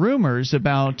heard are rumors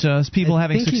about people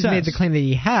having success. I think he's made the claim that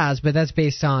he has, but that's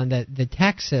based on the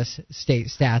Texas state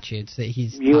statutes that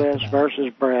he's U.S.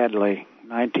 versus Bradley.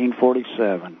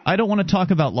 1947. I don't want to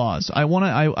talk about laws. I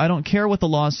don't care what the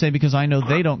laws say because I know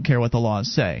they don't care what the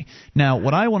laws say. Now,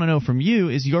 what I want to know from you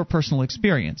is your personal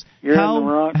experience. You're in the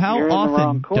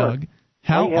wrong court. Doug?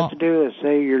 All you have to do is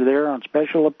say you're there on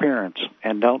special appearance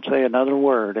and don't say another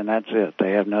word, and that's it.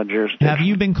 They have no jurisdiction. Have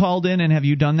you been called in, and have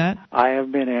you done that? I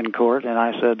have been in court, and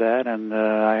I said that, and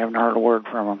I haven't heard a word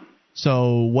from them.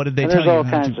 So what did they tell you? There's all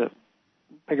kinds of...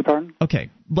 Beg your pardon? Okay,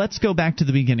 let's go back to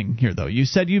the beginning here, though. You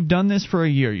said you've done this for a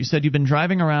year. You said you've been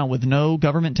driving around with no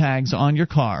government tags on your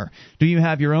car. Do you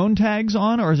have your own tags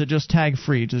on, or is it just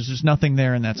tag-free? There's just nothing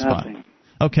there in that spot? Nothing.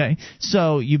 Okay,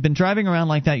 so you've been driving around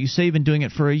like that. You say you've been doing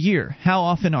it for a year. How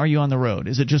often are you on the road?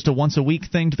 Is it just a once-a-week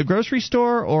thing to the grocery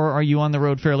store, or are you on the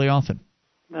road fairly often?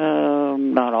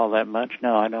 Not all that much.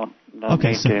 No, I don't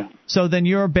need to. So then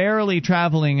you're barely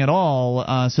traveling at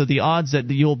all, so the odds that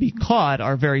you'll be caught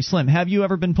are very slim. Have you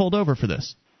ever been pulled over for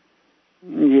this?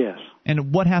 Yes.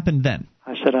 And what happened then?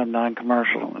 I said I'm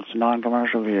non-commercial. It's a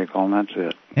non-commercial vehicle, and that's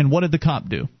it. And what did the cop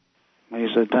do? He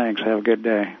said, thanks, have a good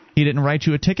day. He didn't write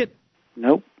you a ticket?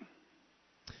 Nope.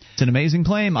 It's an amazing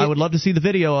claim. I would love to see the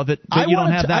video of it, but you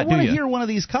don't have that, do you? I want to hear one of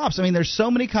these cops. I mean, there's so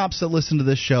many cops that listen to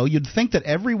this show. You'd think that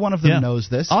every one of them knows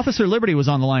this. Officer Liberty was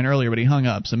on the line earlier, but he hung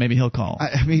up, so maybe he'll call.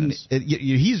 I mean,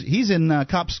 he's in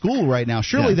cop school right now.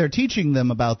 Surely they're teaching them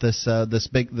about this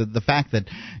the fact that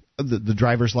the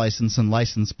driver's license and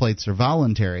license plates are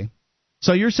voluntary.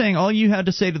 So you're saying all you had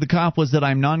to say to the cop was that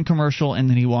I'm non-commercial, and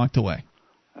then he walked away?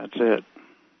 That's it.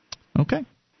 Okay.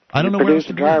 I don't know where where else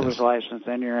to produce a driver's license,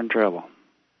 then you're in trouble.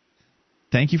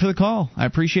 Thank you for the call. I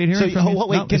appreciate hearing from you.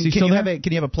 Wait, can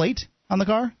you have a plate on the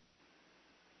car?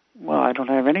 Well, I don't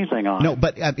have anything on. No,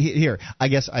 but here, I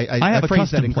guess I have a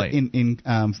custom plate.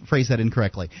 Phrase that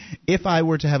incorrectly. If I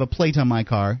were to have a plate on my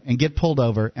car and get pulled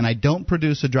over, and I don't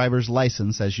produce a driver's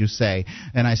license, as you say,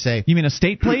 and I say, you mean a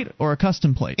state plate or a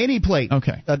custom plate? Any plate.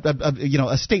 Okay.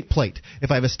 A state plate. If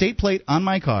I have a state plate on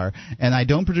my car and I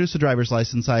don't produce a driver's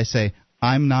license, I say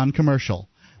I'm non-commercial.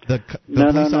 The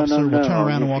police officer will turn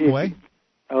around and walk away.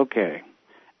 Okay.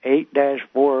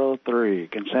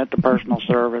 8-403, consent to personal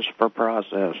service for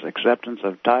process. Acceptance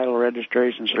of title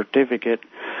registration certificate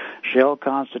shall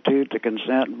constitute the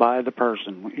consent by the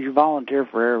person. You volunteer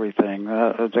for everything.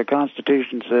 The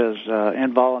Constitution says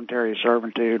involuntary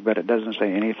servitude, but it doesn't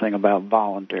say anything about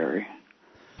voluntary.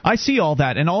 I see all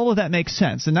that, and all of that makes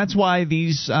sense, and that's why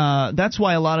that's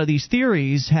why a lot of these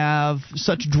theories have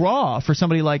such draw for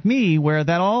somebody like me, where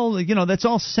that's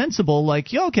all sensible.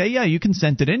 Like, you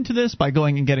consented into this by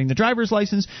going and getting the driver's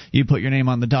license. You put your name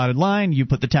on the dotted line. You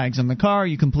put the tags on the car.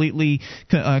 You completely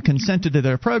consented to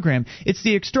their program. It's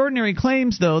the extraordinary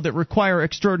claims, though, that require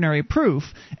extraordinary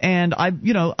proof, and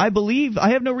I believe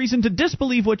I have no reason to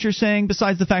disbelieve what you're saying,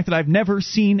 besides the fact that I've never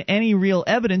seen any real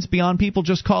evidence beyond people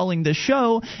just calling this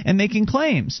show and making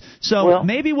claims. So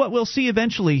maybe what we'll see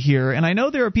eventually here, and I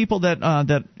know there are people that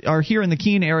are here in the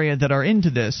Keene area that are into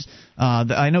this.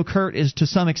 I know Kurt is to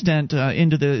some extent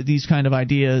into these kind of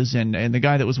ideas, and the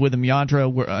guy that was with him,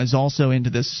 Yadra, is also into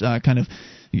this kind of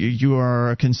you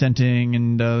are consenting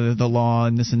and the law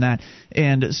and this and that.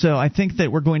 And so I think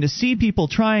that we're going to see people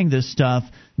trying this stuff.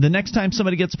 The next time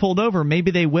somebody gets pulled over,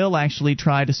 maybe they will actually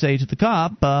try to say to the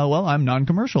cop, I'm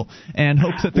non-commercial, and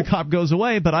hope that the cop goes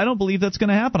away. But I don't believe that's going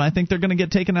to happen. I think they're going to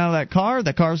get taken out of that car.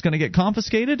 That car is going to get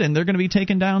confiscated, and they're going to be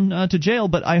taken down to jail.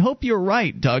 But I hope you're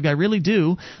right, Doug. I really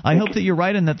do. I hope that you're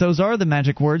right, and that those are the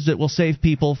magic words that will save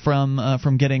people from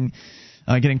getting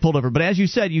pulled over. But as you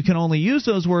said, you can only use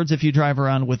those words if you drive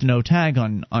around with no tag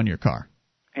on your car.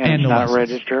 And it's not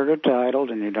registered or titled,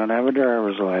 and you don't have a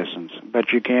driver's license.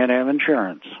 But you can have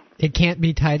insurance. It can't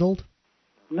be titled?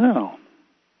 No.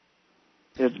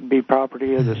 It'd be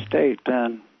property of the state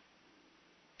then.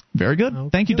 Very good. Okay.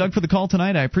 Thank you, Doug, for the call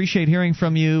tonight. I appreciate hearing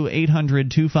from you.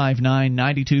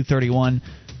 800-259-9231.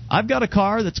 I've got a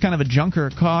car that's kind of a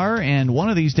junker car, and one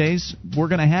of these days we're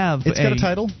going to have It's got a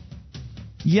title?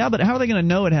 Yeah, but how are they going to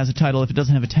know it has a title if it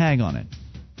doesn't have a tag on it?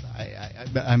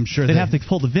 I'm sure they'd have to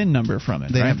pull the VIN number from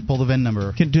it. They'd have to pull the VIN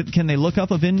number. Can they look up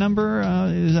a VIN number?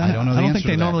 I don't know. I don't think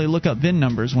they normally look up VIN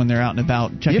numbers when they're out and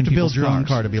about checking. You have to build your own cars.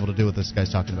 car to be able to do what this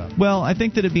guy's talking about. Well, I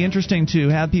think that it'd be interesting to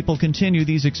have people continue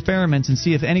these experiments and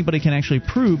see if anybody can actually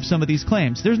prove some of these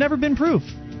claims. There's never been proof.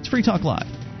 It's Free Talk Live.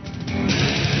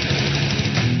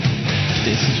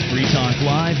 This is Free Talk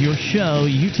Live, your show.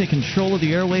 You take control of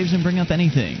the airwaves and bring up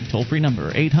anything. Toll-free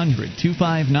number,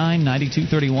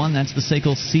 800-259-9231. That's the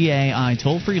SACL CAI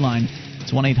toll-free line.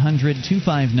 It's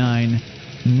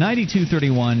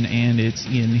 1-800-259-9231, and it's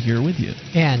Ian here with you.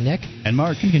 And Nick. And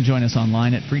Mark. You can join us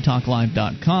online at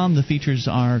freetalklive.com. The features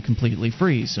are completely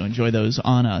free, so enjoy those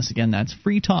on us. Again, that's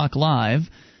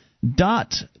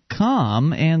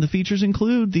freetalklive.com. And the features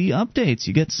include the updates.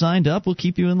 You get signed up, we'll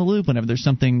keep you in the loop whenever there's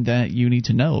something that you need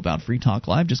to know about Free Talk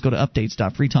Live. Just go to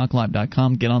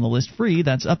updates.freetalklive.com, get on the list free.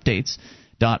 That's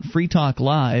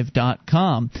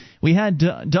updates.freetalklive.com. We had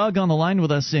Doug on the line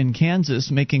with us in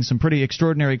Kansas making some pretty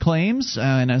extraordinary claims,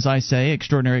 and as I say,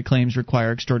 extraordinary claims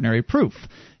require extraordinary proof.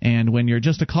 And when you're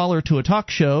just a caller to a talk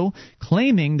show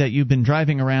claiming that you've been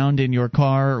driving around in your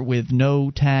car with no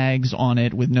tags on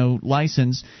it, with no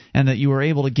license, and that you were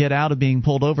able to get out of being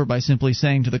pulled over by simply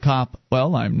saying to the cop,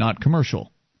 I'm not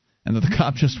commercial, and that the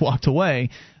cop just walked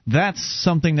away, that's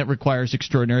something that requires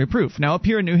extraordinary proof. Now, up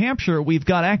here in New Hampshire, we've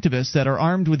got activists that are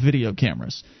armed with video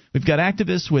cameras. We've got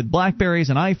activists with BlackBerries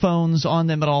and iPhones on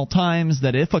them at all times,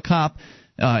 that if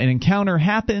an encounter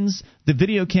happens, the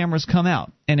video cameras come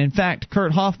out. And in fact,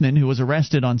 Kurt Hoffman, who was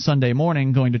arrested on Sunday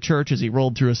morning going to church as he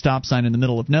rolled through a stop sign in the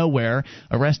middle of nowhere,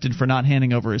 arrested for not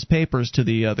handing over his papers to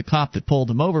the cop that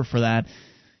pulled him over for that,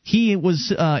 he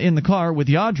was in the car with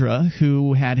Yadra,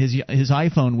 who had his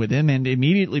iPhone with him, and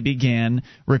immediately began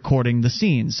recording the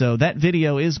scene. So that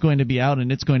video is going to be out,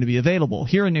 and it's going to be available.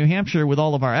 Here in New Hampshire, with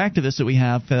all of our activists that we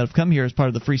have that have come here as part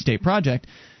of the Free State Project,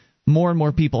 more and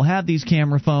more people have these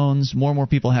camera phones, more and more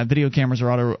people have video cameras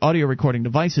or audio recording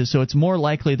devices, so it's more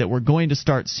likely that we're going to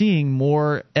start seeing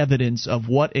more evidence of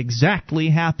what exactly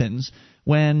happens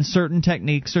when certain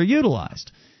techniques are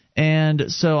utilized. And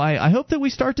so I hope that we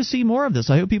start to see more of this.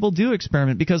 I hope people do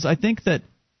experiment, because I think that,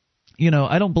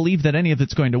 I don't believe that any of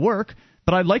it's going to work,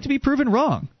 but I'd like to be proven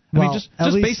wrong. I mean,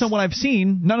 just based on what I've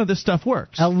seen, none of this stuff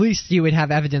works. At least you would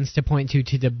have evidence to point to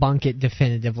debunk it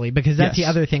definitively, because that's the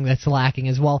other thing that's lacking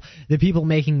as well. The people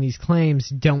making these claims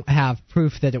don't have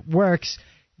proof that it works.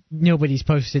 Nobody's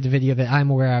posted a video that I'm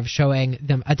aware of showing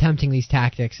them attempting these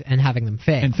tactics and having them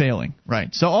fail. And failing,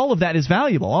 right. So all of that is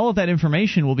valuable. All of that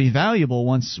information will be valuable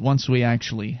once we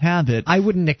actually have it. I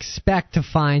wouldn't expect to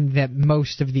find that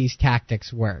most of these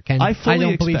tactics work. And I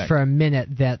don't believe for a minute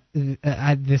that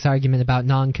this argument about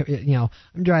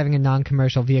I'm driving a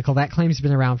non-commercial vehicle, that claim's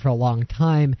been around for a long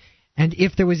time. And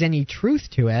if there was any truth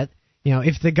to it,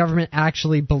 if the government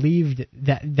actually believed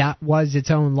that was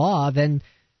its own law, then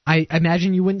I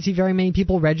imagine you wouldn't see very many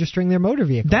people registering their motor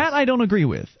vehicles. That I don't agree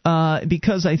with,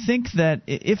 because I think that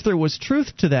if there was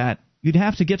truth to that, you'd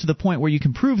have to get to the point where you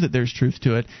can prove that there's truth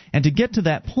to it, and to get to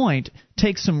that point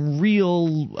takes some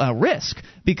real risk,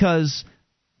 because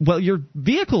your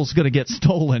vehicle's going to get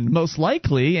stolen most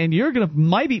likely, and you're going to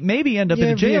maybe end up in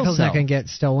a jail cell. Your vehicle's not going to get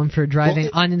stolen for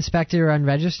driving uninspected or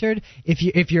unregistered.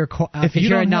 If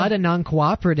you're not a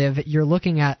non-cooperative, you're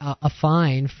looking at a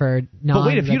fine for non-registration. But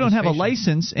wait, if you don't have a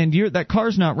license and that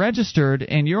car's not registered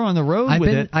and you're on the road they're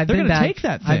going to take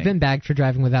that thing. I've been bagged for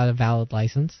driving without a valid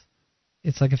license.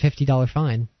 It's like a $50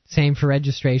 fine. Same for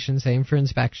registration, same for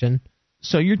inspection.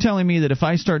 So you're telling me that if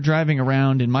I start driving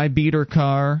around in my beater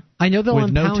car, I know they'll with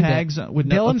no impound tags, it.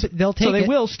 they'll take it.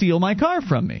 Will steal my car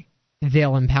from me.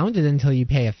 They'll impound it until you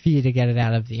pay a fee to get it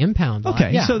out of the impound lot.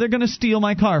 Okay, so they're going to steal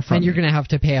my car from me. And you're going to have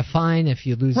to pay a fine if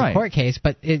you lose a court case,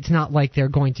 but it's not like they're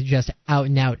going to just out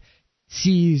and out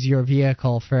seize your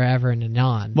vehicle forever and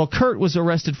anon. Well, Kurt was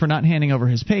arrested for not handing over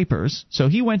his papers, so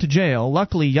he went to jail.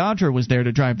 Luckily, Yadra was there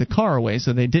to drive the car away,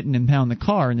 so they didn't impound the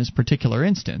car in this particular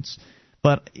instance.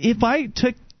 But if I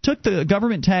took the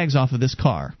government tags off of this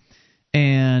car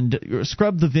and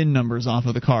scrubbed the VIN numbers off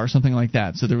of the car, something like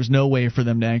that, so there was no way for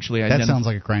them to actually that sounds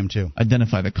like a crime too.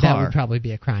 Identify the car. That would probably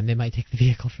be a crime. They might take the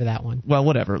vehicle for that one. Well,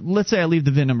 whatever. Let's say I leave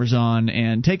the VIN numbers on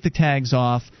and take the tags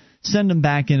off, send them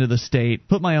back into the state,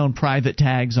 put my own private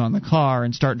tags on the car,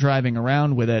 and start driving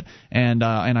around with it, and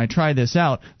I try this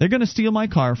out. They're going to steal my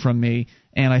car from me,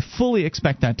 and I fully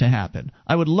expect that to happen.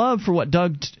 I would love for what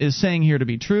Doug is saying here to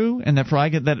be true, and that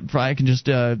I can just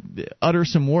utter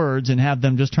some words and have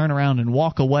them just turn around and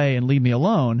walk away and leave me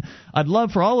alone. I'd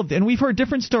love for all of and we've heard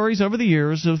different stories over the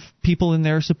years of people in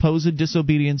their supposed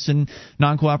disobedience and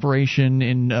non-cooperation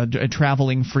in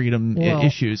traveling freedom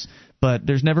issues. But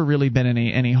there's never really been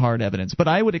any hard evidence. But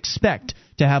I would expect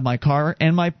to have my car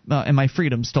and my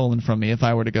freedom stolen from me if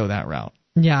I were to go that route.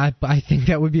 Yeah, I think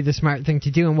that would be the smart thing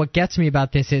to do. And what gets me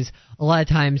about this is a lot of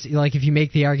times, like if you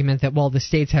make the argument that, the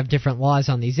states have different laws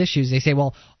on these issues, they say,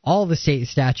 all the state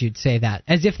statutes say that,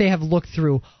 as if they have looked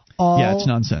through all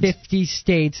 50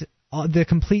 states, the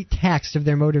complete text of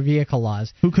their motor vehicle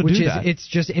laws. Who could do that? It's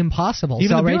just impossible.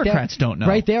 Even the bureaucrats don't know.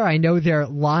 Right there, I know they're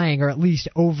lying or at least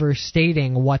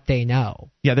overstating what they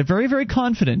know. Yeah, they're very, very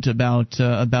confident about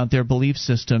their belief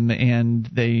system, and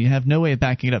they have no way of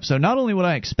backing it up. So not only would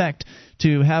I expect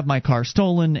to have my car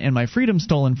stolen and my freedom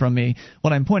stolen from me,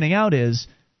 what I'm pointing out is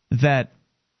that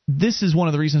this is one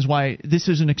of the reasons why this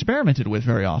isn't experimented with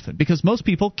very often, because most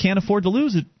people can't afford to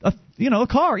lose a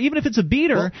car. Even if it's a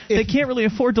beater, they can't really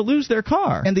afford to lose their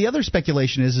car. And the other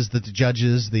speculation is that the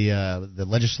judges, the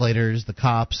legislators, the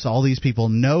cops, all these people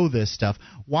know this stuff.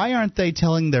 Why aren't they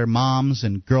telling their moms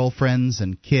and girlfriends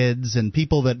and kids and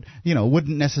people that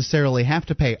wouldn't necessarily have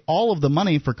to pay all of the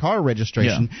money for car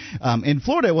registration? Yeah. In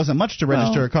Florida, it wasn't much to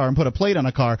register a car and put a plate on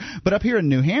a car, but up here in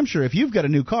New Hampshire, if you've got a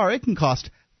new car, it can cost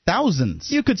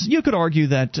thousands. You could argue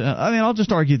that. I'll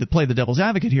just argue that, play the devil's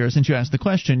advocate here. Since you asked the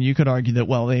question, you could argue that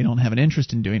they don't have an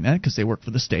interest in doing that because they work for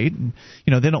the state, and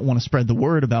they don't want to spread the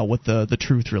word about what the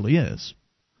truth really is.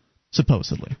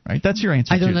 Supposedly, right? That's your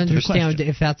answer. I don't understand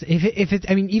if it's.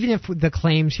 I mean, even if the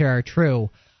claims here are true,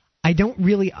 I don't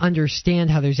really understand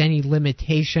how there's any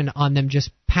limitation on them just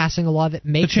passing a law that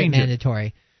makes it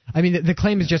mandatory. I mean, the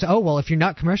claim is just, if you're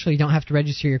not commercial, you don't have to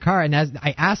register your car. And as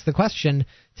I asked the question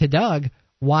to Doug,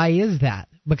 why is that?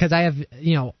 Because I have,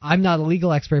 I'm not a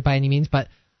legal expert by any means, but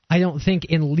I don't think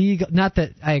in legal, not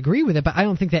that I agree with it, but I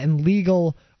don't think that in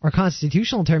legal or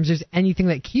constitutional terms there's anything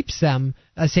that keeps them,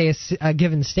 say a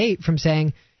given state, from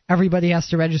saying everybody has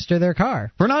to register their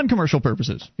car. For non-commercial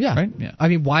purposes. Yeah. Right? Yeah. I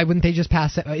mean, why wouldn't they just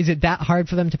pass it? Is it that hard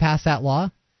for them to pass that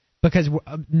law? Because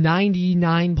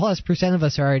 99+% of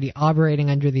us are already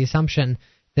operating under the assumption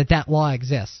that law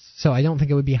exists. So I don't think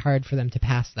it would be hard for them to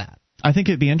pass that. I think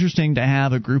it'd be interesting to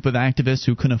have a group of activists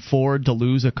who can afford to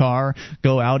lose a car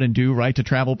go out and do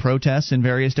right-to-travel protests in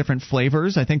various different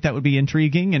flavors. I think that would be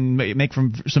intriguing and make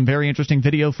from some very interesting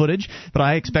video footage, but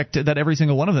I expect that every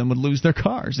single one of them would lose their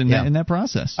cars in that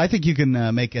process. I think you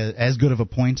can make as good of a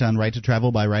point on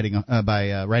right-to-travel by riding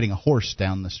a horse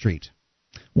down the street.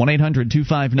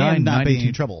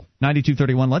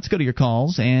 1-800-259-9231. Let's go to your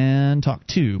calls and talk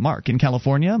to Mark in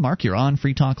California. Mark, you're on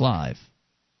Free Talk Live.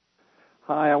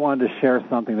 Hi, I wanted to share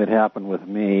something that happened with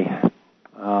me.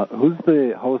 Who's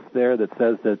the host there that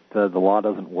says that the law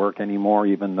doesn't work anymore,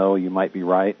 even though you might be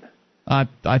right? I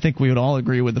think we would all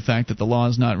agree with the fact that the law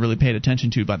is not really paid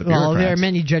attention to by the bureaucrats. Well, there are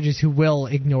many judges who will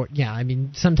ignore. Yeah, I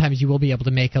mean, sometimes you will be able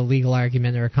to make a legal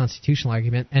argument or a constitutional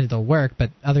argument, and it'll work,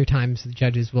 but other times the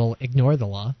judges will ignore the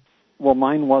law. Well,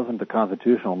 mine wasn't a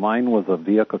constitutional. Mine was a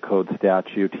vehicle code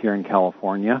statute here in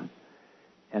California,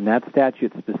 and that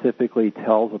statute specifically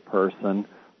tells a person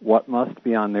what must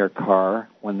be on their car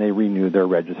when they renew their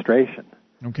registration.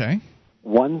 Okay.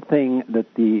 One thing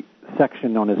that the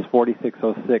section known as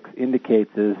 4606 indicates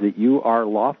is that you are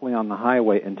lawfully on the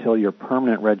highway until your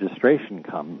permanent registration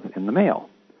comes in the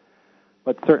mail.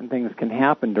 But certain things can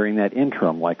happen during that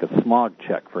interim, like a smog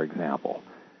check, for example.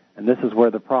 And this is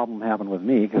where the problem happened with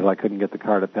me, because I couldn't get the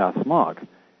car to pass smog.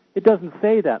 It doesn't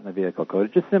say that in the vehicle code.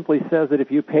 It just simply says that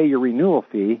if you pay your renewal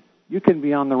fee, you can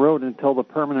be on the road until the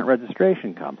permanent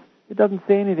registration comes. It doesn't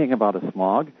say anything about a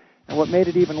smog. And what made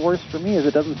it even worse for me is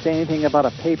it doesn't say anything about a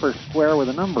paper square with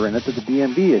a number in it that the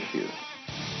DMV issues.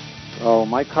 So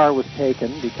my car was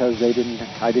taken because I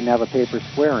didn't have a paper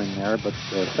square in there, but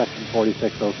Section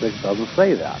 4606 doesn't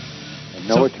say that. And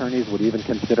no attorneys would even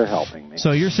consider helping me.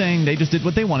 So you're saying they just did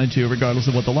what they wanted to, regardless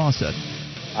of what the law said?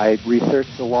 I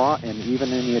researched the law, and even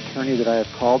the attorney that I have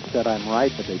called said I'm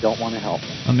right, but they don't want to help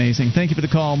me. Amazing. Thank you for the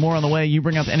call. More on the way. You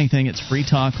bring up anything, it's Free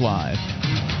Talk Live.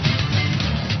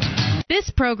 This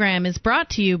program is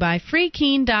brought to you by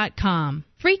FreeKeene.com.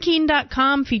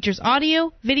 FreeKeene.com features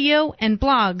audio, video, and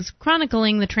blogs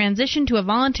chronicling the transition to a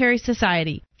voluntary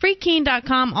society.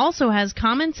 FreeKeene.com also has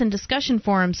comments and discussion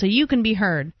forums so you can be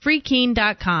heard.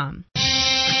 FreeKeene.com.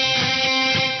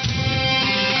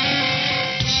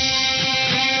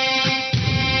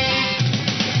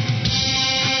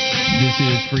 This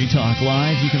is Free Talk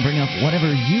Live. You can bring up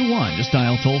whatever you want. Just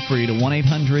dial toll-free to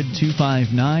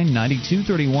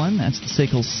 1-800-259-9231. That's the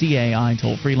SACL CAI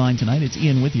toll-free line tonight. It's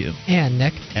Ian with you. And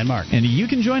Nick. And Mark. And you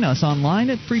can join us online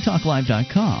at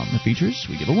freetalklive.com. The features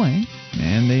we give away,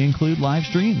 and they include live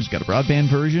streams. Got a broadband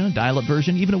version, a dial-up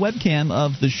version, even a webcam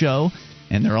of the show.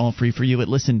 And they're all free for you at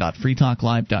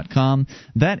listen.freetalklive.com.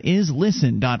 That is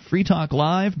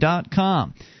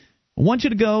listen.freetalklive.com. I want you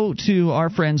to go to our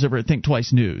friends over at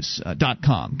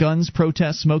ThinkTwiceNews.com. Guns,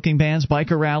 protests, smoking bans,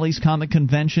 biker rallies, comic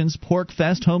conventions, pork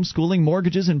fest, homeschooling,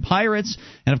 mortgages, and pirates.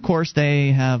 And, of course,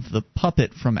 they have the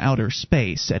puppet from outer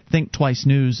space at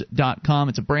ThinkTwiceNews.com.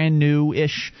 It's a brand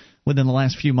new-ish, within the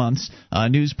last few months,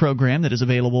 news program that is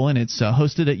available, and it's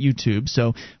hosted at YouTube.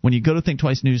 So when you go to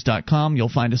ThinkTwiceNews.com, you'll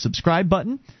find a subscribe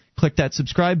button. Click that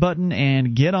subscribe button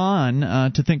and get on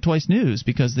to Think Twice News,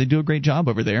 because they do a great job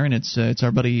over there. And it's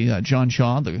our buddy John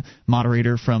Shaw, the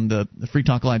moderator from the Free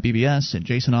Talk Live BBS, and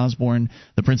Jason Osborne,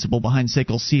 the principal behind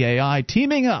SACL CAI,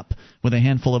 teaming up with a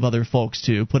handful of other folks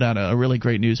to put out a really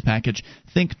great news package.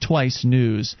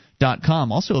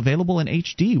 ThinkTwiceNews.com. Also available in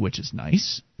HD, which is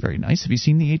nice. Very nice. Have you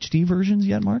seen the HD versions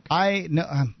yet, Mark? My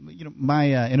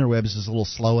interwebs is a little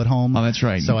slow at home. Oh, that's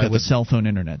right. So You've got the cell phone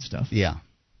internet stuff. Yeah.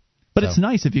 But it's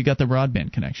nice if you got the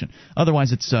broadband connection.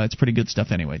 Otherwise, it's pretty good stuff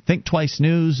anyway.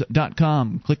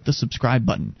 ThinkTwiceNews.com. Click the subscribe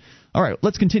button. All right,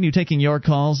 let's continue taking your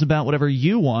calls about whatever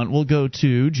you want. We'll go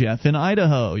to Jeff in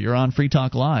Idaho. You're on Free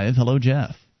Talk Live. Hello,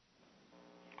 Jeff.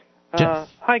 Jeff.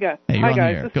 Hi, guys. Hey, you're on the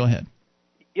air. Go ahead.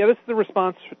 Yeah, this is the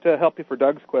response to help you for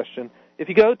Doug's question. If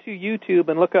you go to YouTube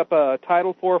and look up a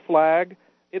Title IV flag,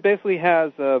 it basically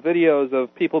has videos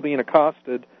of people being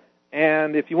accosted.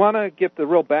 And if you want to get the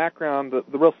real background,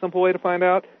 the real simple way to find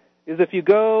out is if you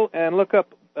go and look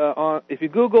up, if you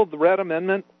Google the Red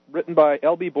Amendment written by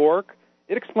L.B. Bork,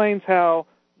 it explains how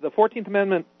the 14th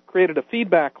Amendment created a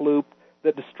feedback loop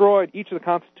that destroyed each of the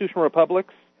constitutional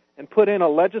republics and put in a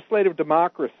legislative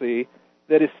democracy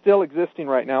that is still existing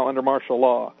right now under martial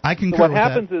law. I concur so what with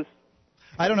happens that. is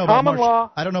I don't know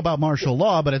about martial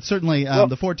law, but it's certainly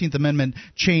the 14th Amendment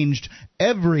changed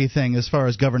everything as far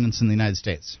as governance in the United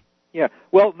States. Yeah,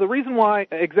 well, the reason why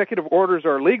executive orders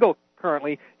are legal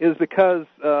currently is because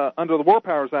under the War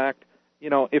Powers Act,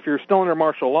 if you're still under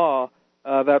martial law,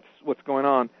 that's what's going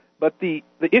on. But the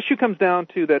issue comes down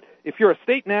to that if you're a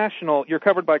state national, you're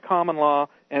covered by common law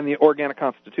and the organic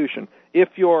constitution. If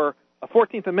you're a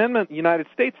 14th Amendment United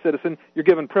States citizen, you're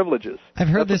given privileges. I've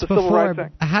heard That's this what the Civil before.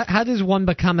 Rights Act. How does one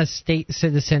become a state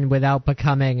citizen without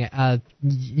becoming a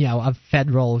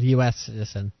federal U.S.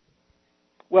 citizen?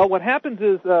 Well, what happens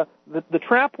is the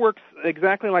trap works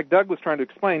exactly like Doug was trying to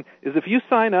explain, is if you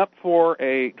sign up for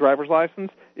a driver's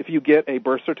license, if you get a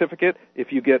birth certificate,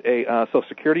 if you get a Social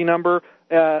Security number,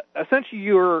 essentially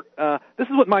you're this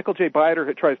is what Michael J.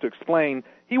 Bider tries to explain.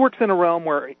 He works in a realm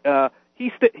where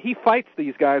he fights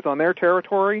these guys on their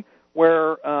territory,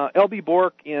 where L.B.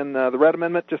 Bork in the Red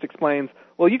Amendment just explains,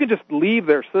 well, you can just leave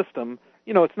their system.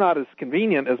 It's not as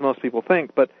convenient as most people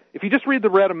think, but if you just read the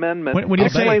Red Amendment, when you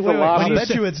say, I bet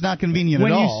you it's not convenient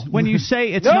at all. When you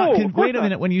say it's wait a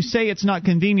minute. When you say it's not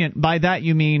convenient, by that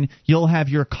you mean you'll have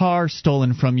your car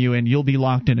stolen from you and you'll be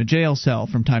locked in a jail cell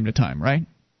from time to time, right?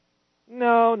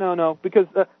 No, because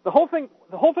the whole thing,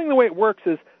 the way it works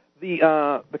is the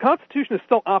Constitution is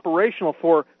still operational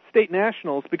for state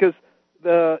nationals because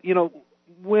the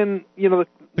founding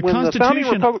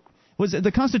republic.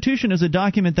 The Constitution is a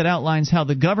document that outlines how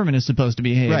the government is supposed to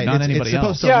behave, right. not anybody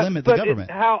else. It's supposed to limit the government.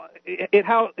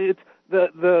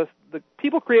 The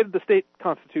people created the state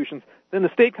constitutions, then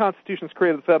the state constitutions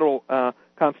created the federal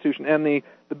constitution, and the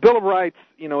Bill of Rights,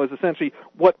 is essentially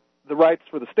what the rights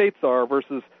for the states are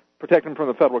versus protecting them from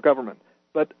the federal government.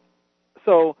 But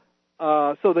so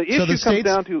the issue comes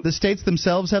down to the states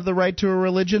themselves have the right to a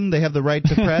religion. They have the right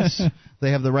to press.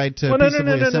 They have the right to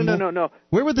peaceably assemble. No.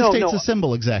 Where would the states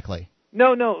assemble exactly?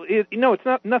 No, it's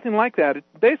not nothing like that.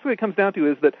 Basically, it comes down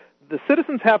to is that the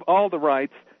citizens have all the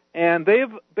rights, and they've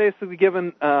basically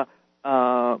given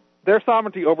their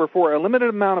sovereignty over for a limited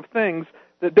amount of things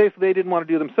that basically they didn't want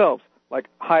to do themselves, like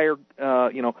hire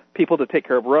people to take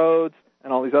care of roads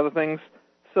and all these other things.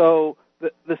 So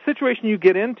the situation you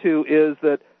get into is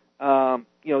that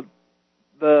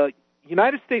the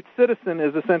United States citizen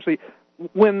is essentially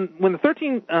when the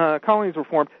 13 colonies were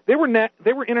formed, they were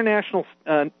international.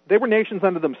 They were nations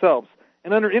unto themselves.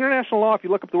 And under international law, if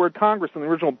you look up the word Congress in the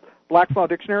original Black's Law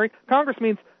Dictionary, Congress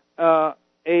means a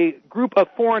group of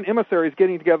foreign emissaries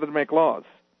getting together to make laws.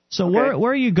 So where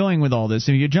are you going with all this?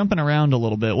 You're jumping around a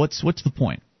little bit. What's the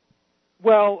point?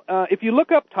 Well, if you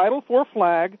look up Title IV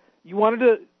flag, you wanted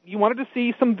to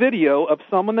see some video of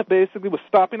someone that basically was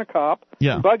stopping a cop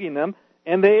and bugging them,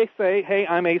 and they say, "Hey,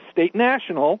 I'm a state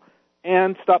national,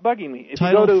 and stop bugging me." If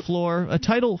a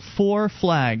Title IV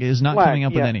flag is not coming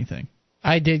up with anything.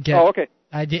 I did get. Oh, okay.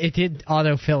 It did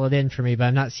auto-fill it in for me, but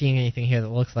I'm not seeing anything here that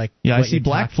looks like. Yeah, what I see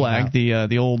Black Flag, about.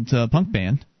 the old punk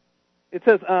band. It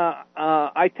says,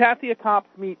 Italia Cops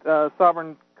meet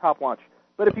Sovereign Cop Watch.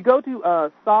 But if you go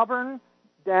to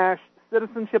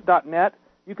sovereign-citizenship.net,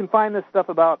 you can find this stuff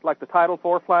about like the Title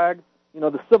IV flag,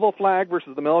 the civil flag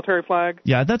versus the military flag.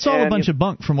 Yeah, that's all a bunch of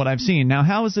bunk from what I've seen. Now,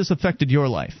 how has this affected your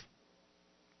life?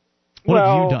 What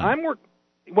have you done?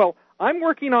 I'm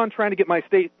working on trying to get my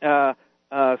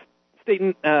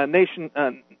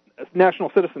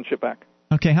national citizenship back.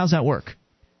 Okay, how's that work?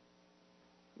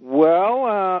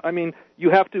 Well, you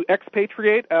have to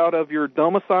expatriate out of your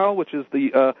domicile, which is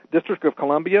the District of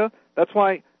Columbia. That's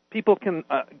why people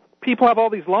have all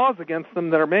these laws against them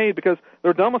that are made because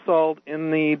they're domiciled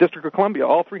in the District of Columbia,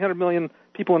 all 300 million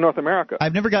people in North America.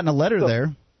 I've never gotten a letter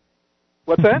there.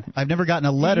 What's that? I've never gotten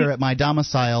a letter at my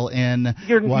domicile in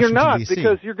Washington, You're not, D.C.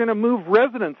 because you're going to move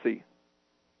residency.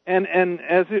 And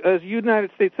as a United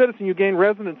States citizen, you gain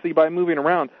residency by moving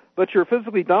around, but you're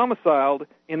physically domiciled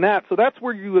in that, so that's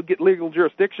where you would get legal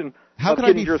jurisdiction. How could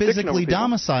I be physically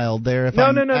domiciled there if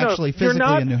I'm actually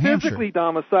physically in New Hampshire? You're not physically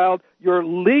domiciled. You're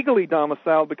legally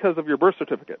domiciled because of your birth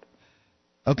certificate.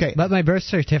 Okay. But my birth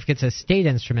certificate's a state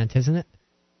instrument, isn't it?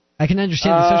 I can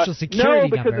understand the Social Security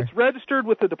number. No, because it's registered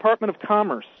with the Department of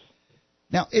Commerce.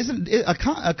 Now, isn't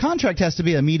a contract has to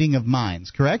be a meeting of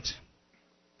minds, correct?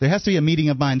 There has to be a meeting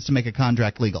of minds to make a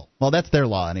contract legal. Well, that's their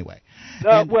law anyway.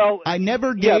 I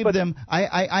never gave them.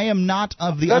 I am not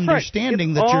of the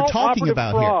understanding that you're talking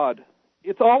about fraud. Here.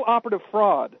 It's all operative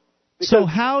fraud. So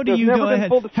how do you go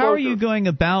ahead? How are you going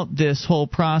about this whole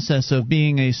process of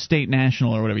being a state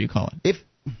national or whatever you call it?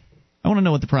 I want to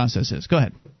know what the process is. Go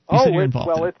ahead. You said you're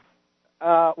involved.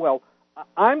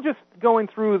 I'm just going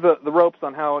through the ropes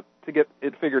on how to get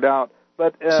it figured out.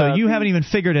 But, so you haven't even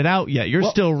figured it out yet. You're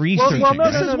still researching.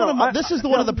 This is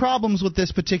one of the problems with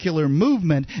this particular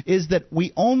movement is that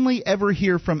we only ever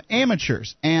hear from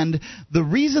amateurs. And the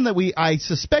reason that I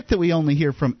suspect that we only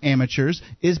hear from amateurs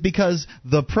is because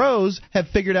the pros have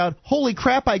figured out, holy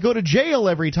crap, I go to jail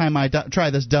every time I try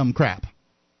this dumb crap.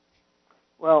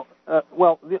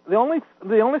 The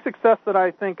only success that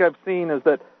I think I've seen is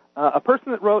that a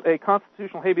person that wrote a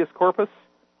constitutional habeas corpus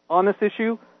on this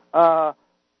issue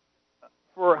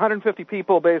for 150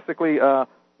 people, basically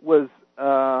was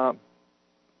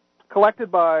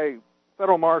collected by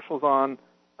federal marshals on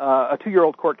a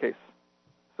 2-year-old court case.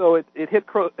 So it hit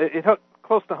close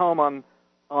to home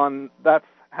on that's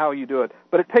how you do it.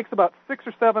 But it takes about 6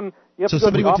 or 7. You have so to go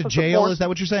somebody to the went to Office of jail? Foreign- Is that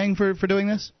what you're saying for doing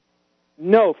this?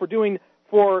 No, for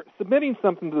submitting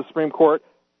something to the Supreme Court,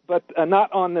 but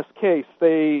not on this case.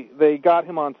 They got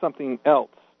him on something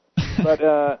else.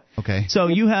 But okay.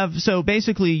 So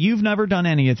basically you've never done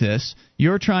any of this.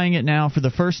 You're trying it now for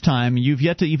the first time. You've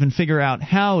yet to even figure out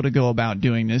how to go about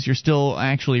doing this. You're still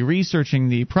actually researching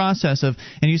the process of,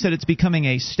 and you said it's becoming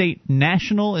a state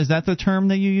national. Is that the term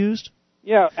that you used?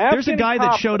 Yeah, there's a guy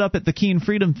that showed up at the Keene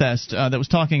Freedom Fest that was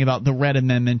talking about the Red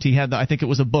Amendment. He had, I think it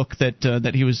was a book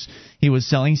that he was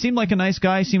selling. He seemed like a nice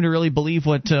guy. Seemed to really believe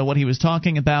what he was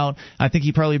talking about. I think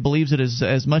he probably believes it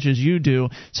as much as you do.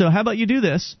 So how about you do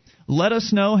this? Let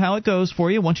us know how it goes for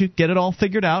you once you get it all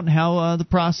figured out and how the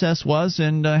process was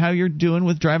and how you're doing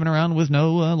with driving around with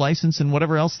no license and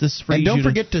whatever else this frees you. And don't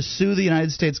forget to sue the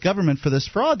United States government for this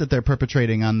fraud that they're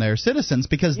perpetrating on their citizens,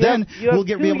 because then we'll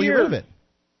be able to get rid of it.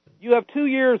 You have 2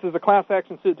 years as a class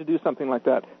action suit to do something like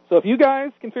that. So if you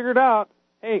guys can figure it out,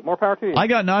 hey, more power to you.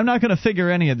 I'm not going to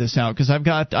figure any of this out because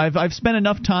I've spent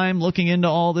enough time looking into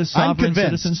all this sovereign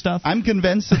citizen stuff. I'm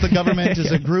convinced that the government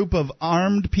is a group of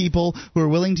armed people who are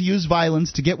willing to use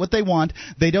violence to get what they want.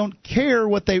 They don't care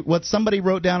what somebody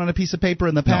wrote down on a piece of paper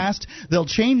in the past. No. They'll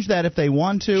change that if they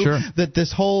want to. Sure. That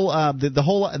this whole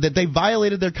that they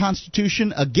violated their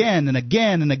Constitution again and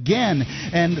again and again,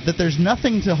 and that there's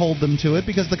nothing to hold them to it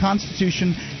because the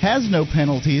Constitution has no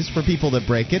penalties for people that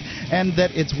break it, and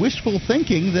that it's wishful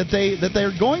thinking that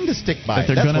they're going to stick by it.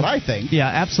 That's what I think. Yeah,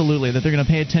 absolutely. That they're going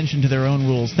to pay attention to their own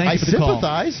rules. Thank you for the call.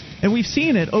 I sympathize. And we've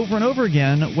seen it over and over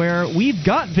again where we've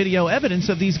got video evidence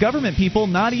of these government people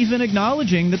not even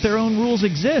acknowledging that their own rules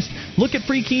exist. Look at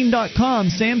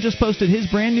freekeen.com. Sam just posted his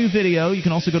brand new video. You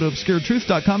can also go to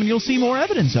obscuretruth.com and you'll see more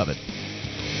evidence of it.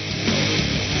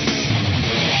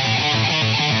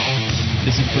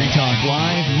 This is Free Talk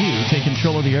Live. You take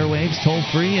control of the airwaves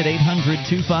toll-free at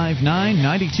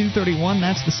 800-259-9231.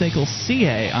 That's the SACL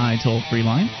CAI toll-free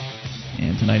line.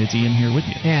 And tonight it's Ian here with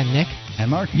you. And Nick.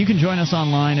 And Mark. You can join us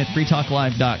online at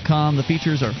freetalklive.com. The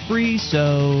features are free,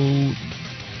 so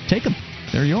take them.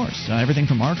 They're yours. Everything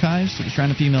from archives to the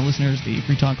Shrine of Female Listeners, the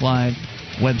Free Talk Live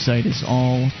website is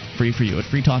all free for you at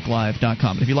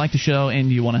freetalklive.com. If you like the show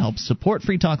and you want to help support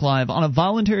Free Talk Live on a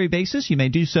voluntary basis, you may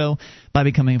do so by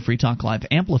becoming a Free Talk Live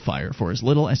amplifier for as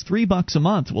little as $3 a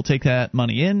month. We'll take that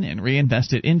money in and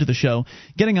reinvest it into the show,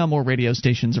 getting on more radio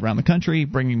stations around the country,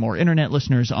 bringing more internet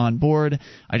listeners on board.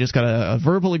 I just got a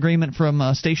verbal agreement from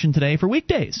a station today for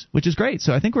weekdays, which is great.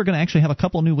 So I think we're going to actually have a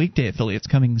couple new weekday affiliates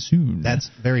coming soon. That's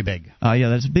very big. Yeah,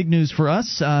 that's big news for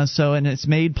us. And it's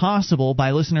made possible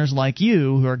by listeners like you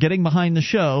who are getting behind the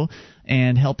show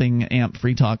and helping amp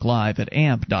Free Talk Live at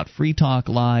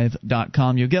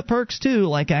amp.freetalklive.com. You'll get perks, too,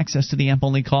 like access to the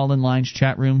AMP-only call-in lines,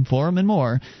 chat room, forum, and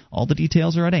more. All the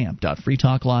details are at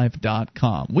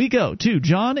amp.freetalklive.com. We go to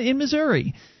John in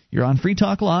Missouri. You're on Free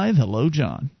Talk Live. Hello,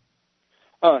 John.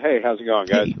 Hey, how's it going,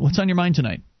 guys? Hey, what's on your mind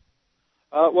tonight?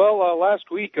 Last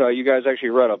week you guys actually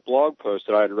read a blog post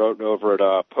that I had written over at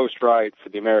Post-Right for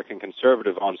the American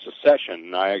Conservative on secession,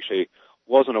 and I actually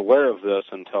wasn't aware of this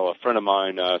until a friend of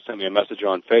mine sent me a message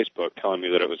on Facebook telling me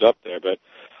that it was up there. But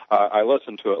I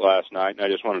listened to it last night, and I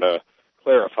just wanted to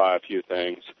clarify a few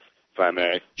things, if I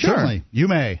may. Certainly, you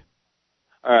may.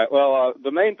 All right. Well,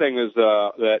 the main thing is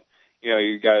that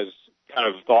you guys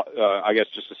kind of thought, I guess,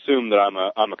 just assumed that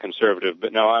I'm a conservative,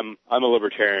 but no, I'm a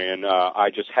libertarian. I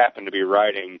just happen to be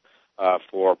writing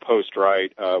for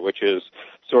Post-Right, which is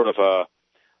sort of a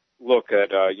look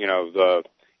at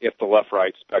if the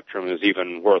left-right spectrum is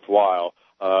even worthwhile.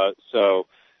 So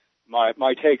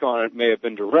my take on it may have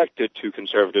been directed to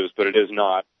conservatives, but it is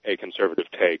not a conservative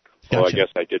take. Gotcha. Well, I guess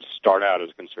I did start out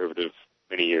as a conservative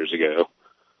many years ago.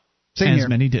 Same here. As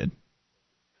many did.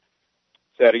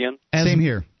 Say that again? Same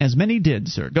here. As many did,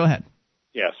 sir. Go ahead.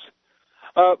 Yes.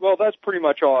 Well, that's pretty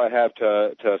much all I have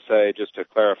to say, just to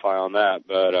clarify on that.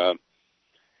 But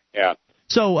yeah.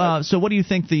 So what do you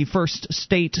think the first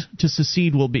state to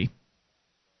secede will be?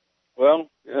 Well,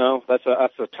 that's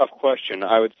a tough question.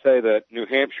 I would say that New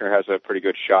Hampshire has a pretty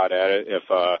good shot at it if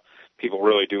people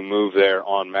really do move there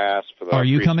en masse for the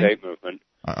free state movement.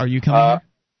 Are you coming here?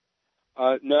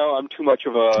 No, I'm too much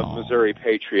of a Missouri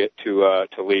patriot to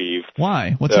leave.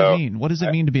 Why? What's it mean? What does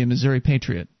it mean to be a Missouri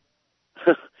patriot?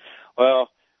 Well,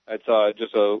 it's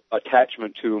just a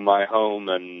attachment to my home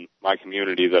and my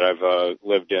community that I've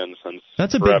lived in since.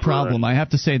 That's a forever. big problem. I have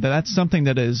to say that's something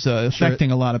that is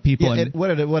affecting a lot of people. Yeah,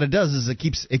 what it does is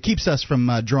it keeps us from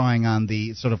drawing on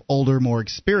the sort of older, more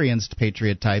experienced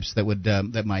patriot types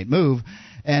that might move.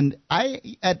 And I,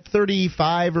 at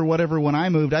 35 or whatever, when I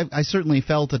moved, I certainly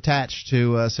felt attached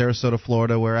to Sarasota,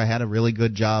 Florida, where I had a really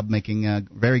good job making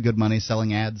very good money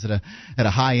selling ads at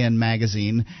a high-end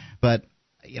magazine. But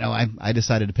I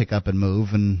decided to pick up and move.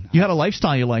 And you had a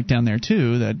lifestyle you liked down there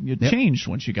too that changed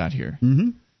once you got here. Mm-hmm.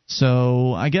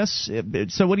 So I guess.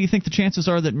 So what do you think the chances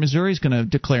are that Missouri's going to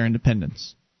declare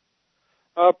independence?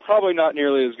 Probably not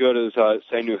nearly as good as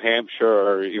say New Hampshire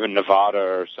or even Nevada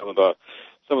or some of the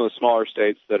smaller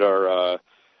states that are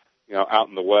out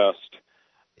in the West.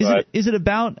 Is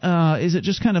it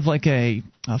just kind of like a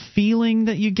feeling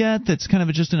that you get that's kind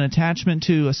of just an attachment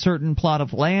to a certain plot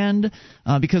of land?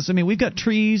 Because we've got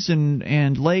trees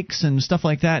and lakes and stuff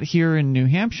like that here in New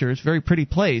Hampshire. It's a very pretty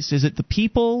place. Is it the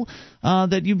people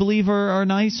that you believe are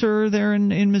nicer there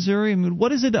in Missouri?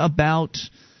 What is it about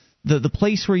the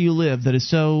place where you live that is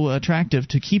so attractive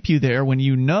to keep you there when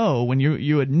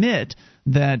you admit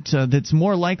that it's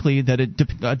more likely that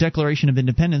a declaration of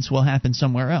independence will happen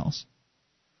somewhere else?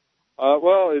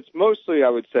 Well, it's mostly, I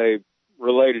would say,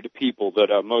 related to people that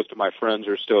most of my friends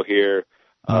are still here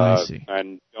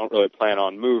and don't really plan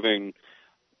on moving.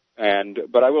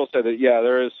 But I will say that,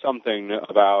 there is something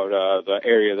about the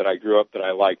area that I grew up that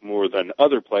I like more than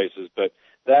other places, but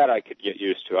that I could get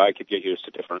used to. I could get used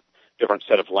to different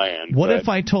set of land. What if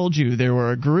I told you there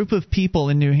were a group of people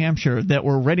in New Hampshire that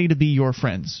were ready to be your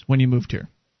friends when you moved here?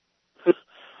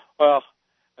 Well,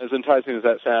 as enticing as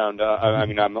that sounds,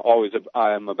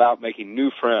 I'm about making new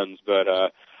friends, but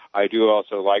I do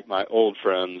also like my old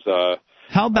friends.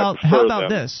 How about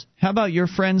this? How about your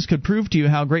friends could prove to you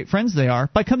how great friends they are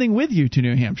by coming with you to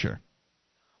New Hampshire?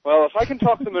 Well, if I can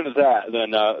talk them into that,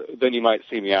 then you might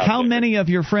see me out. How there. many of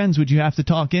your friends would you have to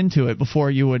talk into it before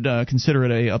you would consider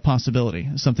it a possibility,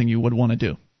 something you would want to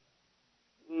do?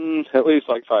 At least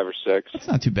like 5 or 6. That's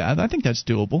not too bad. I think that's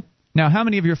doable. Now, how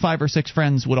many of your 5 or 6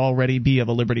 friends would already be of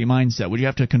a liberty mindset? Would you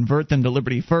have to convert them to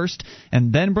liberty first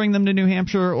and then bring them to New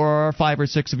Hampshire, or are 5 or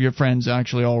 6 of your friends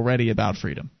actually already about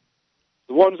freedom?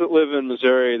 The ones that live in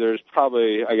Missouri, there's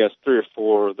probably, 3 or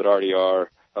 4 that already are,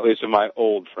 at least of my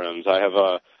old friends. I have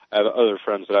other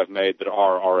friends that I've made that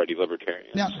are already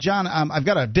libertarians. Now, John, I've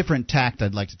got a different tact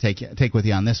I'd like to take with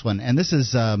you on this one, and this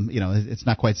is, it's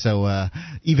not quite so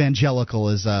evangelical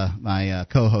as my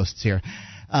co-hosts here.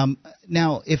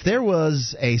 Now, if there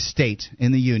was a state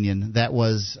in the Union that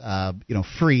was,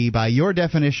 free by your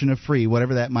definition of free,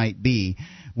 whatever that might be,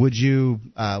 what would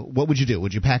you do?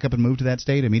 Would you pack up and move to that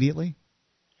state immediately?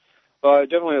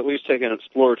 Definitely at least take an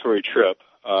exploratory trip.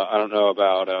 I don't know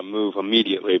about move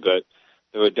immediately, but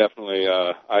it would definitely,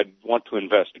 I'd want to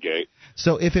investigate.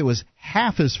 So if it was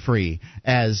half as free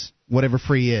as whatever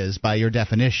free is by your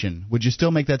definition, would you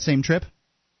still make that same trip?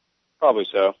 Probably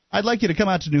so. I'd like you to come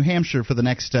out to New Hampshire for the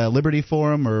next Liberty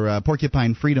Forum or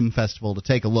Porcupine Freedom Festival to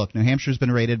take a look. New Hampshire's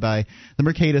been rated by the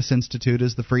Mercatus Institute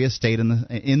as the freest state in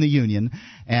the Union,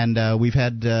 and we've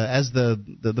had, as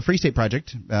the Free State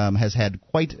Project has had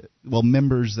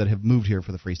members that have moved here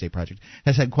for the Free State Project,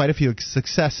 has had quite a few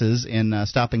successes in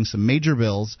stopping some major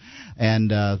bills,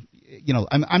 and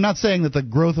I'm not saying that the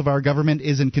growth of our government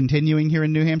isn't continuing here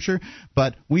in New Hampshire,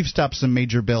 but we've stopped some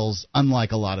major bills,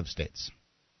 unlike a lot of states.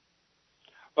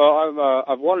 Well,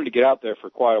 I've wanted to get out there for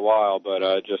quite a while, but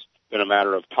just been a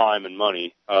matter of time and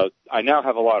money. I now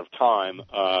have a lot of time.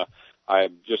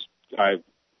 I'm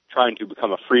trying to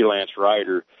become a freelance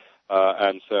writer,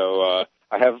 and so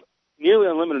I have nearly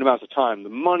unlimited amounts of time. The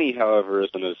money, however,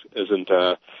 isn't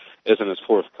as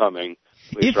forthcoming.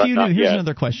 Here's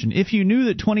another question: if you knew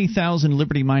that 20,000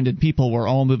 liberty-minded people were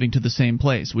all moving to the same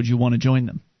place, would you want to join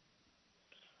them?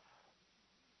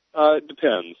 It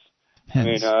depends.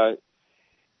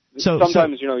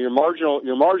 Sometimes your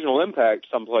marginal impact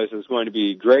someplace is going to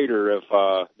be greater if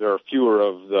there are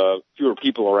fewer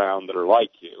people around that are like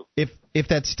you. If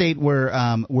that state were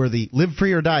the live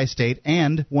free or die state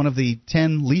and one of the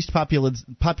 10 least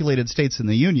populated states in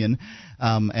the Union,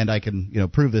 and I can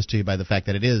prove this to you by the fact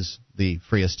that it is the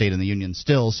freest state in the Union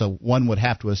still, so one would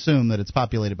have to assume that it's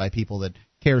populated by people that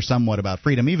care somewhat about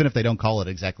freedom, even if they don't call it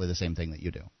exactly the same thing that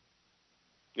you do.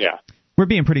 Yeah. We're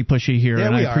being pretty pushy here,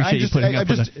 and I appreciate you putting up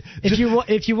with it.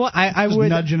 If you want, I would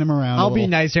nudging him around. I'll be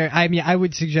nicer. I mean, I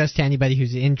would suggest to anybody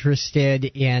who's interested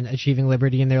in achieving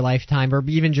liberty in their lifetime, or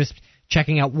even just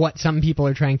checking out what some people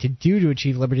are trying to do to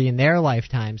achieve liberty in their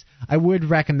lifetimes, I would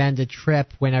recommend a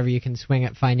trip whenever you can swing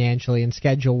it financially and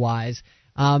schedule-wise.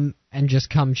 and just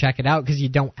come check it out, because you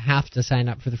don't have to sign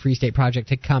up for the Free State Project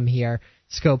to come here,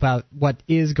 scope out what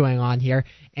is going on here.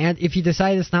 And if you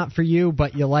decide it's not for you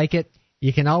but you like it,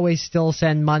 you can always still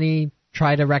send money,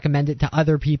 try to recommend it to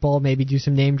other people, maybe do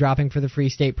some name dropping for the Free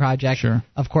State Project. Sure.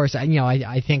 Of course,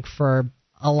 I think for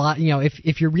a lot,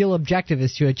 if your real objective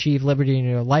is to achieve liberty in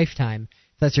your lifetime,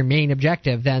 if that's your main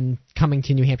objective, then coming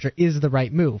to New Hampshire is the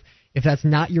right move. If that's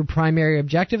not your primary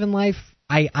objective in life,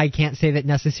 I can't say that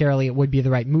necessarily it would be the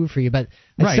right move for you, but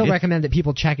I still recommend that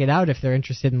people check it out if they're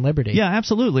interested in liberty. Yeah,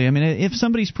 absolutely. I mean, if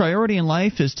somebody's priority in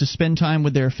life is to spend time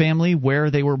with their family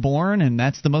where they were born, and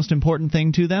that's the most important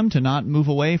thing to them, to not move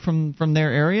away from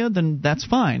their area, then that's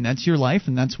fine. That's your life,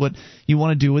 and that's what you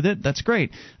want to do with it. That's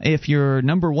great. If your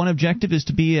number one objective is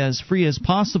to be as free as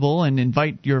possible and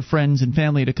invite your friends and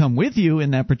family to come with you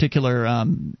in that particular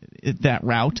that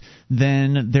route,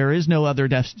 then there is no other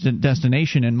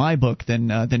destination in my book than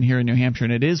here in New Hampshire,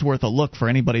 and it is worth a look for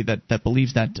anybody that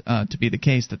believes that to be the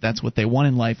case, that's what they want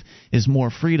in life, is more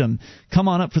freedom. Come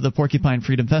on up for the Porcupine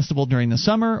Freedom Festival during the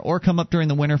summer, or come up during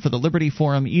the winter for the Liberty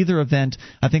Forum. Either event,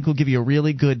 I think, will give you a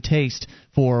really good taste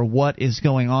for what is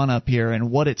going on up here and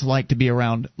what it's like to be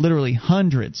around literally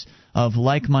hundreds of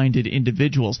like-minded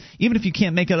individuals. Even if you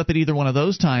can't make it up at either one of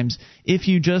those times, if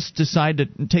you just decide to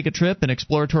take a trip, an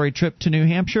exploratory trip to New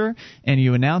Hampshire, and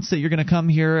you announce that you're going to come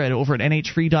here over at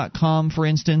nhfree.com, for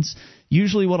instance,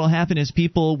 usually what will happen is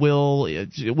people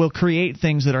will create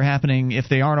things that are happening if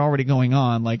they aren't already going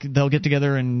on. Like, they'll get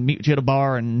together and meet you at a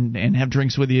bar and have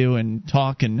drinks with you and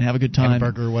talk and have a good time. Have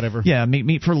a burger or whatever. Yeah,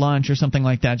 meet for lunch or something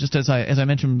like that. Just as I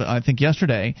mentioned, I think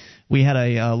yesterday, we had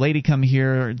a lady come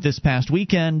here this past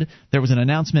weekend. There was an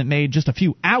announcement made just a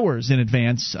few hours in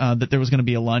advance that there was going to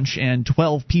be a lunch, and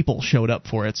 12 people showed up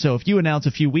for it. So if you announce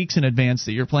a few weeks in advance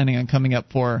that you're planning on coming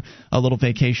up for a little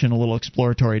vacation, a little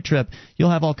exploratory trip,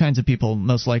 you'll have all kinds of people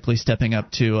most likely stepping up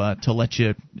to let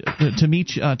you to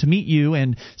meet you,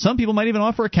 and some people might even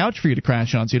offer a couch for you to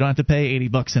crash on, so you don't have to pay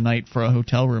 $80 a night for a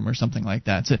hotel room or something like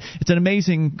that. So it's an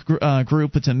amazing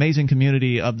group. It's an amazing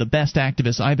community of the best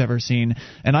activists I've ever seen,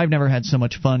 and I've never had so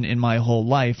much fun in my whole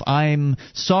life. I'm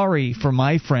sorry for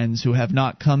my friends who have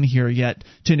not come here yet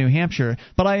to New Hampshire,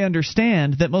 but I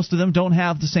understand that most of them don't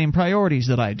have the same priorities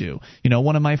that I do.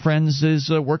 One of my friends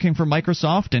is working for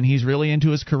Microsoft, and he's really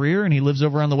into his career, and he lives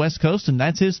over on the West Coast, and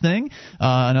that's his thing.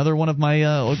 Another one of my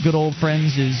good old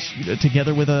friends is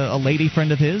together with a lady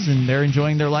friend of his, and they're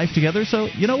enjoying their life together. So,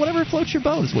 whatever floats your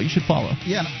boat is what you should follow.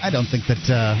 Yeah, I don't think that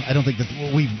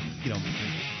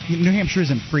New Hampshire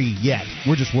isn't free yet.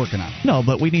 We're just working on it. No,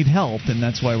 but we need help, and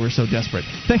that's why we're so desperate.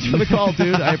 Thanks for the call,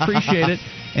 dude. I appreciate it.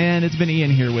 And it's been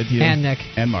Ian here with you. And Nick.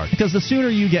 And Mark. Because the sooner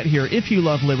you get here, if you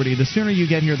love liberty, the sooner you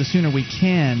get here, the sooner we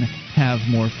can have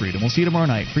more freedom. We'll see you tomorrow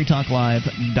night.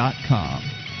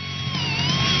 freetalklive.com.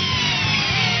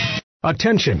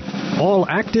 Attention, all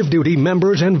active duty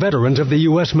members and veterans of the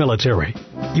U.S. military.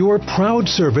 Your proud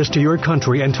service to your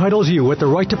country entitles you with the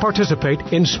right to participate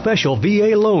in special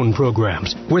VA loan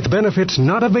programs with benefits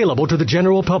not available to the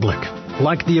general public,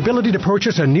 like the ability to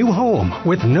purchase a new home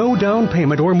with no down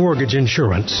payment or mortgage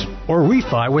insurance, or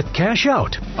refi with cash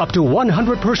out, up to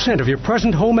 100% of your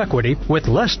present home equity with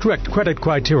less strict credit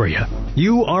criteria.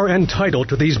 You are entitled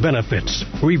to these benefits.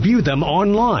 Review them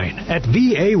online at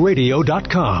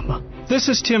varadio.com. This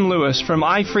is Tim Lewis from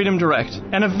iFreedom Direct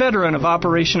and a veteran of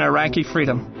Operation Iraqi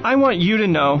Freedom. I want you to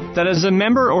know that as a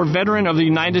member or veteran of the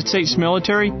United States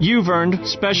military, you've earned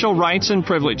special rights and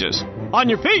privileges. On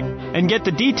your feet! And get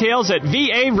the details at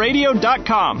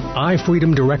varadio.com.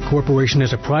 iFreedom Direct Corporation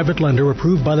is a private lender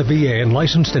approved by the VA and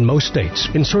licensed in most states.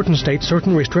 In certain states,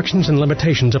 certain restrictions and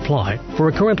limitations apply. For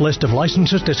a current list of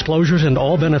licenses, disclosures, and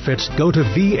all benefits, go to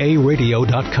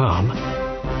varadio.com.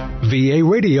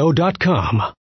 varadio.com.